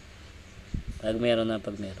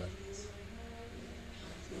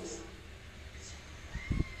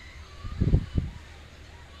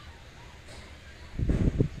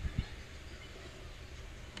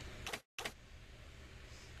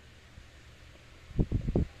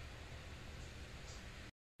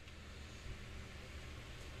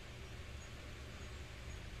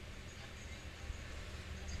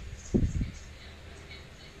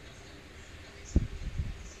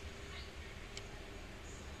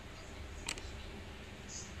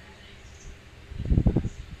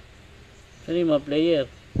 Ano yung mga player?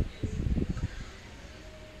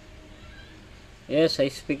 Yes,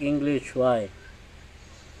 I speak English. Why?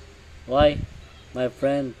 Why? My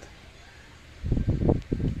friend.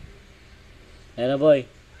 Ano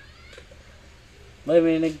boy? Boy,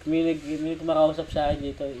 may kumakausap sa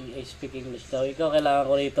akin dito. I speak English daw. Ikaw,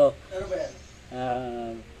 kailangan ko rito. Ano ba yan?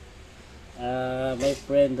 My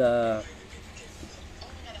friend,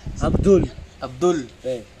 Abdul. Abdul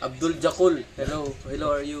Jakul. Hello,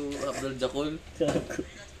 are you Abdul Jakul?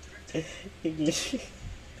 English.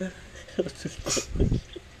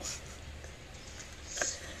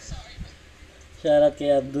 Shoutout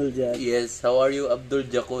kay Abdul dyan. Yes, how are you Abdul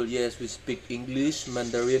Jakul? Yes, we speak English,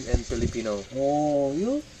 Mandarin, and Filipino. Oh,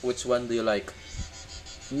 you? Which one do you like?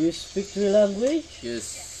 You speak 3 language?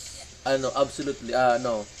 Yes. Absolutely.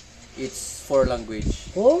 No. It's 4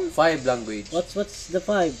 language. 4? 5 language. What's the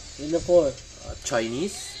 5 in the 4?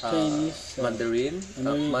 Chinese, Mandarin,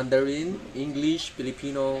 English,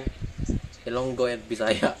 Filipino, Ilonggo, and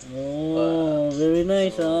Bisaya. Oh, very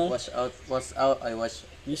nice, Watch out. I watch.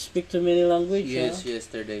 You speak too many languages, Yes,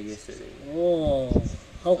 yesterday. Oh,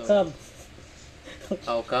 how come?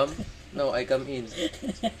 How come? No, I come in.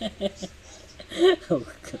 How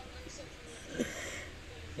come?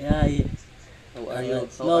 Yeah. How are you?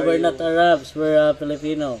 No, we're not Arabs. We're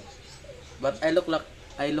Filipino. But I look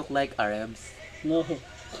like Arabs. No.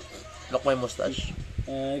 Look my mustache.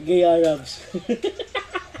 Gay Arabs.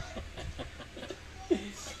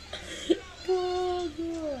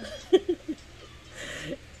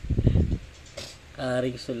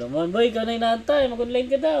 Haring Solomon. Boy, ikaw na inaantay. Mag-online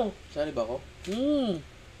ka daw. Sali ba ako?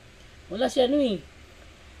 Wala si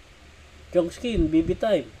Chong Skin, BB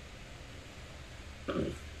time.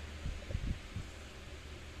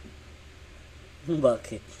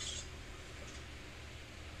 Bakit?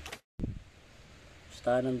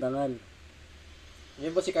 Stahan ng tangal.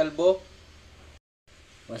 Yan ba si Kalbo?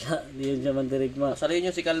 Wala, di yun siya Mandirigma. Masalayin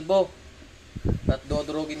nyo si Kalbo. At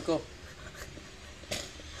dodrogin ko.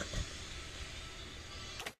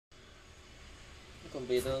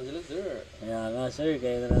 Kumpleto na sila, sir. Kaya nga, sir.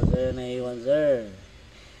 Kaya na lang, sir. Naiwan, sir.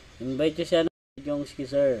 Invite nyo siya ng Jongski,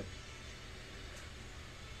 sir.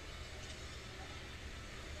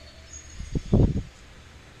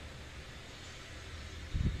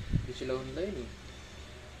 Hindi sila online eh.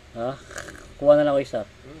 Ha? Kuha na lang ako isa.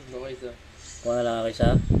 Baka isa. Kuha na lang ako isa.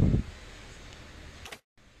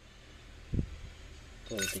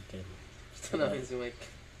 Putik ka. Gusto namin si Mike.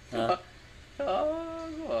 Ha?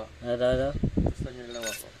 Ano? Gusto niya lang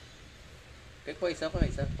ako. Kaya kuha isa.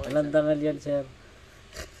 Walang dangal yan, sir.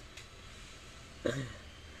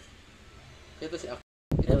 Ito si Ak.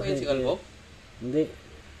 Ito ba yun si Kalbo? Hindi.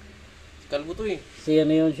 Si Kalbo to eh. Si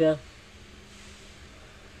ano yun siya.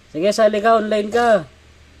 Sige, sali ka. Online ka.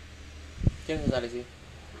 Sino sasali si?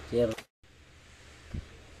 Sir.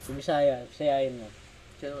 Si Bisaya. Bisayain mo.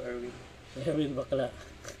 Channel Erwin. Erwin bakla.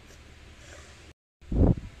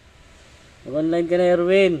 Mag-online ka na,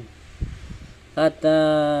 Erwin. At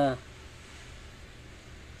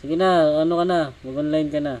sige na, ano ka na,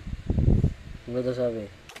 mag-online ka na. Ano ba ito sabi?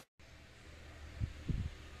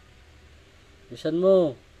 Bisan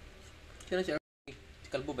mo. Sino si Erwin? Si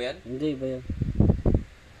Kalbo ba yan? Hindi ba yan?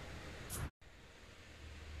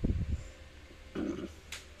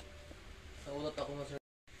 Naulot ako nga sir.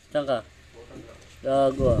 Saan ka?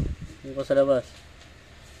 Gago ah. Hindi ko sa labas.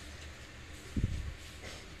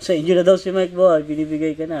 Sa inyo na daw si Mike Boy.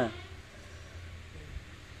 Binibigay ka na.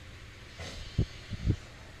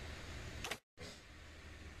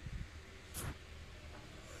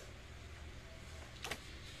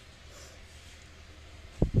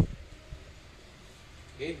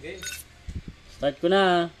 Game. Start ko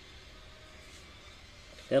na.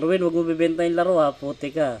 Erwin, wag mo bibenta yung laro ha.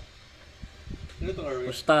 Puti ka. Sino to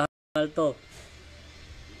Erwin? Pustahan to.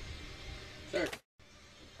 Sir.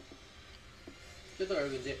 Sino to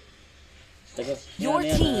Erwin? Your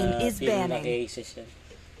team is banning.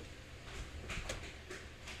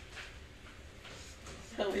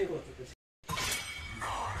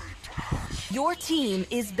 Your team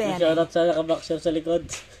is banning. Shoutout sa naka-boxer sa likod.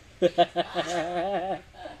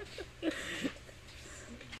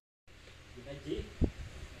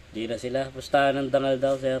 Di na sila. Pustahan ng dangal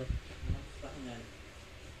daw, sir.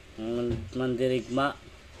 Mandirigma.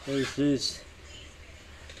 Versus.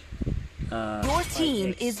 Your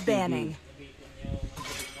team is banning.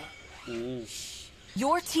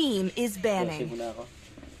 Your team is banning.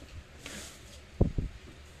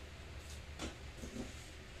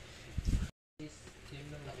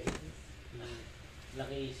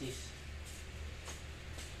 Lucky Isis.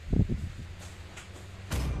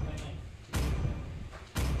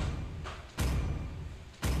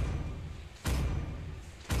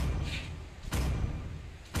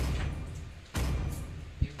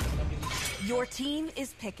 Your team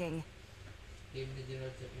is picking.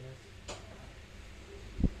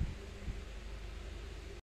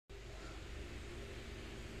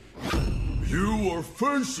 You are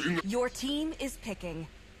facing. Your team is picking.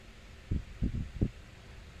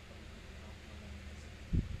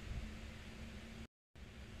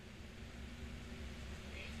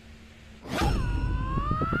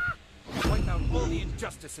 Wipe out all the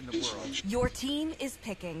injustice in the world. Your team is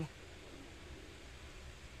picking.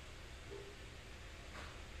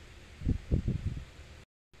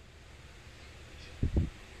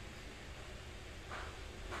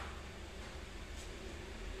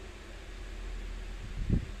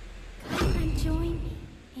 Come and join me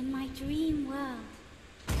in my dream world.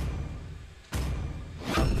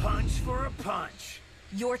 A punch for a punch.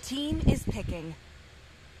 Your team is picking.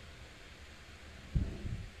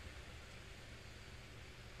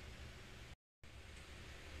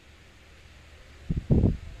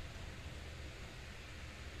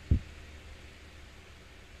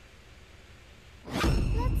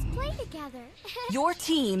 Let's play together. Your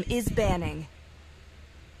team is banning.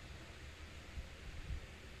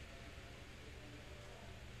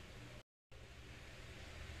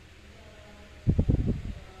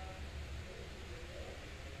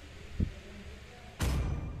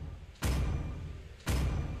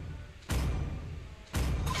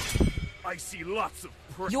 I see lots of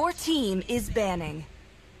Your team is banning.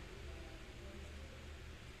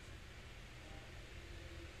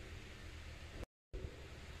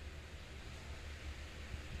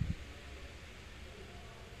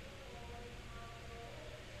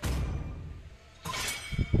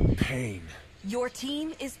 pain. Your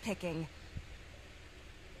team is picking.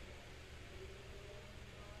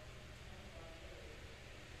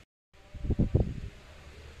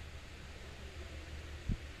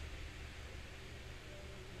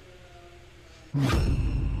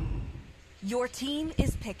 Your team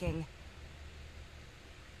is picking.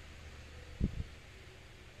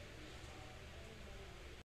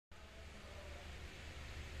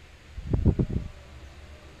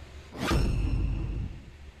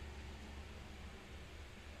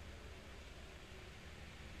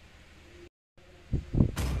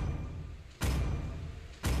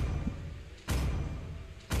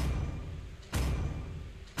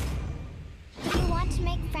 Do you want to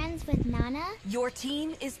make friends with Nana? Your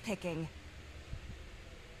team is picking.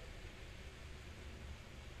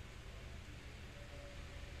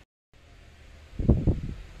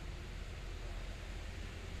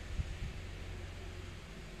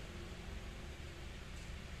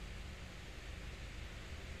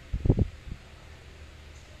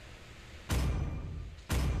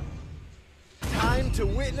 Time to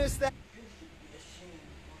witness that.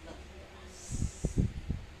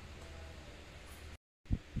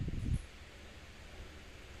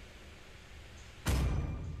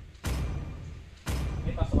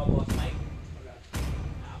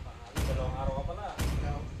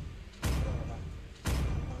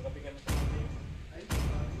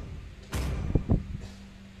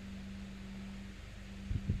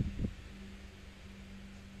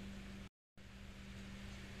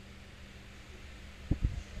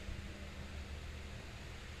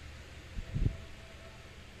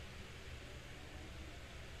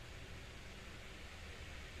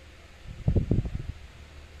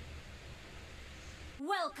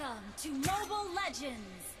 Welcome to Mobile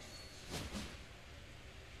Legends!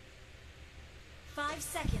 5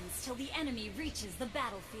 seconds till the enemy reaches the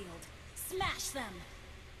battlefield. Smash them!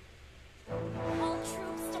 All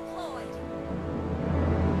troops deployed!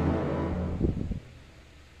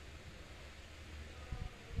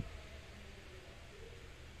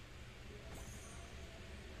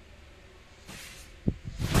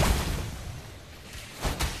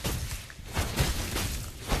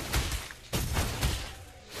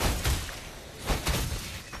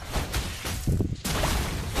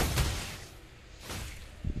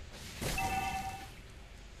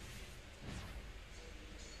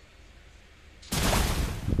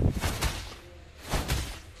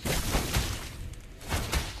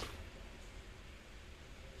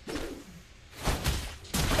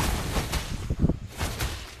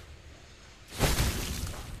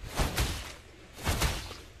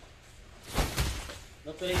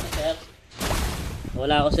 Tuloy na sir.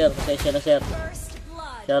 Wala ako sir, pasensya na sir.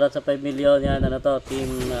 Shoutout sa 5 million yan, ano to, team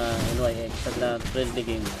NYX, saglang friendly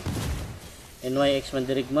game. NYX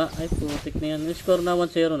Mandirigma, ay putik na yan. Yung score na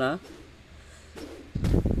 1-0 na.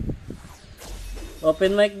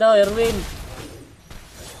 Open mic daw, Erwin.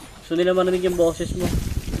 Gusto nila marinig yung boses mo.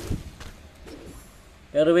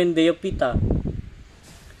 Erwin Deopita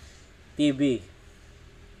TV.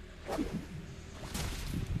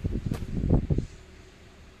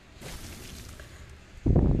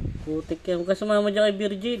 Putik yan. Huwag ka sumama dyan kay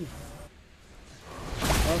Virgin.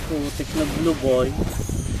 Oh, putik na blue boy.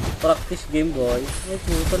 Practice game boy. Ay,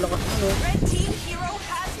 puto lakas mo.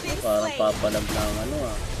 Parang papalag ng ano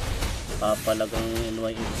ah. Papalag ang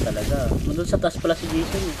NYX talaga. Nandun sa taas pala si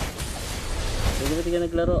Jason eh. Pwede ba tika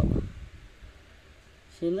naglaro?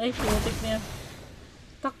 Sino? Ay, putik na yan.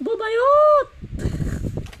 Takbo bayot!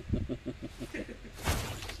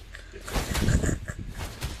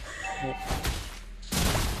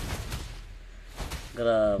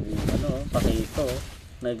 Grabe, ano, Pakito.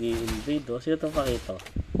 Nag-i-invade, oh. Sino itong Pakito?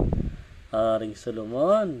 Haring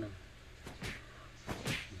Solomon.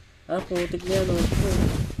 Ah, putik na yan, oh.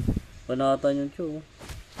 Panatan yung tiyo.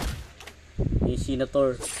 Yung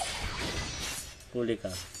Senator. Huli ka.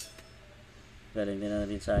 Galing din na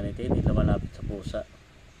rin sanity. Hindi na malapit sa pusa.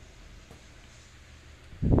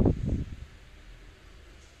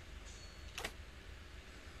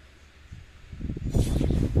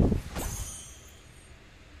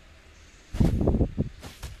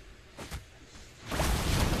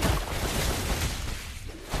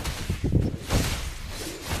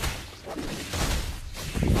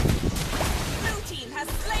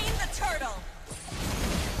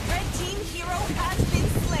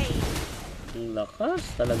 Lakas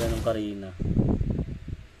talaga ng Karina.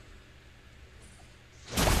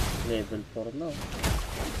 Level 4 na.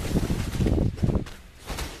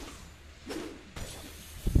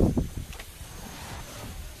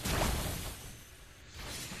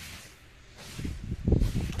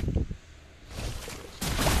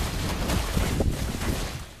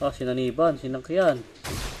 Ah, sinaniban, sinakyan.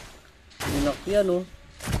 Sinakyan, oh.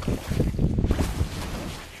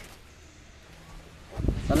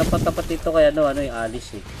 Tapat dito kaya ano yung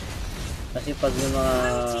Alice eh. Kasi pag yung mga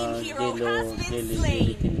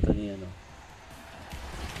jelly tinito niya no.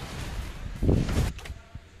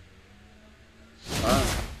 Ah.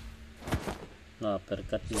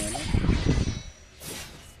 Na-uppercut niya no.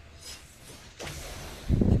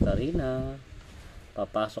 Si Karina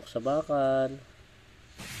papasok sa bakal.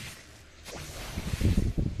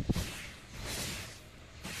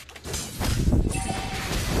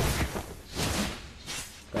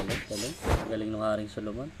 Galing ng Haring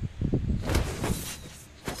Solomon.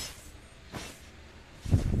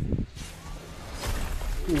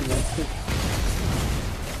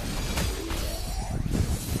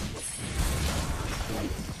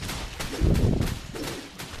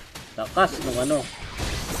 Lakas ng ano.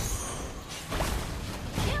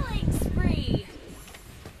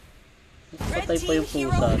 Patay pa yung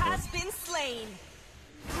pusa.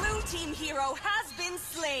 Blue team hero has been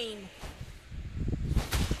slain.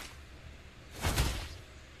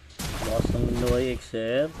 Lakas ng Noy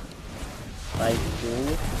XR 5-2.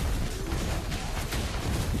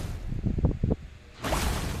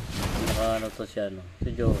 Naka ano to siya no,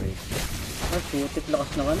 si Joey. Ah, putik,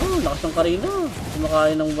 lakas ng ano, lakas ng Karina.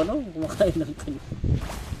 Kumakain ng ano, kumakain ng kanya.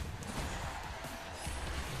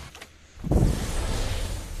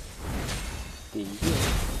 Kenji.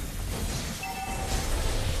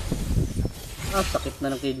 Ah, sakit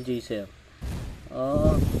na ng Kenji sir.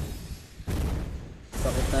 Ah,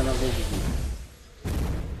 sakit na ng Kenji.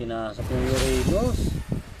 Pinasok yung Uranus.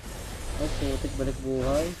 Oh, putik, balik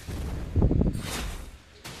buhay.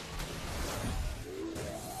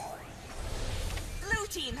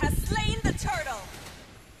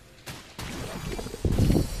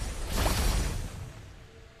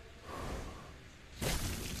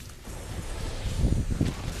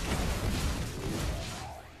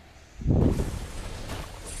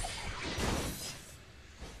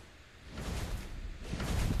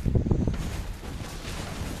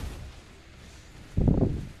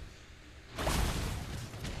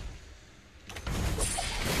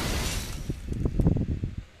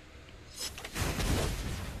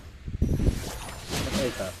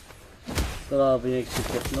 Teka. Grabe yung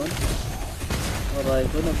execute nun. Aray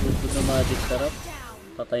ko, nabusod na magic sarap.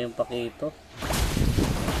 Patay yung pakito.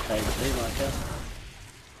 Side 3, masya.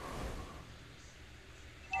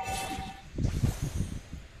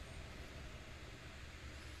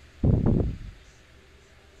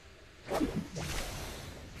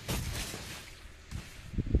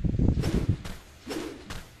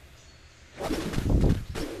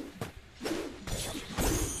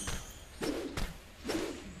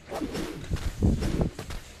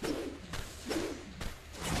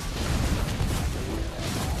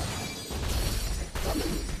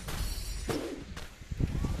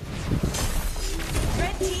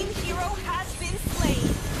 Red team hero has been slain.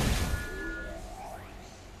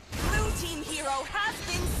 Blue team hero has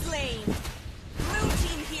been slain. Blue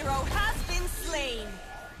team hero has been slain.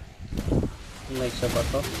 May isa ba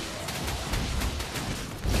to?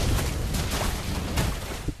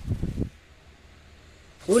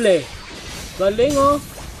 Huli! Galing oh!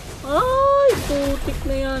 Ay! Putik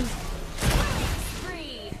na yan!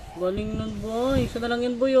 Galing nun boy! Isa na lang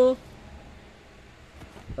yan boy oh!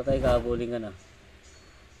 Patay ka, buling ka na.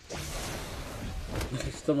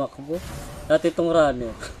 Bilis tumakbo. Dati itong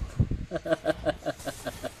runner.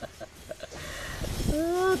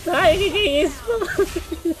 Tayo kikis po!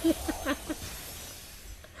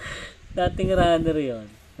 Dating runner yon,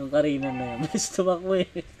 yung Karina na yan. Bilis tumakbo eh.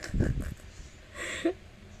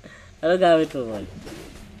 Ano gamit mo boy?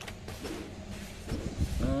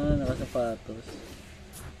 Nakasapatos.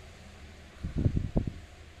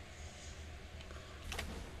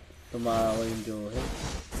 Tumawa yung Johe.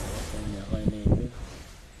 Kanya kay Navy.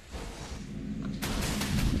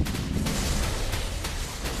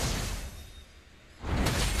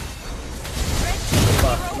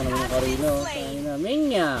 Pasok na naman yung Karina. Karina,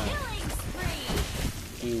 Menya!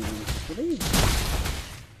 Killing spree.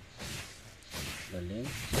 Galing.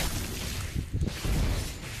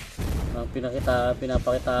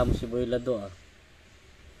 Pinapakita mo si Boy Lado ah.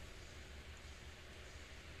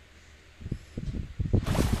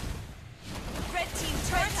 Red team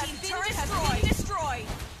turret has been destroyed.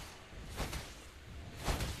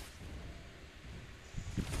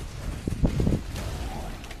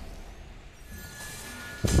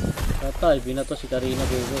 Tatay, binato si Karina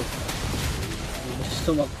baby.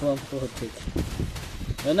 Gusto tumakbo ang putik.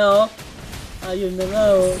 Yan na oh. Ayun na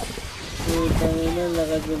nga oh. Putang ina,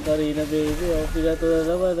 lakas yung Karina baby oh. Binato na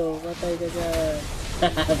naman oh. Patay ka dyan.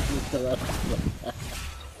 Gusto ako.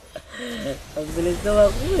 Ang bilis naman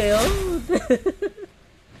ko eh oh.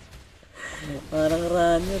 Parang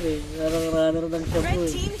runner eh. Parang runner ng shabu eh.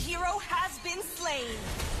 Red team hero has been slain.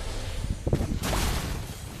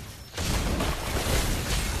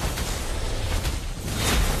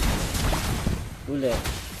 Uli.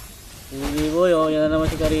 Uli boy oh. Yan na naman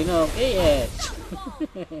si Karina. Okay yes.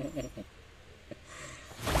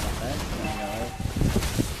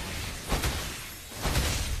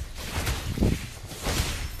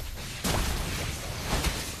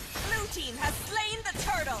 Blue team has slain the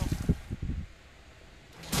turtle.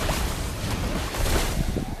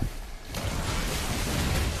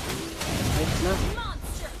 Sakit na.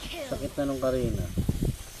 Sakit na nung Karina.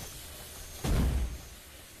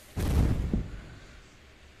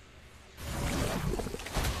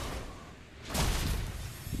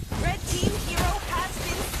 Red team hero has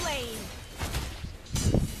been slain.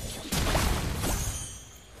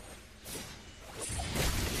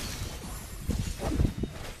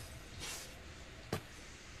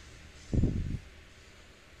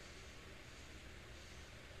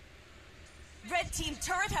 Red team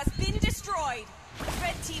turret has been destroyed.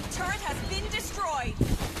 Red team turret has been destroyed.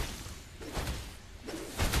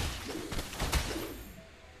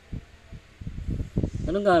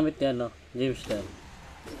 Anong gamit yan no? James Gunn.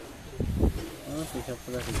 Siya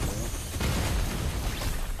pala dito.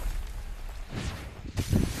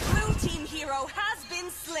 Blue team hero has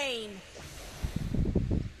been slain.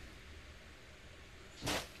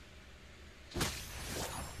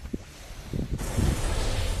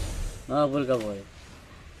 Nakabol ka boy.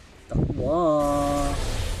 Takbo.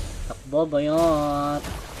 Takbo bayot.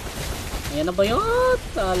 Ayan na bayot.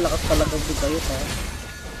 Lakas talaga din kayo ha.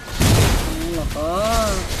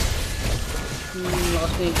 Lakas.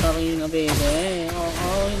 Lakas na yung Karina baby.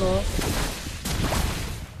 You know.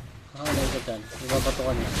 Alay ka dyan. Ibabato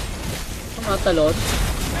ka niya. Tumatalot.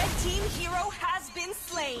 Red team hero has been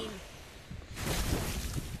slain.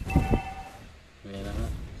 Ayan na nga.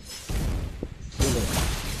 Sulo.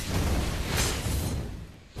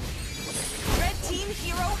 Red team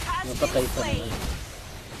hero has Napatay been pa slain. naman.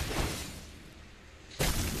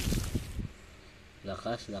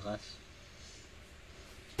 Lakas, lakas.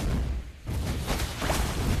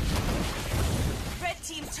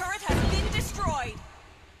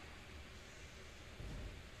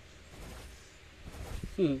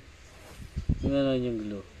 Yung ano yung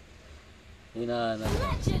glue. Hinahanap.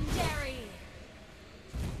 Legendary.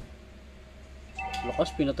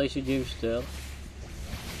 Lakas, pinatay si James there.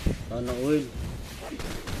 Sana oil.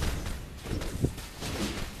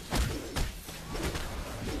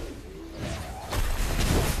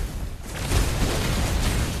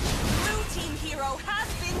 Blue team hero has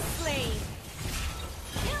been slain.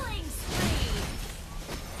 Killing spree.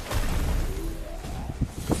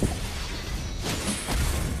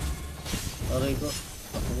 Aray ko.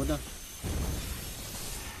 Ako mo na.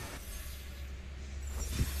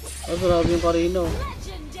 Oh, grabe yung Karino.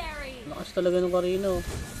 Legendary. Lakas talaga ng Karino.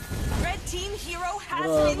 Red team hero has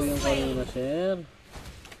Grabe been yung slain. Karino, sir.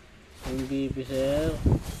 MVP, sir.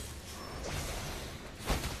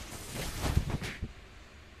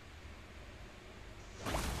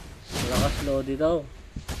 Lakas Lodi daw.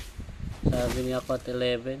 Sabi niya ako at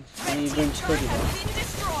 11. May Red team burns ko, turret di ba? has been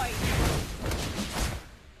destroyed.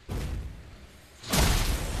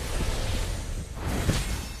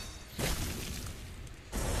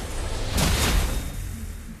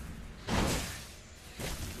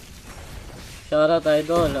 Shoutout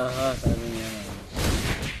idol, aha, sabi niya.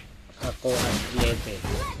 Ako at 11.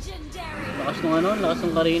 Legendary. Lakas nung ano, lakas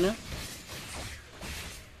ng Karina.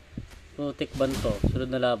 Putik banto, sunod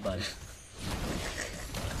na laban.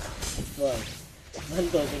 Wow.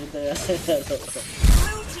 Banto, sunod na laban.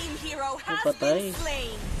 Blue team hero has patay. been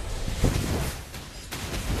slain.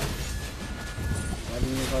 Ano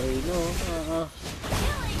yung Karina, oh.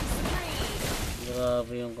 Killing spree.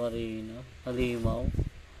 Grabe yung Karina. Halimaw.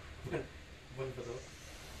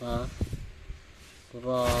 Ha?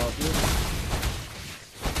 Grabe.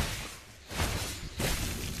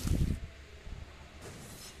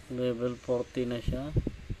 Level 40 na siya.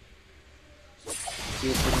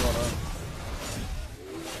 Sipin mo ka.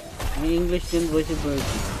 May English din ba si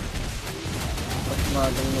Birdie? Mas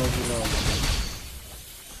madang nogi-nogi.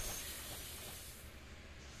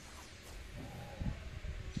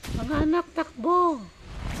 Mga anak, takbo!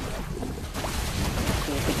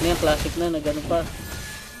 Putik na yan, classic na, nagano pa.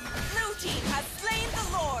 Blue team has slain the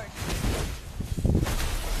Lord.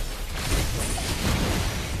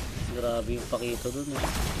 Grabe yung pakito dun eh.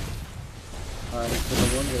 Hanis ko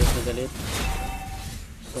naman, galit na galit.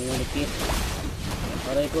 Sumunikit.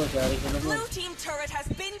 Aray ko, sari ko naman. Blue team turret has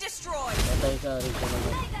been destroyed. Patay sari ko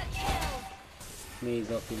naman. Mega kill.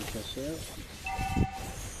 Mega kill siya sir.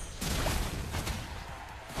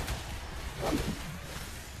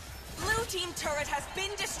 Blue team turret has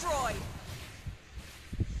been destroyed.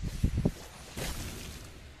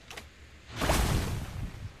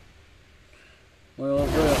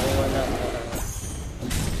 Moreover, ako wala.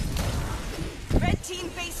 Red team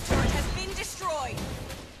base turret has been destroyed.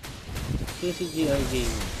 CCGR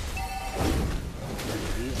game.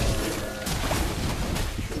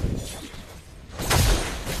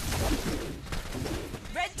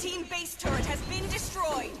 Red team base turret has been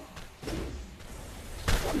destroyed.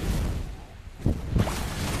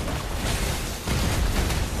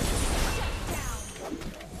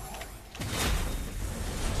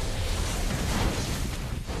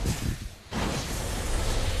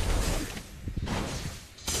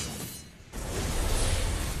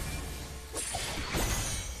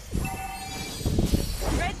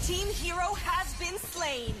 Red team hero has been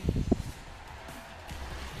slain.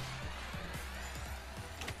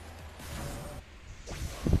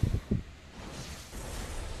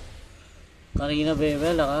 Karina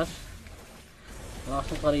baby, lakas.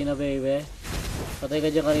 Lakas ng Karina baby. Patay ka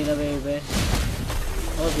dyan Karina baby.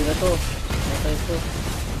 Oh, di na to. Patay to.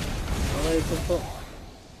 Okay, ito po.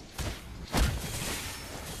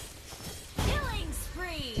 Killing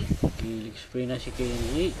spree. Killing spree na si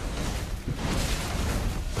Kenji.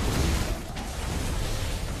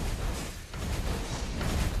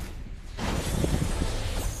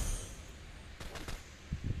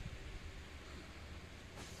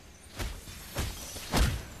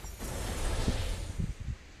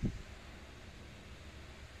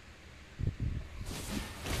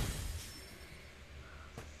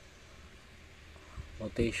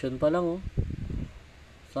 Rotation pa lang oh.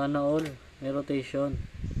 Sana all. May rotation.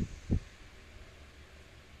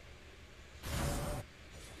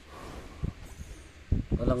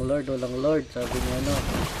 Walang lord, walang lord. Sabi niya ano.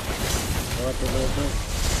 Bawat ilodo.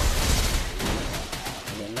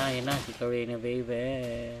 Yan na. Si Karina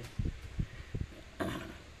baby.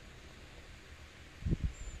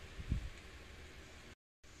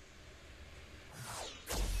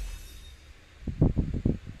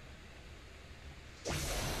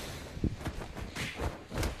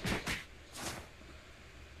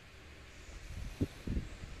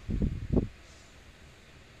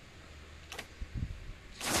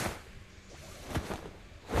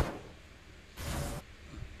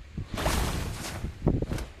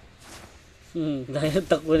 Dahil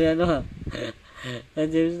takbo niya ano ha.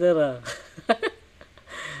 Ang Jamester ha.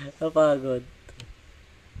 Napagod.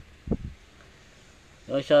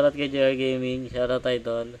 So, shoutout kay JR Gaming. Shoutout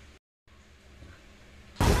idol.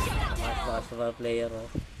 Mas sa mga player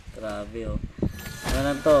oh. Grabe oh.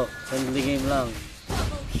 Ano to? Friendly game lang.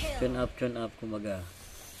 Tune up kumaga.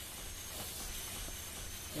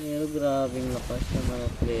 Pero grabing lakas ng mga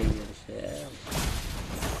players. Yeah.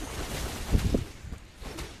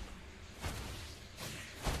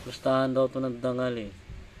 Gustahan daw ito ng dangal eh.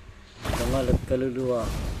 Dangal at kaluluwa.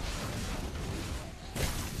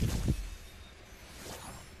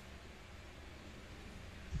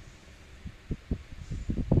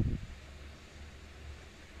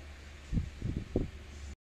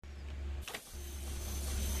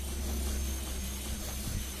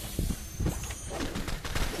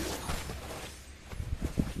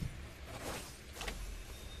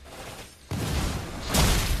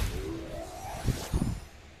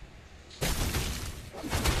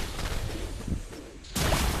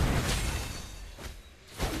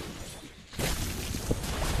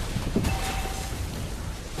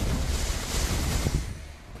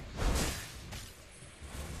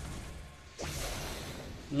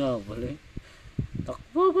 Nga balik.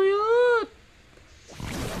 Takbo ba yun?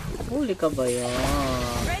 Huli ka ba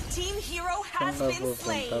yan? Red team hero has Saan ka been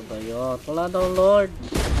slain. pupunta ba yun? Wala daw Lord.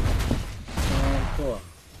 Saan ko ah?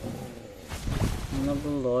 Ano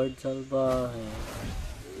ba Lord? Salbahe.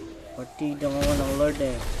 Partida mo ng Lord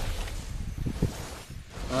eh.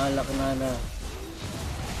 Alak na.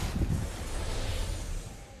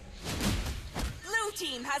 Blue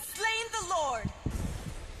team has slain the Lord.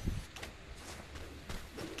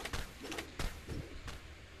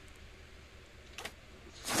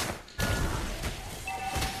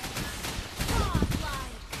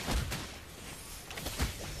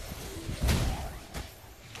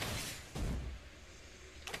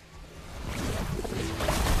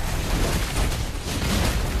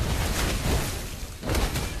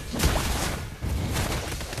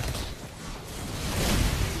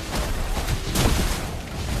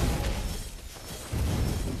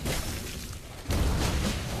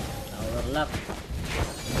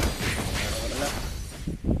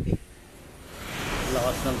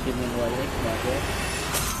 Lakas ng team ng YX, bakit?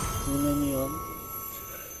 Yun yun.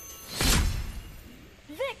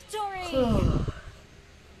 Victory!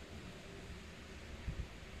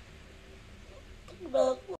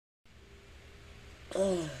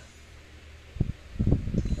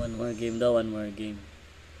 One more game daw, one more game.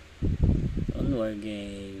 One more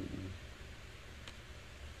game.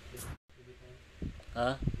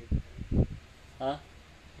 Ha? Ha?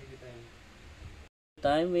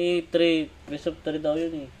 Time 3. Best of 3 daw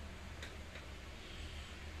yun eh.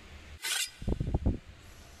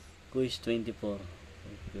 Quiz 24.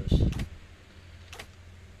 Focus.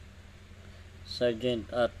 Sergeant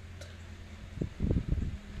at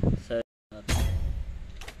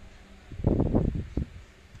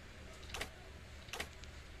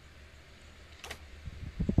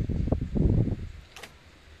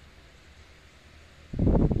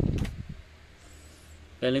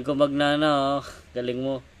galing ko magnana oh. Galing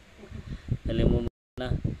mo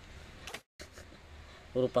na.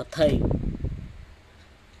 Puro patay.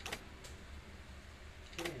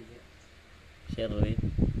 Sherwin.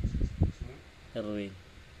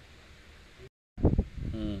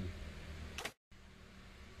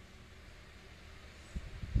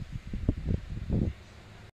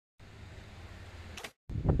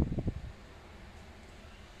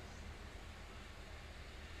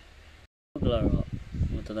 Claro.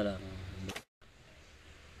 Ito na lang.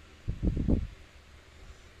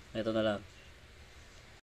 Ito na lang.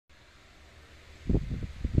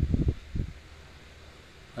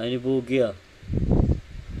 Ay ni Bugi ah.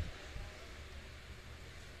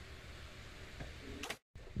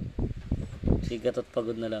 Sigat at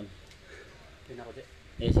pagod na lang.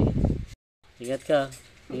 Eh sige. Ingat ka.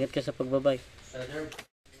 Ingat ka sa pagbabay.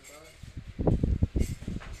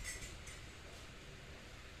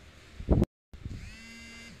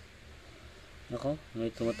 Ako, may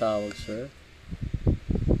tumatawag, sir.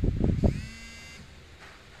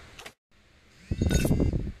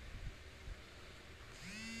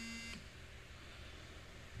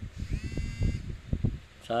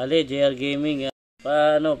 Sali, JR Gaming.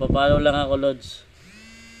 Papalo lang ako, Lods.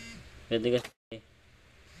 Pwede kasi.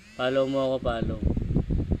 Follow mo ako, follow.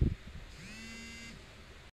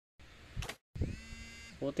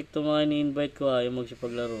 Putik to mga ni-invite ko yung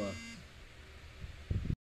magsipaglaro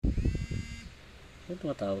Ano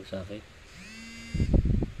tumatawag sa akin?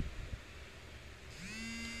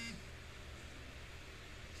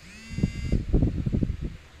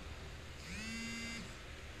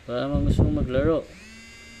 Wala namang gusto mong maglaro.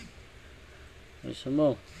 Gusto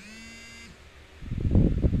mo.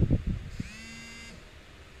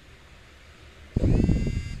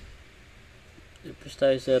 Ipos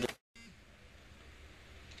tayo sir.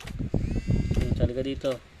 Sali ka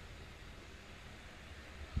dito.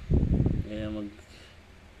 Kaya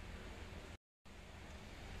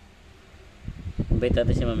invite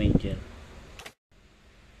natin si Ma'am Angel.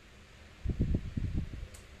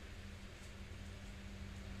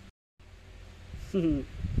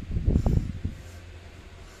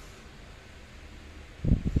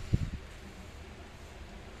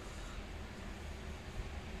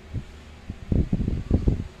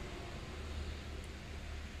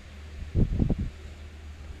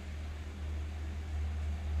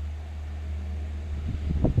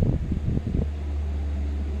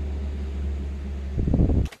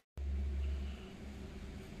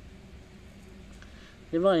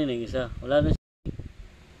 Di ba kanina yung isa? Wala na.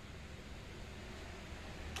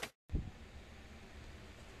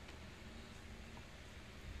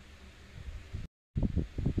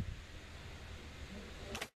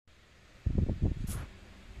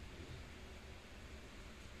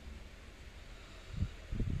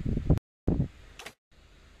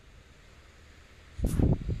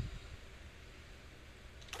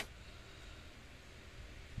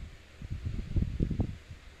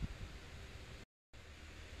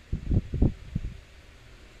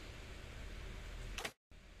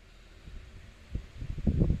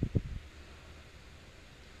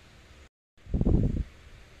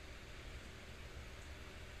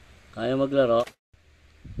 Kaya maglaro.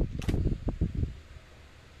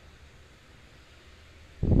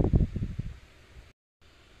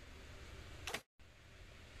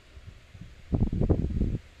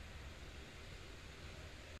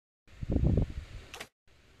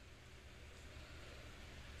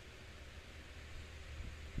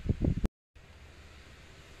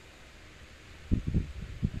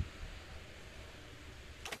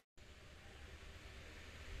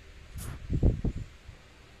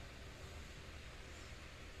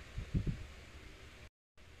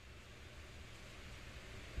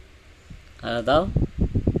 Ano daw?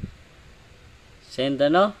 Send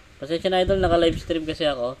ano? Pasensya na idol, naka live stream kasi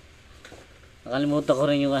ako. Nakalimutan ko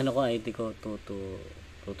rin yung ano ko, ID ko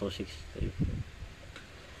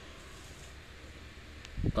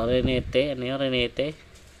 2263. Renete, ano yun? Renete?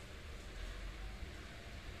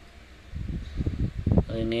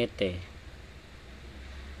 Renete.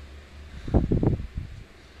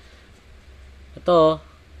 Ito,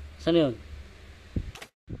 saan yun?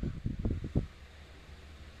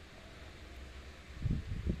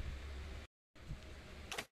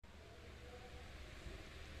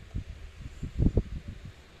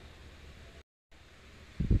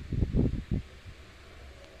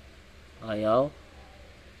 Ayaw.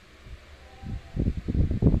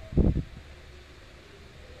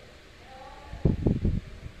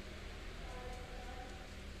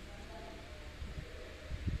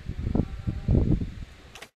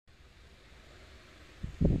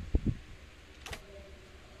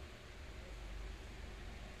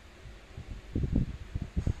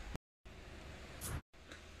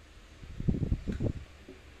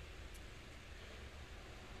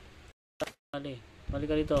 Balik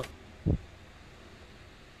ka dito.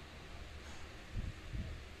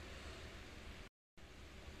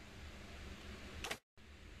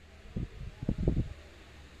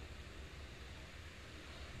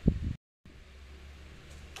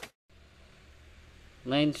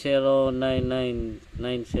 Nine zero nine nine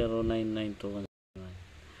 90992171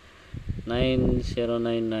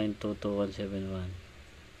 9099222171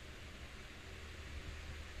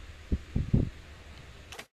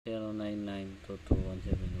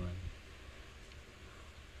 099222171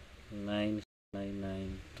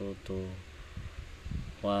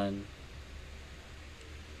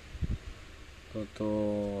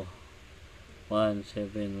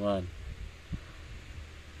 999222171.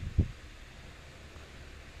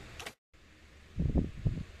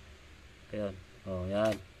 Ayan. Oh,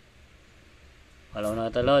 yan. Follow na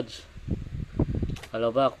ito, Lods.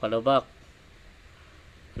 Follow back, follow back.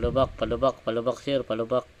 Follow back, follow back, follow back, sir, follow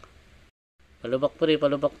back. Follow back, pre,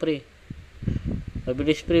 follow back, pre.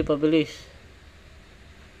 Pabilis, pre, pabilis.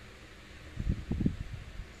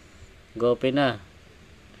 Go, na.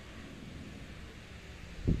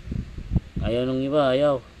 Ayaw nung iba,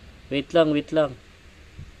 ayaw. Wait lang, wait lang.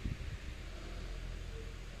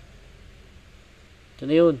 Ito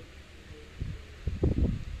na yun.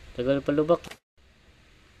 Tagal palubak.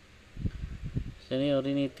 Saan yun,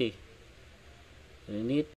 Riniti?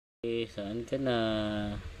 Riniti, saan ka na?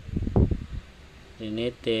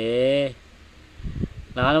 Riniti.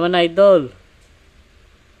 Naka naman, idol.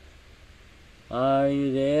 Are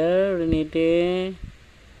you there, Renite?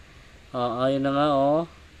 Ayun na nga, oh.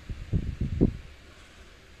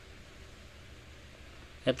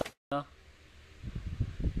 Ito.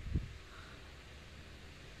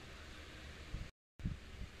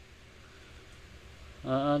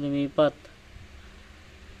 Lumipat.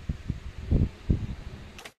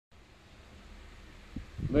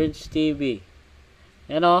 Birds TV.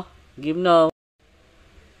 Yan, oh. Give now.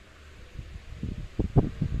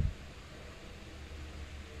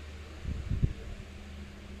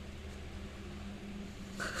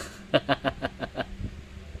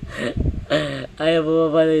 Ayaw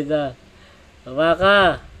bumabalik na. Tama ka.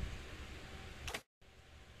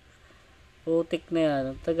 Putik na yan.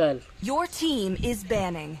 Ang tagal. Your team is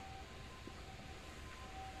banning.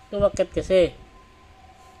 Tumakit kasi.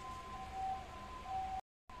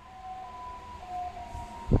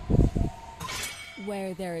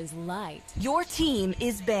 Where there is light. Your team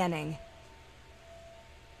is banning.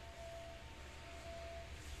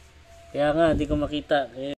 Kaya nga, hindi ko makita.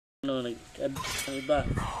 Kaya nag-add ng iba.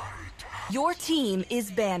 Your team is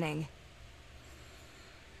banning.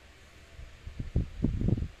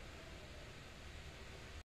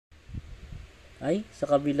 Ay, sa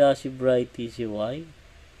kabila si Bright TZY.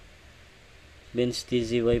 Benz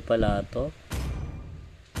TZY pala to.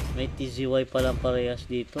 May TZY palang parehas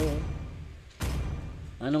dito.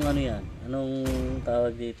 Anong ano yan? Anong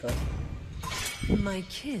tawag dito? My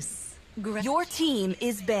kiss. Your team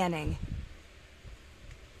is banning.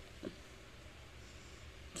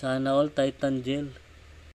 Sana all Titan Gel.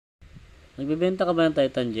 Nagbebenta ka ba ng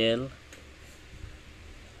Titan Gel?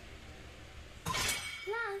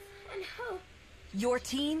 Love and hope. Your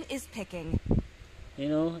team is picking. You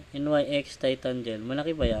know, NYX Titan Gel.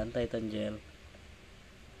 Malaki ba yan, Titan Gel?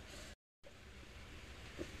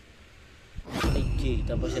 IG.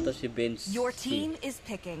 Tapos ito si Benz Your C. team is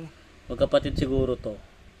picking. Magkapatid siguro to.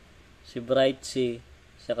 Si Bright C,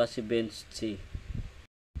 saka si Benz C.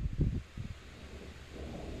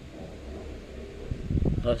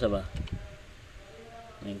 Sa ba?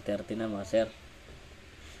 9:30 na mga sir.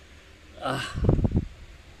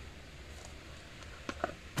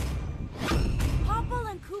 Popple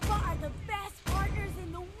and Koopa are the best partners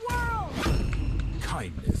in the world.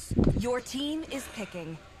 Kindness. Your team is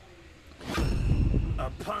picking.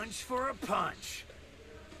 A punch for a punch.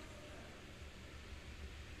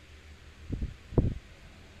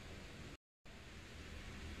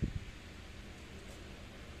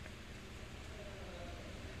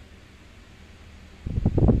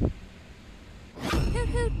 Hoot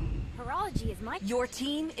hoot. Horology is my. Your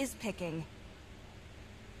team is picking.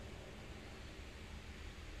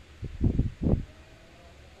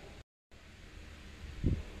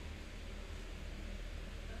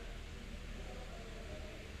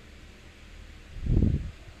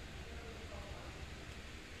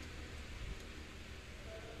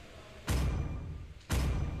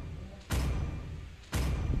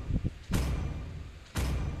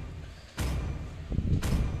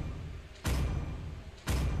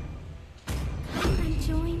 Come and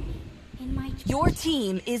join me in my Your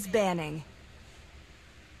team is banning.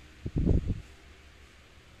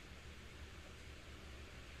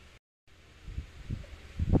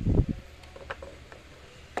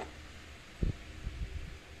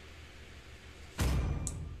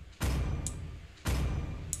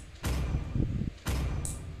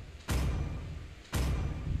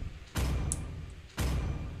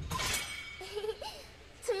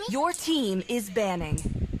 Your team is banning.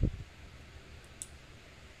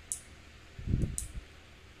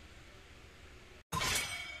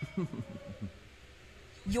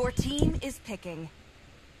 Your team is picking.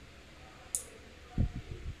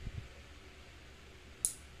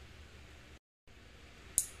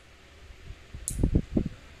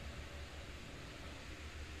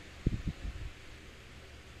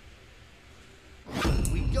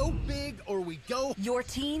 We go big or we go. Your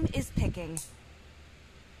team is picking.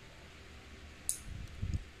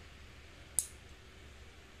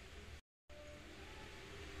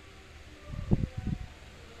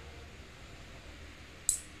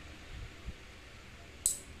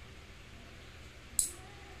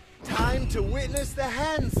 Time to witness the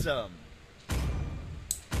handsome.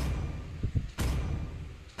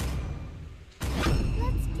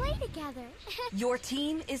 Let's play together. Your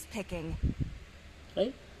team is picking.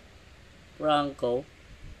 Ay, Franco.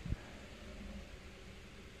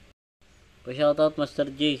 Pa-shoutout Master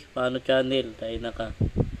J. Paano channel? Tayo na ka.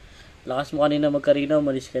 Lakas mo kanina magkarina.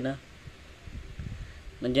 Umalis ka na.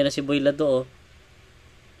 Nandiyan na si Boy Lado, oh.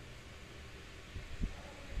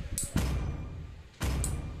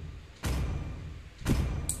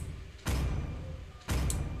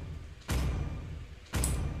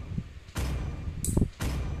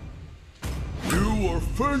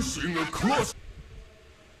 You're facing a cluster.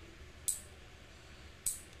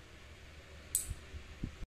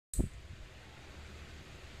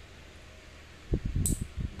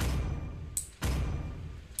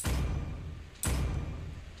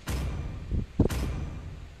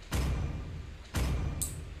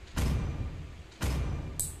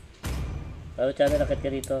 Pero channel, akit ka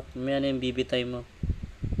dito. Mamaya na yung BB time mo.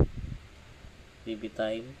 BB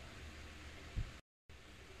time.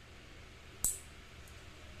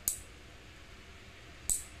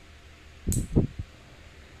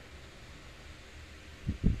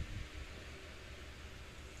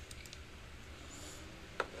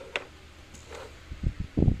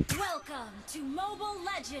 Welcome to Mobile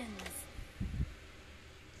Legends!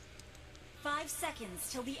 5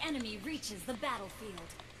 seconds till the enemy reaches the battlefield.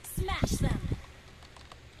 Smash them!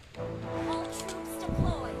 All troops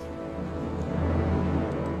deployed!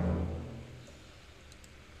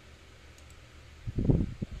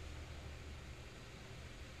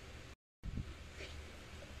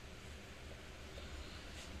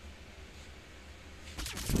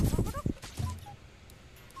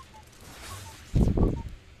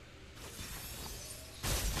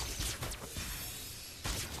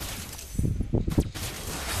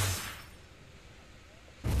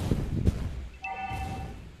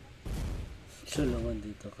 Sulungan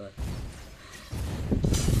dito ka.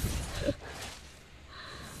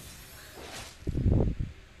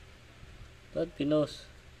 Ba't pinos?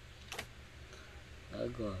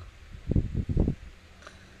 Agwa.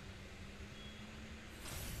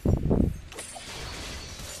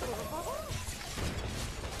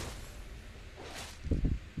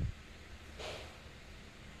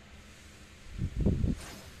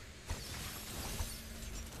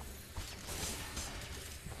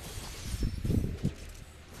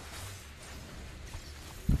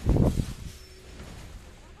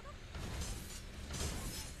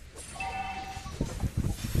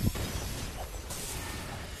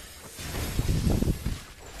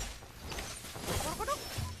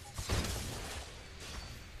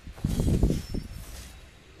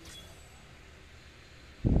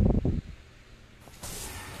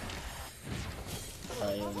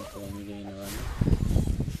 Ayaw na po mamigay na ano.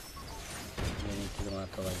 Ganito yung mga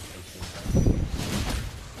tawag.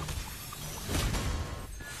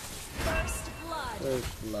 First blood.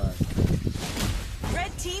 First blood.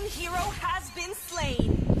 Red team hero has been slain.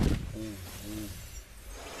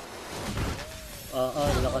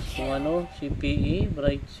 Lakas yung ano, CPE,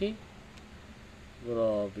 Bright C.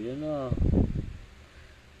 Grabe yun ah.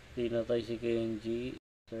 Pinatay si Kenji,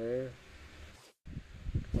 sir.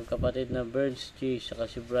 Magkapatid na Burns G, saka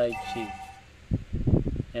si Bright C.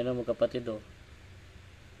 Yan o, magkapatid o.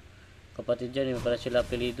 Kapatid dyan, yung pala sila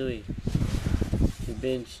apelido eh. Si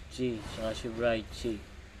Bench G, saka si Bright C.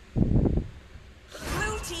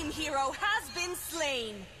 Blue team hero has been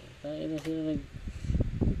slain. Tayo na sila nag...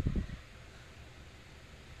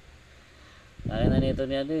 Tayo na nito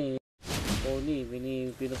ni ano eh. Pony,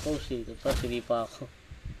 pinopost eh. Tapos sinipa ako.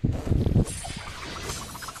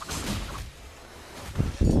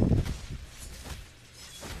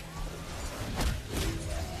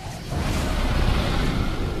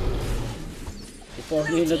 Si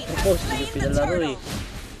Pony yung nagpo-post, hindi pinalaro eh.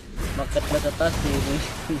 Makat na sa taas eh.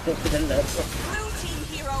 Hindi pinalaro. Blue team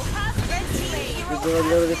hero has been slain.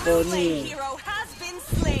 Pinalaro ni Pony eh. Hero has been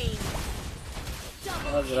slain.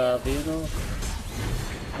 Grabe yun o.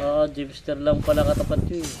 Jamester lang pala katapat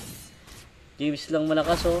yun. James lang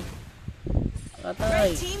malakas o. Katay.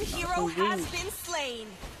 Red team hero has been slain.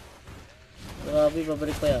 Grabe,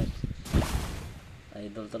 pabalik pa yan.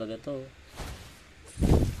 Idol talaga to.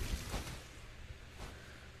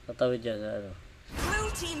 Tatawid dyan sa ano. Blue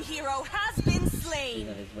team hero has been slain.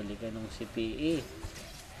 Pinalik-balikan ng CPE.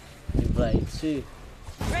 Si Bright C.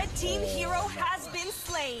 Red team hero has been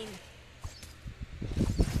slain.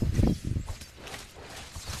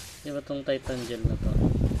 Di ba itong Titan Gel na to?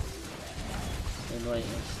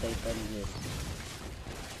 NYS Titan Gel.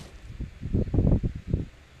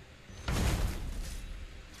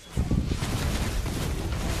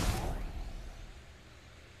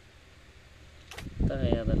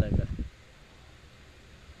 Tangaya talaga.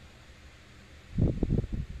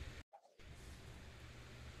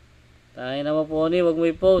 Tangay na mo po ni, wag mo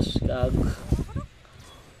i-post. Gago.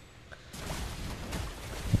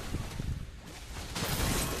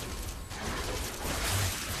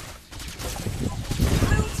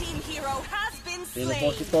 Sino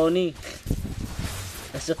po si Pony?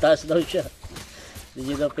 Nasa taas daw siya.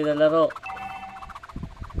 Hindi nyo daw pinalaro.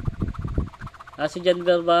 Si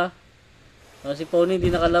Janver ba? Si Pony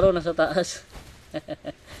hindi nakalaro, nasa taas.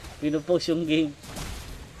 Pinupost yung game.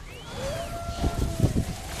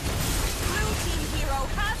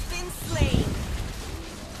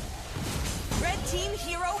 team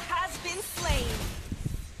hero has been slain.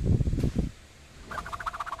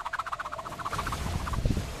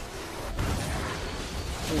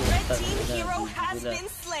 Red team hero has been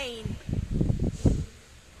slain.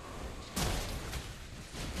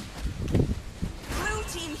 Blue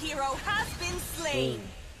team hero has been slain.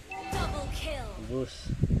 Double kill.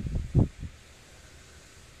 Bus.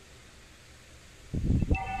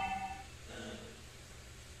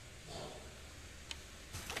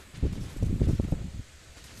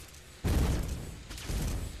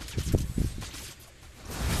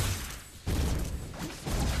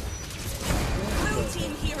 Blue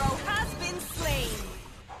team hero has been slain.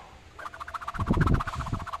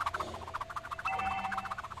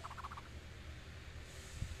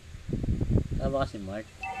 Tama kasi Mark.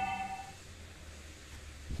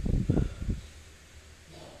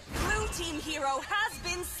 Blue team hero has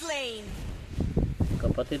been slain.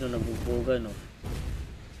 Kapatid no nagbubuga no.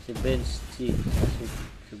 Si Benz C,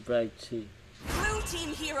 si Bright C. Blue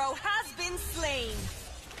team hero has been slain.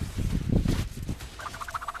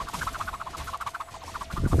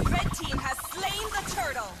 Red team has slain the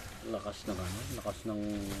turtle. Lakas ng ano, lakas ng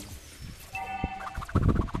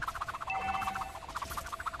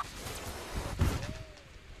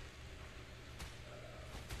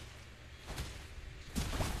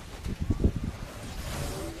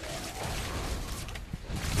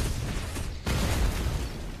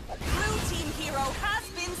Blue team hero has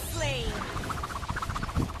been slain.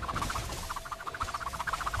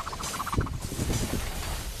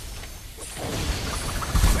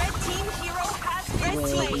 Red team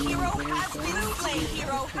hero has been slain.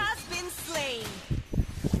 Hero has been slain.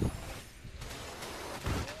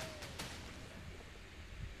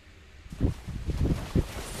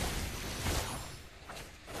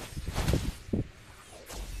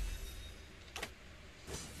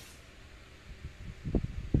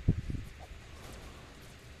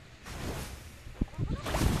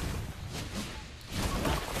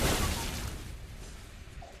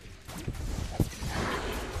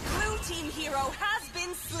 Blue team hero has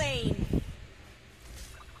been slain.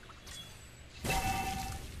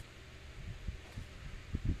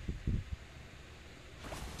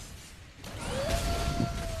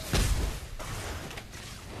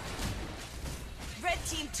 Red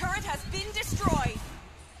team turret has been destroyed.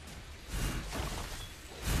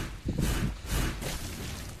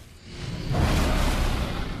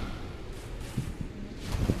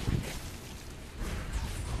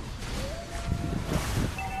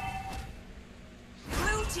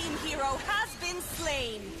 Blue team hero has been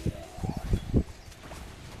slain.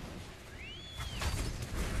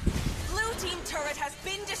 Blue team turret has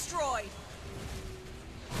been destroyed.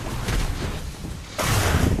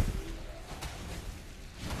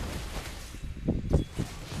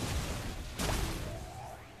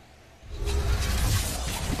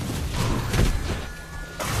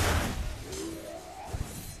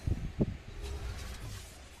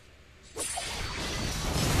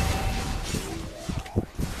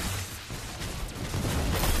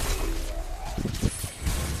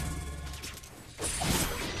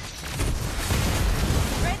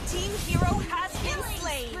 Red team hero has been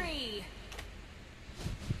slain. Spree.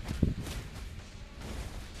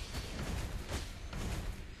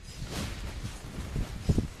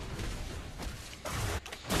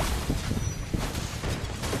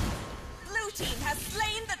 Blue team has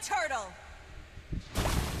slain the turtle.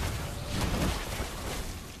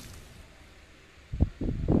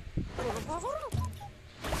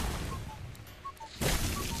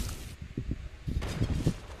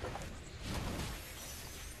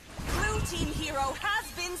 Blue team hero has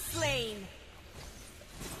been slain.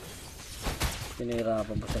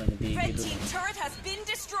 pinahirapan pa sila ni Biggie Red dun. team turret has been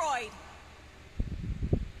destroyed.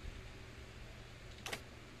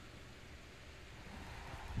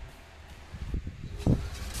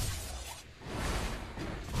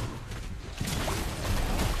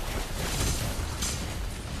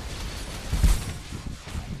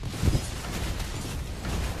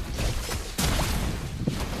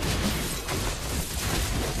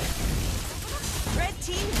 Red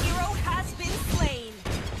team hero has been slain.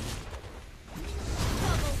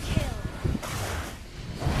 Double kill.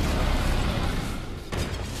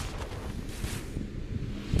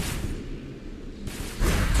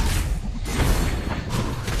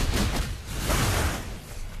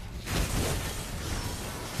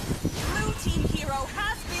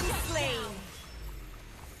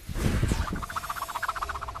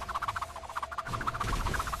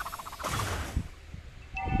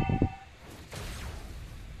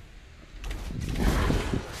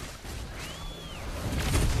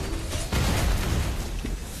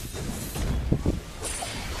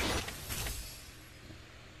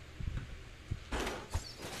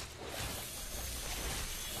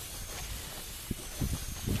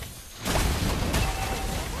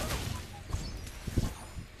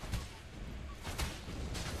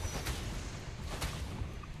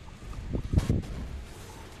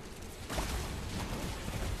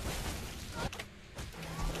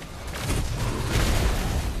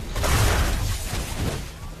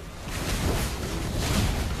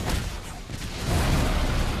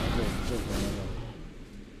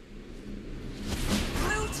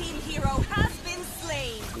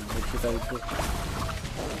 gago.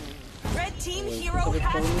 Red team hero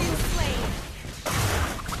has been slain.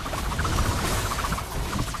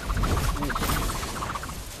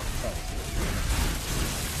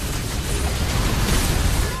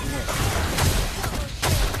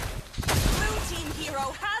 Blue team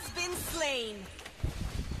hero has been slain.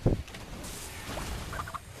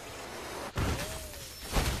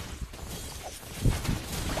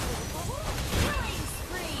 Killing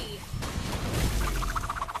spree.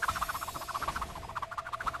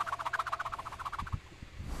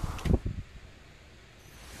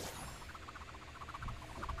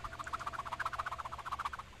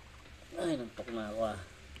 Ay, nampak na ako ah.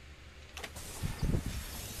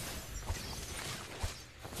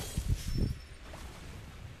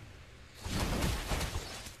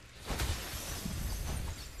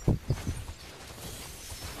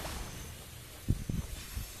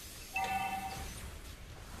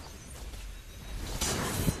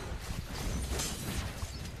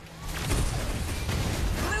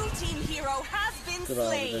 Blue team hero has been Grabe na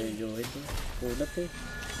slain. yung Joey to. Kulat eh.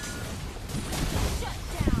 Shut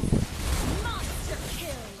down. Monster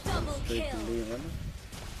kill. Double Straight kill. tuloy yung ano.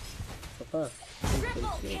 Saka.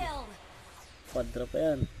 Triple kill. Quadra pa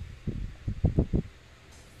yan.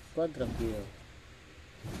 Quadra kill.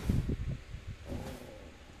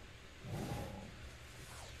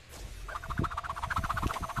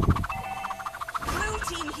 Blue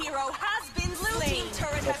team hero has been slain. Blue team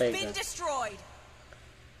turret has Okay, been guys. destroyed.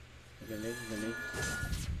 Galing, galing.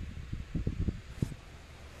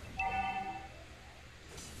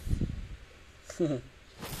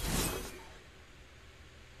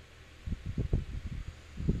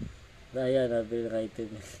 Daya, nabili ng item.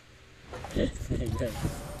 Ayan.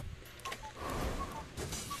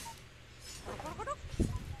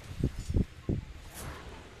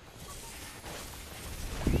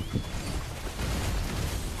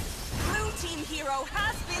 Blue team hero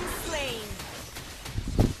has been slain.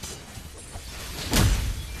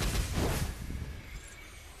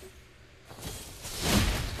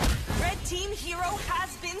 Red team hero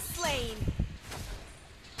has been slain.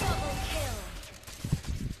 Double kill.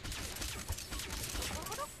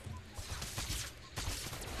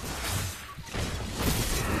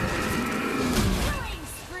 Killing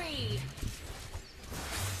spree.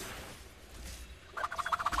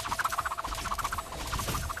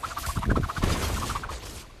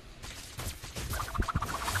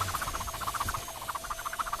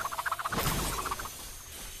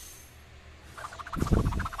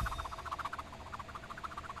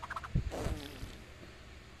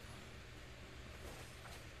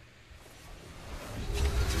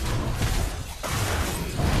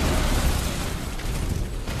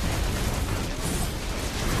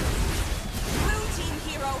 Blue team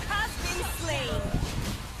hero has been slain.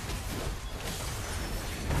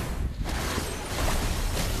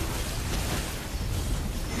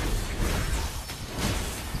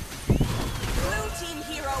 Blue team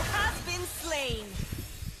hero has been slain.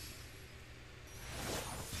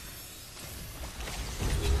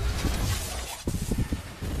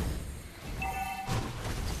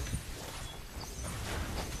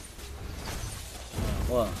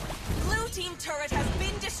 Wow. Blue team turret has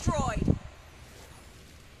been destroyed.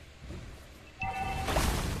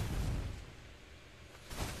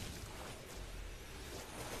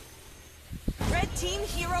 Red team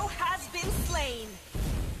hero has been slain.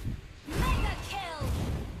 Mega kill.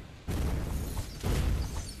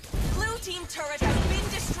 Blue team turret has been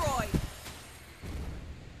destroyed.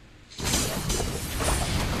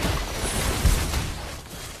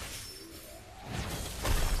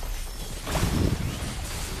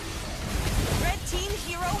 Red team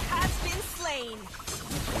hero has been slain.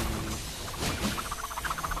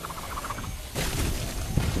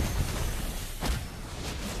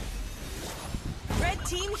 Red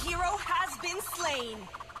team hero has been slain.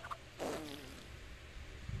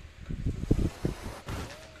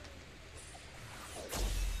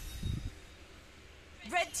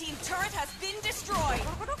 Red team turret has been destroyed.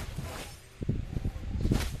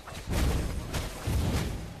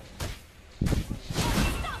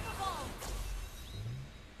 Unstoppable.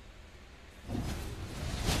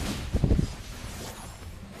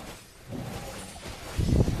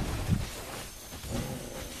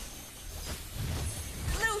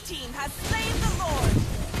 Blue team has slain the Lord.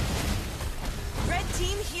 Red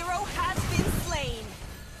team hero has been slain.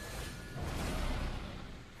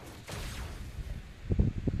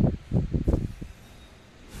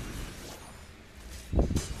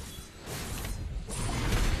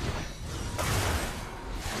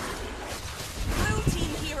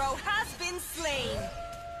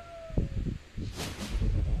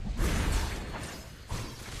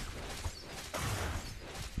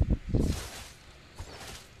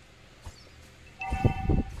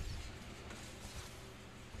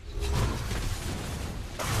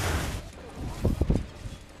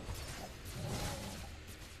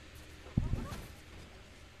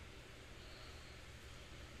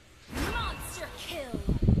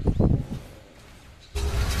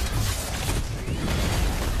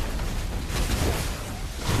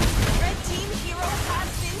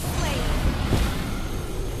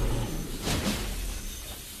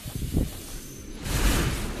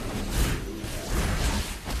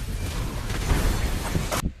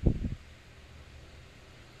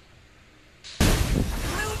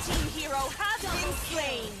 been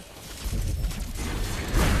slain.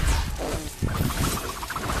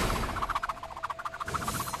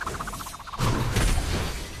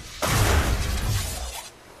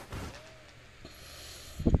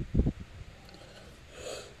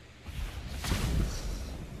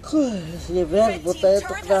 Sige, Ber, Red buta team ito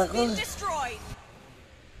turret na has ako. been destroyed.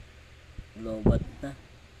 Lobat na.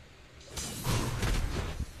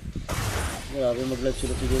 Grabe mag-live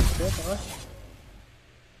sila si James ko, saka.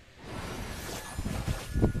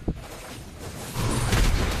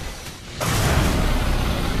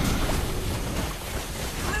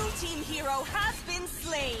 Blue team hero has been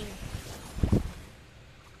slain.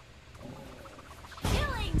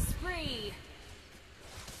 Killing spree.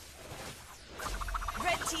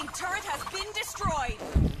 Red team turret has been destroyed.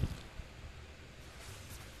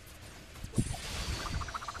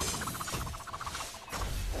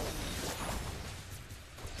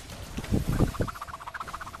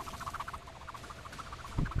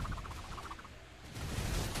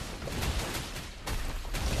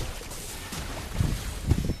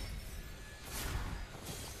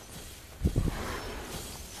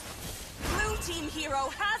 Blue team hero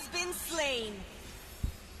has been slain.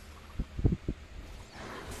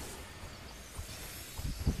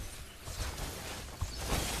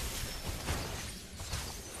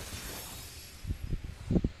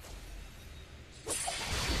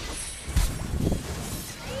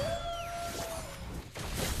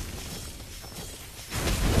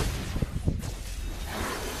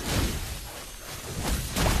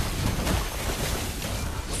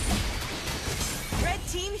 Red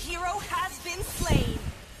team hero has been slain.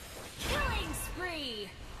 Killing spree.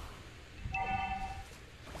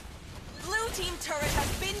 Blue team turret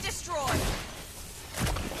has been destroyed.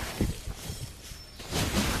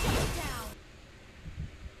 Down.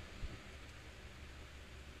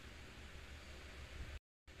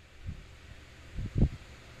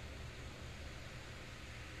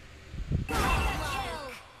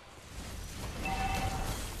 Kill.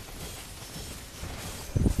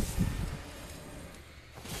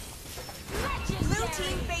 Blue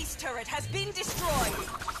team base turret has been destroyed.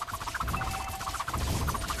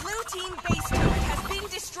 Blue team base turret has been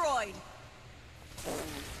destroyed.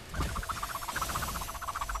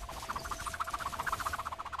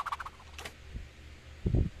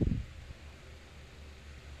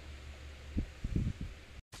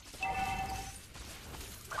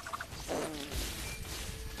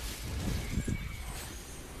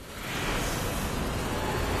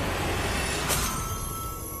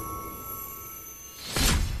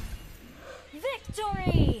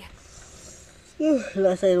 Victory.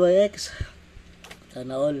 Last LYX.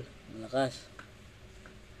 Sana all. Malakas.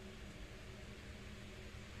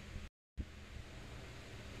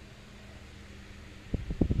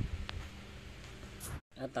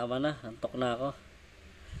 Tama na. Antok na ako.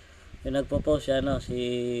 Yung nagpo-post siya, no, si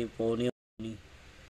Ponyo.